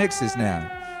download mixes now.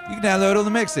 You can download all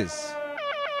the mixes.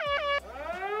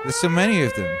 There's so many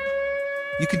of them.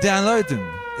 You can download them.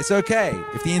 It's okay.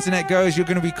 If the internet goes, you're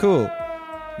going to be cool.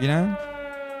 You know?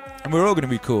 And we're all going to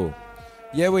be cool.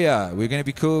 Yeah, we are. We're going to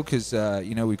be cool because,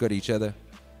 we've got each other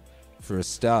for a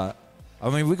start. I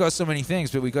mean, we got so many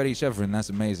things, but we got each other, and that's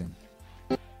amazing.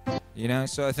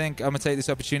 So I think I'm going to take this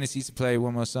opportunity to play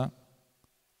one more song.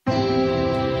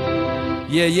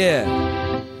 Yeah.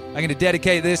 I'm going to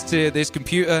dedicate this to this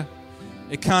computer.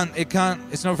 It's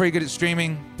not very good at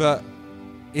streaming, but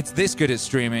it's this good at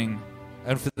streaming,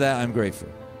 and for that I'm grateful.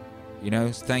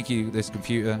 So thank you, this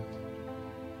computer.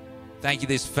 Thank you,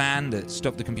 this fan that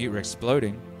stopped the computer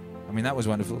exploding. I mean, that was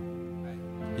wonderful.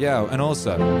 Yeah, and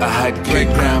also, I had great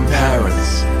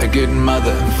grandparents, a good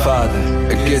mother and father,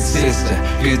 a good sister,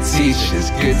 good teachers,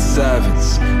 good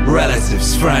servants,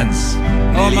 relatives, friends,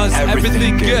 almost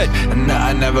everything good. And that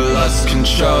I never lost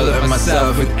control of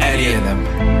myself with any of them.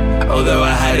 Although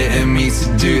I had it in me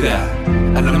to do that,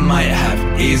 and I might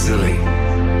have easily.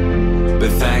 But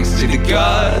thanks to the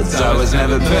gods, I was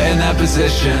never put in that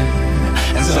position,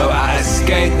 and so I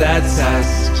escaped that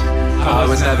test. I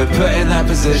was never put in that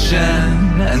position,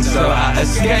 and so I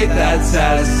escaped that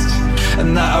test.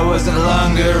 And that I wasn't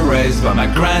longer raised by my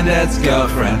granddad's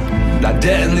girlfriend. I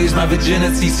didn't lose my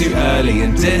virginity too early,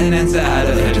 and didn't enter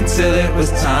adulthood until it was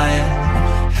time.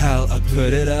 Hell, I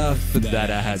put it off, but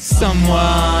that I had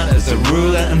someone as a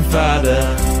ruler and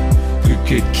father who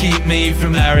could keep me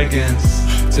from arrogance,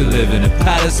 to live in a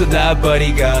palace without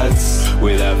bodyguards,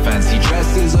 without fancy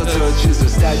dresses or torches or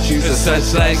statues or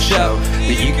such like show,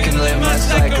 that you can live much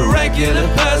like a regular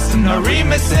person, or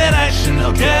remiss in action,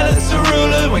 or careless a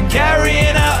ruler when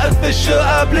carrying out official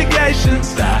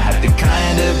obligations. I had the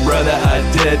kind of brother I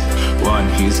did, one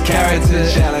whose character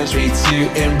challenged me to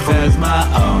improve my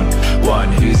own, one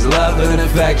whose love and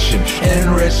affection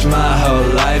enriched my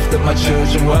whole life, that my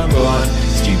children weren't born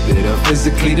stupid or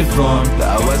physically deformed,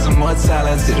 that I wasn't more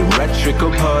talented in rhetoric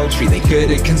or poetry, they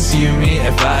couldn't consume me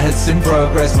if I had seen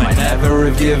progress, might never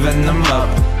have given them up,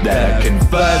 that I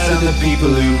conferred to the people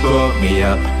who brought me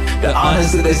up, the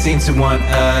honors that they seemed to want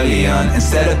early on,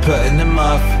 instead of putting them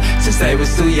off since they were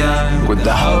still young, with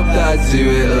the hope that I'd do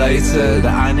it later,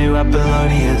 that I knew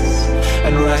Apollonius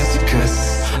and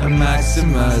Rusticus and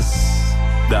Maximus,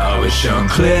 that I was shown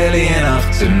clearly and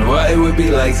often what it would be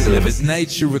like to live as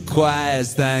nature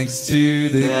requires. Thanks to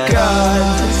the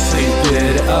gods, they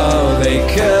did all they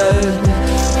could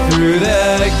through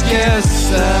their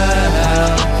gifts and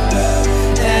help, their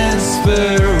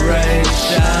inspiration,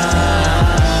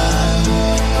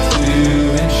 to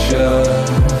ensure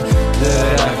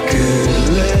that I could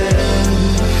live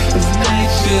as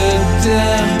nature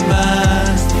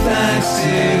demands. Thanks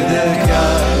to the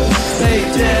gods, they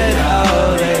did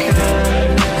all they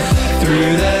could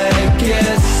through their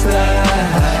gifts that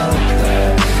help,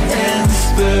 their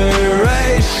inspiration,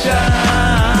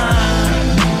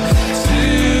 to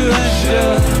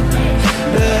ensure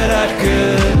that I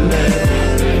could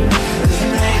live as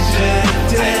nature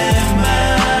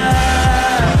demands.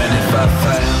 And if I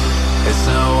fail, it's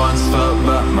no one's fault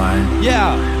but mine.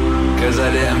 Yeah, cause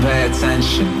I didn't pay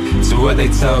attention to what they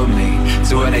told me,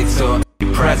 to what they taught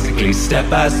me, practically step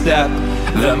by step,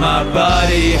 that my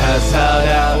body has held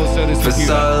out for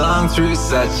so long through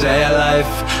such a life,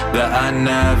 that I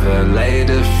never laid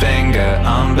a finger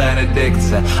on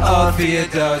Benedicta or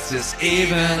Theodotus.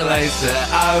 Even later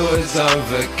I was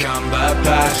overcome by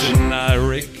passion, I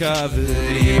recovered,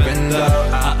 even though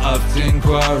I often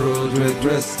quarreled with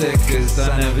Rusticus.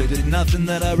 I never did nothing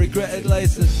that I regretted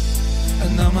later.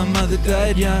 And though my mother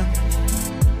died young,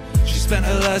 she spent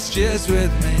her last years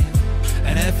with me,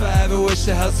 and if I ever wish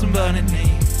to help somebody in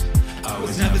need, I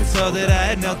was never told that I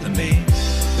had nothing to me,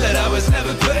 that I was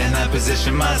never put in that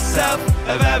position myself,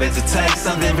 of having to take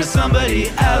something from somebody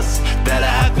else, that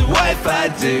I have the wife I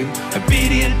do,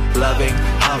 obedient, loving,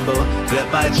 humble, that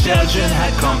my children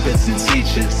had competent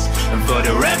teachers, and for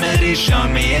the remedy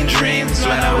shown me in dreams,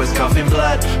 when I was coughing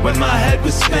blood, when my head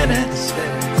was spinning,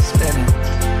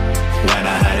 when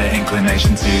I had an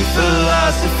inclination to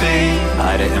philosophy,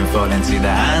 I didn't fall into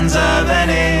the hands of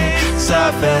any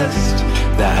sophist,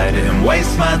 that I didn't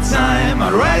waste my time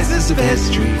on rises of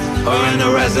history, or in the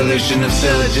resolution of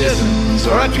syllogisms,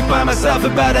 or occupy myself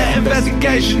about an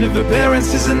investigation of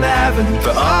appearances in the heaven.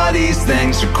 For all these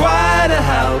things require the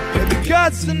help of the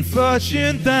gods and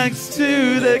fortune. Thanks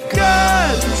to the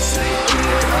gods,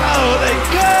 oh they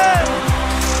could,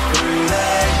 through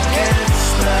their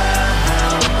gifts that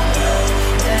help,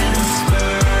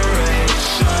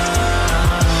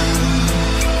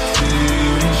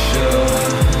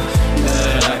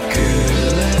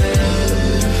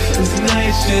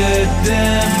 nature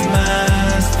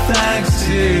demands. Thanks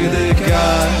to the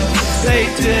gods, they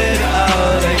did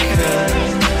all they could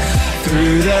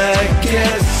through their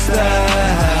gifts that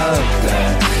help,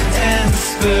 their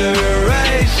inspiration.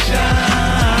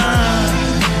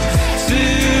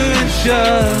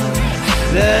 nature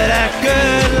that I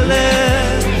could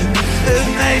live as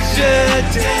nature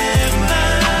demands.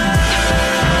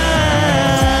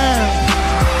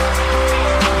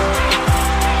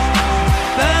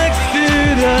 Thanks to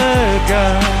the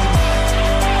gods.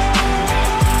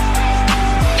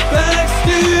 Thanks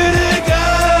to the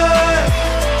gods.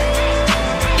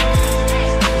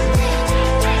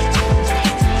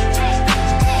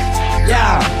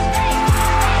 Yeah.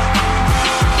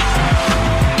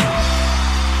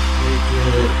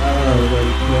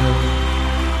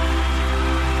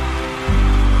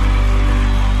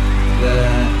 The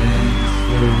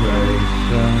inspiration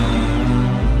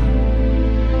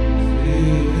to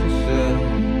ensure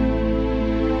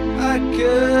I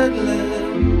could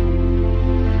live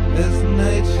as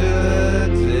nature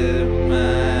demands.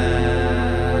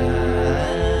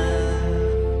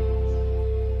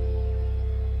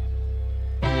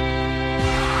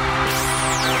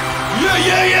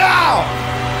 Yeah!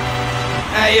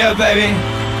 Hey, yo, baby.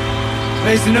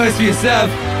 Make some noise for yourself.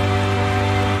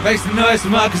 Make some noise for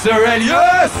Marcus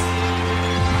Aurelius.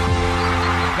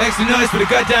 Make some noise for the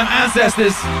goddamn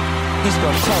ancestors. He's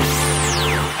got close.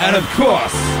 And of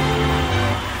course,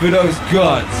 for those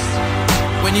gods.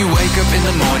 When you wake up in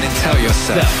the morning, tell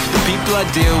yourself the people I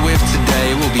deal with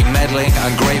today will be meddling,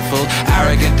 ungrateful,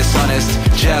 arrogant, dishonest,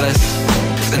 jealous,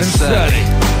 and surly.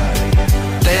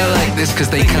 They are like this because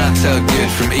they can't tell good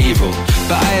from evil.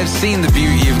 But I have seen the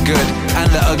beauty of good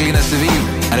and the ugliness of evil,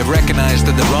 and have recognized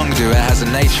that the wrongdoer has a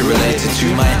nature related to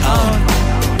my own.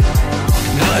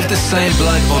 Not of the same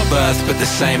blood or birth, but the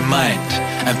same mind,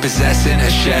 and possessing a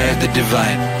share of the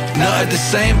divine. Not of the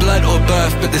same blood or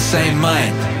birth, but the same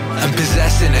mind, and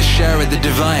possessing a share of the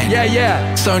divine.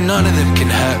 Yeah. So none of them can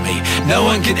hurt me. No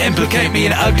one can implicate me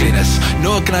in ugliness,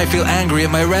 nor can I feel angry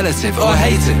at my relative or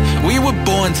hate it. We were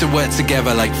born to work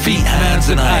together like feet, hands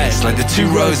and eyes, like the two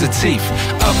rows of teeth,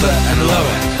 upper and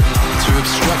lower. To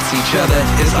obstruct each other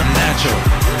is unnatural.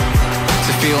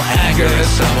 To feel anger at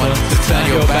someone, to turn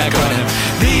your back on him,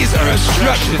 these are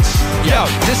obstructions. Yo,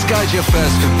 discard your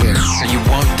thirst for bliss, so you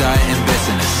won't die in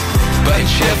bitterness, but in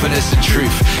cheerfulness and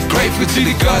truth. Grateful to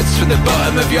the gods from the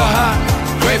bottom of your heart.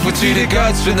 Grateful to the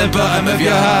gods from the bottom of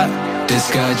your heart.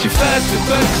 Discard your thirst for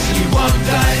books, so you won't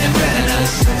die in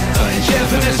bitterness, but in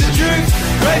cheerfulness and truth.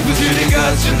 Grateful to the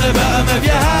gods from the bottom of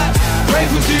your heart.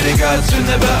 Grateful to the gods from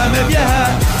the bottom of your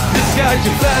heart. Discard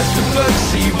your thirst for books,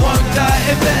 so you won't die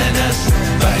in bitterness,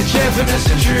 but in cheerfulness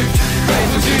and truth.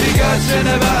 Grateful to the gods from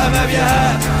the bottom of your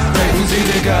heart. Grateful to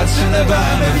the gods from the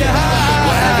bottom of your heart.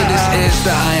 Whatever this is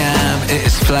that I am, it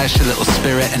is flesh, a little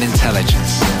spirit and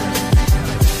intelligence.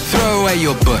 Throw away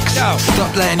your books.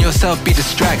 Stop letting yourself be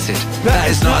distracted. That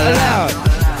is not allowed.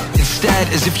 Instead,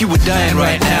 as if you were dying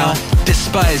right now,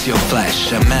 despise your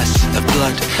flesh, a mess of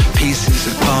blood, pieces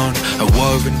of bone, a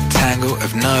woven tangle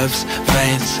of nerves,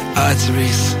 veins,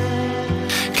 arteries.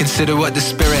 Consider what the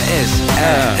spirit is,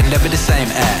 air, and never the same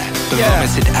air, but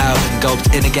vomited out and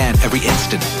gulped in again every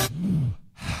instant.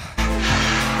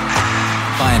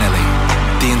 Finally,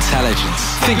 the intelligence.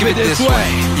 Think of it this way.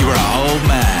 You are a whole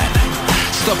man.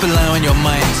 Stop allowing your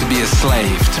mind to be a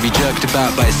slave, to be jerked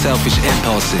about by selfish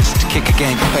impulses, to kick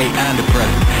against fate and a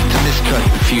predator, to mistrust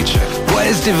the future. What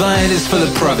is divine is full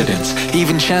of providence.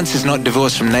 Even chance is not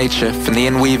divorced from nature, from the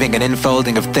inweaving and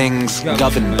infolding of things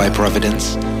governed by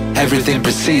providence. Everything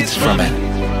proceeds from it.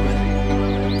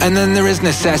 And then there is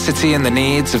necessity and the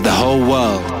needs of the whole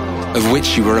world, of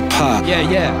which you are a part.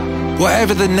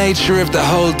 Whatever the nature of the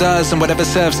whole does and whatever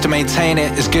serves to maintain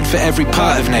it is good for every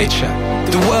part of nature.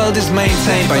 The world is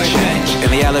maintained by change in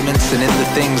the elements and in the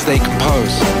things they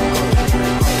compose.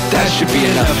 That should be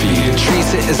enough for you.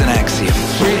 Treat it as an axiom.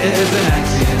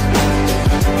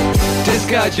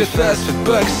 Discard your thirst for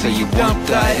books so you won't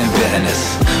die in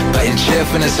bitterness, but in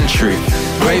cheerfulness and truth.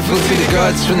 Grateful to the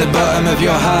gods from the bottom of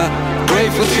your heart.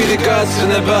 Grateful to the gods from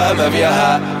the bottom of your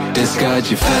heart. Discard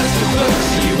your thirst for books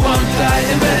so you won't die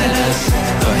in bitterness,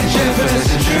 but in cheerfulness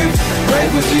and truth.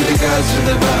 Grateful to the gods from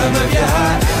the bottom of your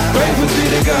heart. Grateful to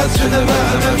the gods from the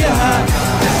bottom of your heart.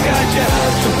 Discard your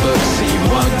thirst for books so you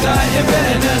won't die in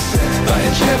bitterness, but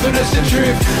in cheerfulness and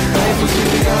truth. Grateful to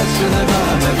the gods from the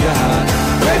bottom of your heart.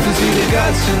 Grateful to the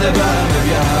gods from the bottom of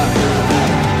your heart.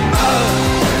 Oh,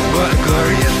 what a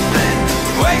glorious thing,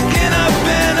 waking up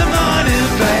in the morning,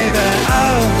 baby.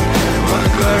 Oh, what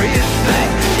a glorious thing,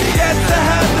 you get to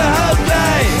have the whole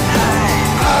day.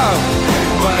 Oh,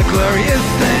 what a glorious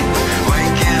thing,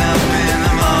 waking up in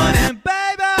the morning,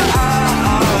 baby.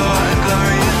 Oh, what a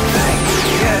glorious thing,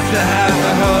 you get to have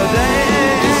the whole day.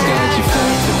 Discard your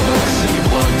thirst for books so you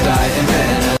won't die in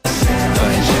bitterness, but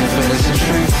in cheerfulness and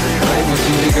truth. Grateful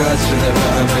to the gods from the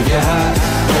bottom of your heart.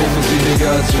 Grateful to the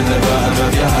gods from the bottom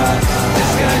of your heart.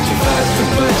 Disguise your fast for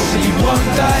books so you won't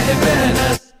die in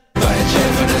bitterness. By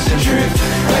cheerfulness and truth.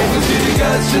 Grateful to the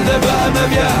gods from the bottom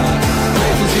of your heart.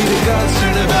 Grateful to the gods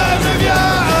from the bottom of your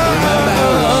heart. Remember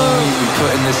how long you've been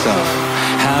putting this off?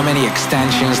 How many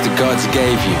extensions the gods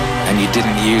gave you and you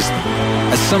didn't use them?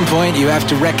 At some point you have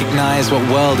to recognize what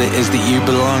world it is that you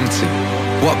belong to,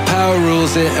 what power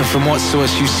rules it and from what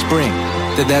source you spring,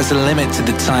 that there's a limit to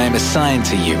the time assigned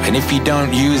to you, and if you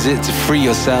don't use it to free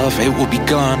yourself, it will be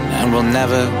gone and will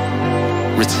never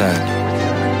return.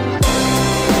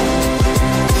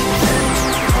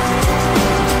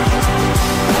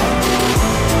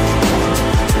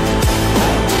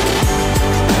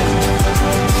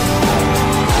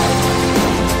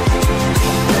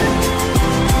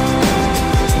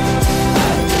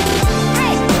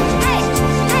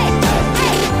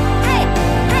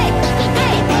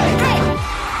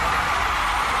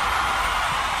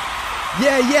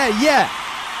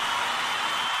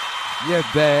 Yeah,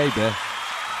 baby.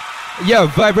 Yo,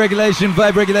 vibe regulation,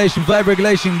 vibe regulation, vibe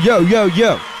regulation. Yo, yo,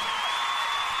 yo.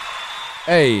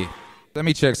 Hey, let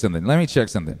me check something.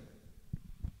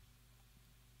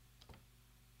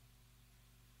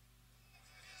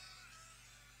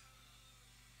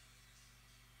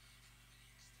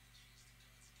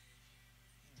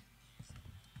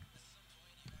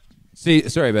 See,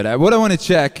 sorry about that. What I want to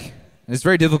check, and it's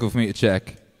very difficult for me to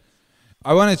check.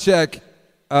 I want to check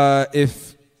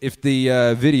if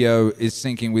the video is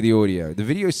syncing with the audio. The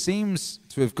video seems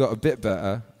to have got a bit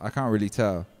better. I can't really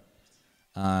tell.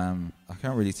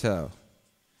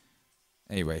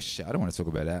 Anyway, shit, I don't want to talk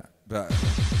about that, but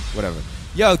whatever.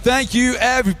 Yo, thank you,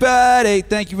 everybody.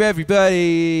 Thank you,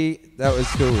 everybody. That was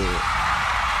cool.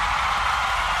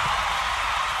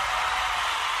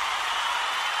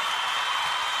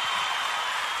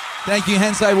 Thank you,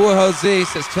 Hensai Warhol Z,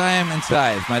 says time and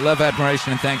tithe. My love,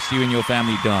 admiration, and thanks to you and your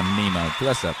family, Don, Nemo.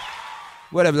 Bless up.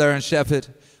 What up, Lauren Shepherd?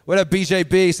 What up,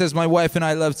 BJB, says my wife and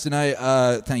I love tonight.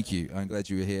 Thank you. I'm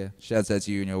glad you were here. Shouts out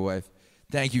to you and your wife.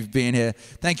 Thank you for being here.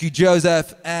 Thank you,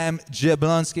 Joseph M.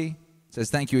 Jablonski.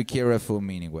 Says thank you, Akira, for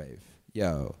Meaningwave.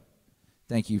 Yo,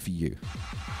 thank you for you.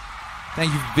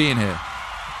 Thank you for being here.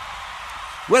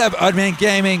 What up, Oddman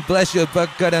Gaming? Bless your buck,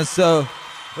 God and soul.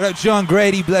 What up, John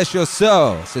Grady? Bless your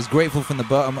soul. Says grateful from the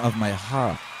bottom of my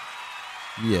heart.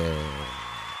 Yeah.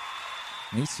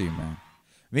 Me too, man.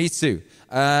 Me too.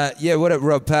 Yeah, what up,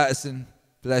 Rob Patterson?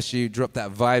 Bless you. Drop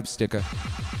that vibe sticker.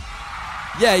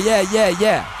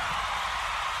 Yeah.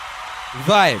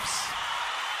 Vibes.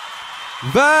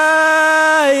 Vibes.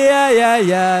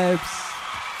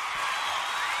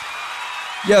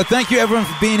 Yo, thank you, everyone,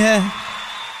 for being here.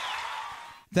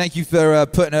 Thank you for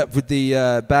putting up with the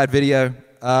bad video.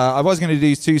 I was going to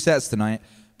do 2 sets tonight,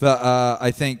 but I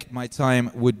think my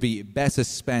time would be better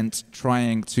spent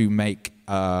trying to make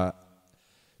the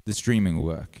streaming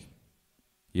work.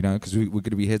 You know, because we're going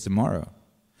to be here tomorrow.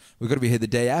 We're going to be here the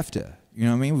day after. You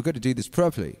know what I mean? We've got to do this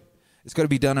properly. It's got to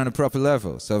be done on a proper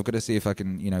level. So I've got to see if I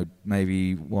can, you know,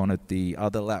 maybe one of the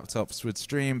other laptops would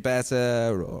stream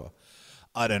better, or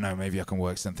I don't know, maybe I can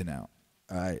work something out.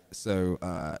 All right, so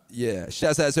yeah,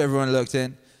 shouts out to everyone looked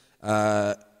in.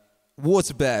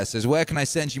 Water Bear says, where can I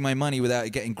send you my money without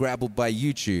it getting grabbled by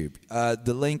YouTube?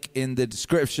 The link in the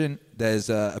description.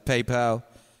 There's a PayPal.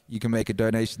 You can make a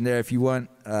donation there if you want.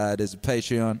 There's a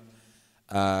Patreon.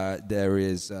 There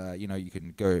is, you know, you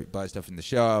can go buy stuff in the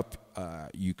shop.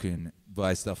 You can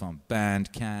buy stuff on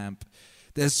Bandcamp.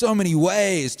 There's so many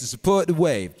ways to support the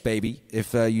wave, baby,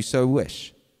 if you so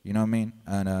wish. You know what I mean?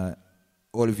 And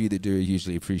all of you that do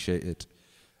usually appreciate it.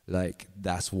 Like,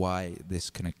 that's why this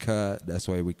can occur. That's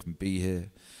why we can be here.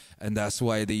 And that's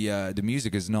why the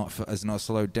music has not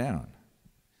slowed down.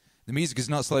 The music has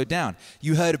not slowed down.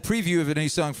 You heard a preview of a new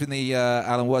song from the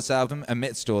Alan Watts album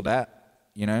amidst all that,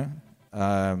 you know.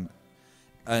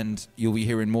 And you'll be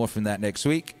hearing more from that next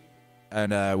week.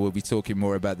 And we'll be talking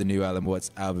more about the new Alan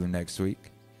Watts album next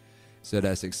week. So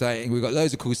that's exciting. We've got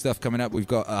loads of cool stuff coming up. We've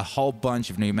got a whole bunch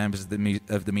of new members of the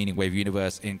Meaningwave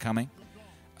universe incoming.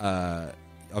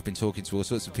 I've been talking to all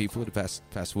sorts of people the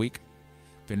past week.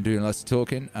 Been doing lots of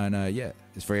talking, and yeah,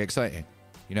 it's very exciting.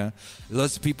 You know,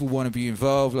 lots of people want to be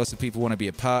involved. Lots of people want to be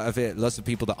a part of it. Lots of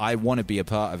people that I want to be a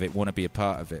part of it want to be a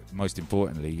part of it. Most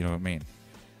importantly, you know what I mean?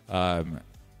 And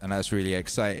that's really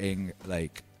exciting.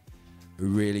 Like, a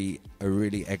really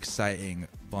exciting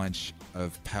bunch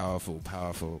of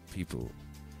powerful people,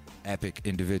 epic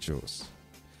individuals.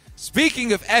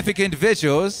 Speaking of epic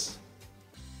individuals,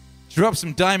 drop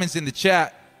some diamonds in the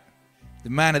chat. The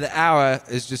man of the hour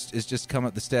has just come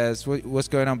up the stairs. What's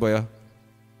going on, boyo?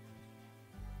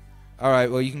 All right,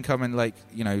 well, you can come and, like,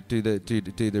 you know, do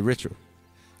the ritual.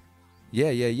 Yeah,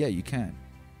 you can.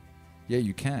 Yeah,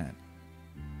 you can.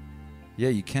 Yeah,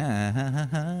 you can.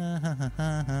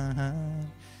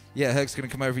 Yeah, Herc's gonna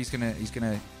come over. He's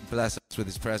gonna bless us with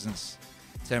his presence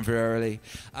temporarily.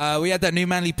 We had that new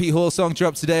Manly Pete Hall song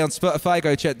drop today on Spotify.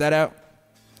 Go check that out.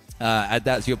 Add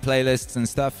that to your playlists and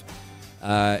stuff.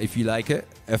 If you like it,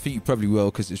 I think you probably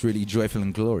will, because it's really joyful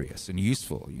and glorious and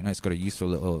useful. You know, it's got a useful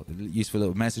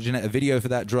little message in it. A video for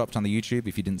that dropped on the YouTube.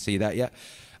 If you didn't see that yet,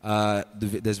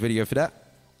 there's video for that.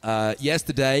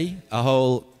 Yesterday,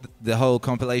 the whole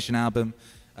compilation album.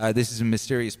 This is a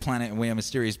Mysterious Planet and We Are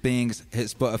Mysterious Beings. Hit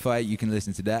Spotify. You can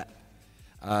listen to that.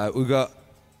 We've got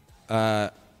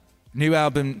new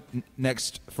album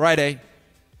next Friday.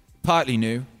 Partly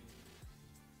new.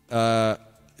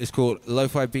 It's called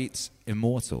Lo-Fi Beats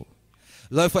Immortal.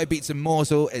 Lo-Fi Beats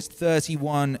Immortal is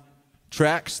 31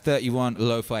 tracks, 31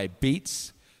 lo-fi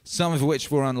beats, some of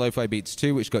which were on Lo-Fi Beats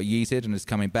 2, which got yeeted and is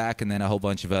coming back, and then a whole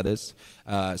bunch of others.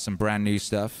 Some brand new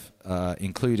stuff,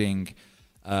 including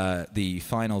the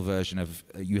final version of,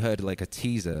 you heard like a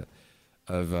teaser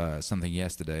of something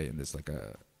yesterday, and there's like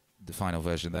the final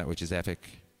version of that, which is epic.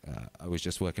 I was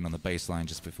just working on the bass line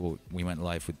just before we went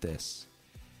live with this,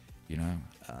 you know.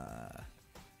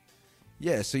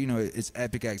 Yeah, so, you know, it's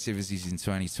epic activities in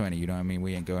 2020, you know what I mean?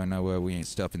 We ain't going nowhere, we ain't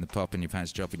stopping the popping, your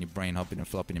pants dropping, your brain hopping and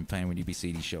flopping in pain when you be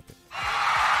CD shopping.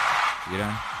 You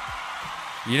know?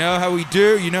 You know how we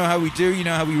do, you know how we do, you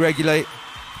know how we regulate.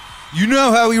 You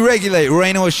know how we regulate,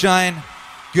 rain or shine,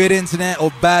 good internet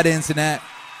or bad internet,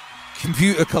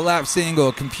 computer collapsing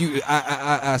or computer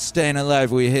staying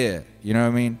alive, we're here, you know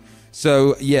what I mean?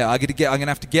 So, yeah, I'm gonna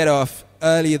have to get off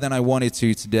earlier than I wanted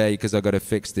to today, because I got to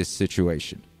fix this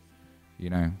situation. You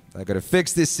know, I got to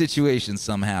fix this situation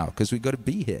somehow, because we got to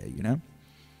be here, you know?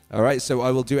 All right, so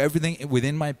I will do everything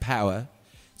within my power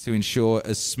to ensure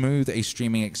as smooth a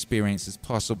streaming experience as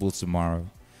possible tomorrow,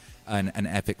 and an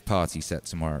epic party set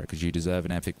tomorrow, because you deserve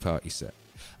an epic party set.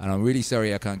 And I'm really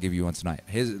sorry I can't give you one tonight.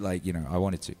 Here's, like, you know, I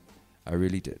wanted to. I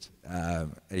really did.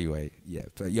 Anyway, yeah.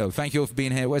 But, yo, thank you all for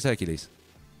being here. Where's Hercules?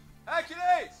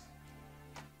 Hercules!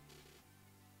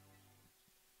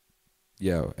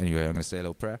 Yo, anyway, I'm going to say a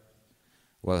little prayer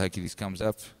while Hercules comes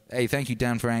up. Hey, thank you,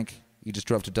 Dan Frank. You just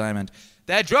dropped a diamond.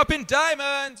 They're dropping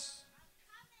diamonds!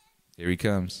 Here he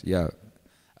comes. Yo.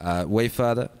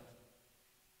 Wayfather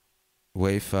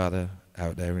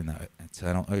out there in that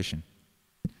eternal ocean.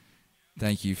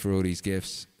 Thank you for all these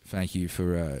gifts. Thank you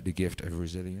for the gift of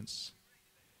resilience.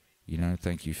 You know,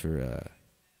 thank you for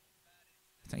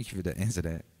the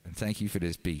internet. And thank you for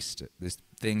this beast, this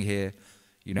thing here,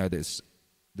 you know, that's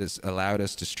allowed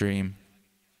us to stream.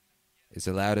 It's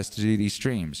allowed us to do these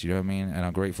streams, you know what I mean? And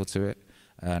I'm grateful to it.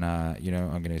 And, you know,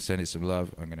 I'm going to send it some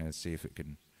love. I'm going to see if it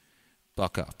can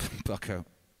buck up.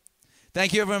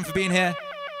 Thank you, everyone, for being here.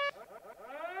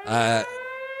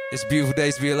 It's a beautiful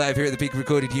day to be alive here at the peak of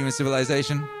recorded human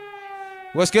civilization.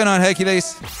 What's going on,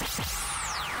 Hercules?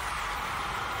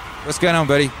 What's going on,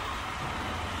 buddy?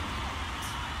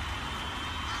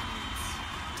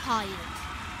 Tired.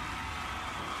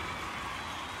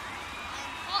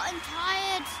 I'm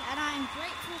tired, and I'm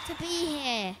grateful to be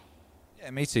here.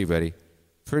 Yeah, me too, buddy.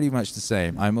 Pretty much the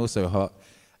same. I'm also hot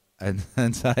and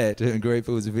tired and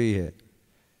grateful to be here.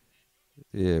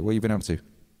 Yeah, what have you been up to?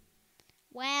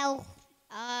 Well,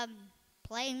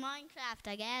 playing Minecraft,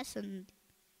 I guess, and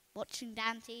watching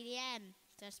Dan TDM.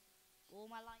 Just all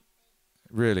my life.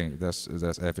 Really? That's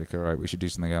epic. All right, we should do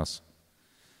something else.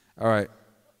 All right.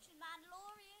 Watching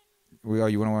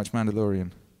Mandalorian. You want to watch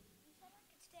Mandalorian?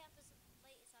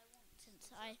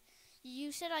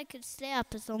 You said I could stay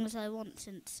up as long as I want,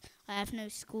 since I have no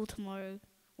school tomorrow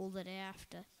or the day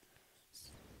after.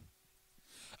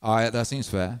 All right, that seems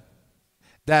fair.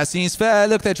 That seems fair.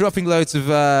 Look, they're dropping loads of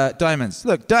diamonds.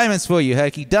 Look, diamonds for you,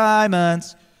 Herky.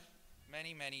 Diamonds.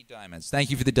 Many, many diamonds. Thank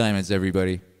you for the diamonds,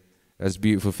 everybody. That's a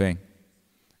beautiful thing.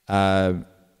 All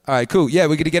right, cool. Yeah,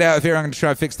 we're going to get out of here. I'm going to try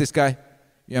and fix this guy.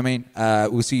 You know what I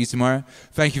mean? We'll see you tomorrow.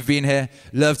 Thank you for being here.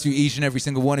 Love to each and every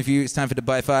single one of you. It's time for the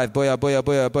Bye 5. Boya, boya,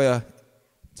 boya, boya.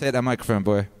 Take that microphone,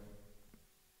 boy.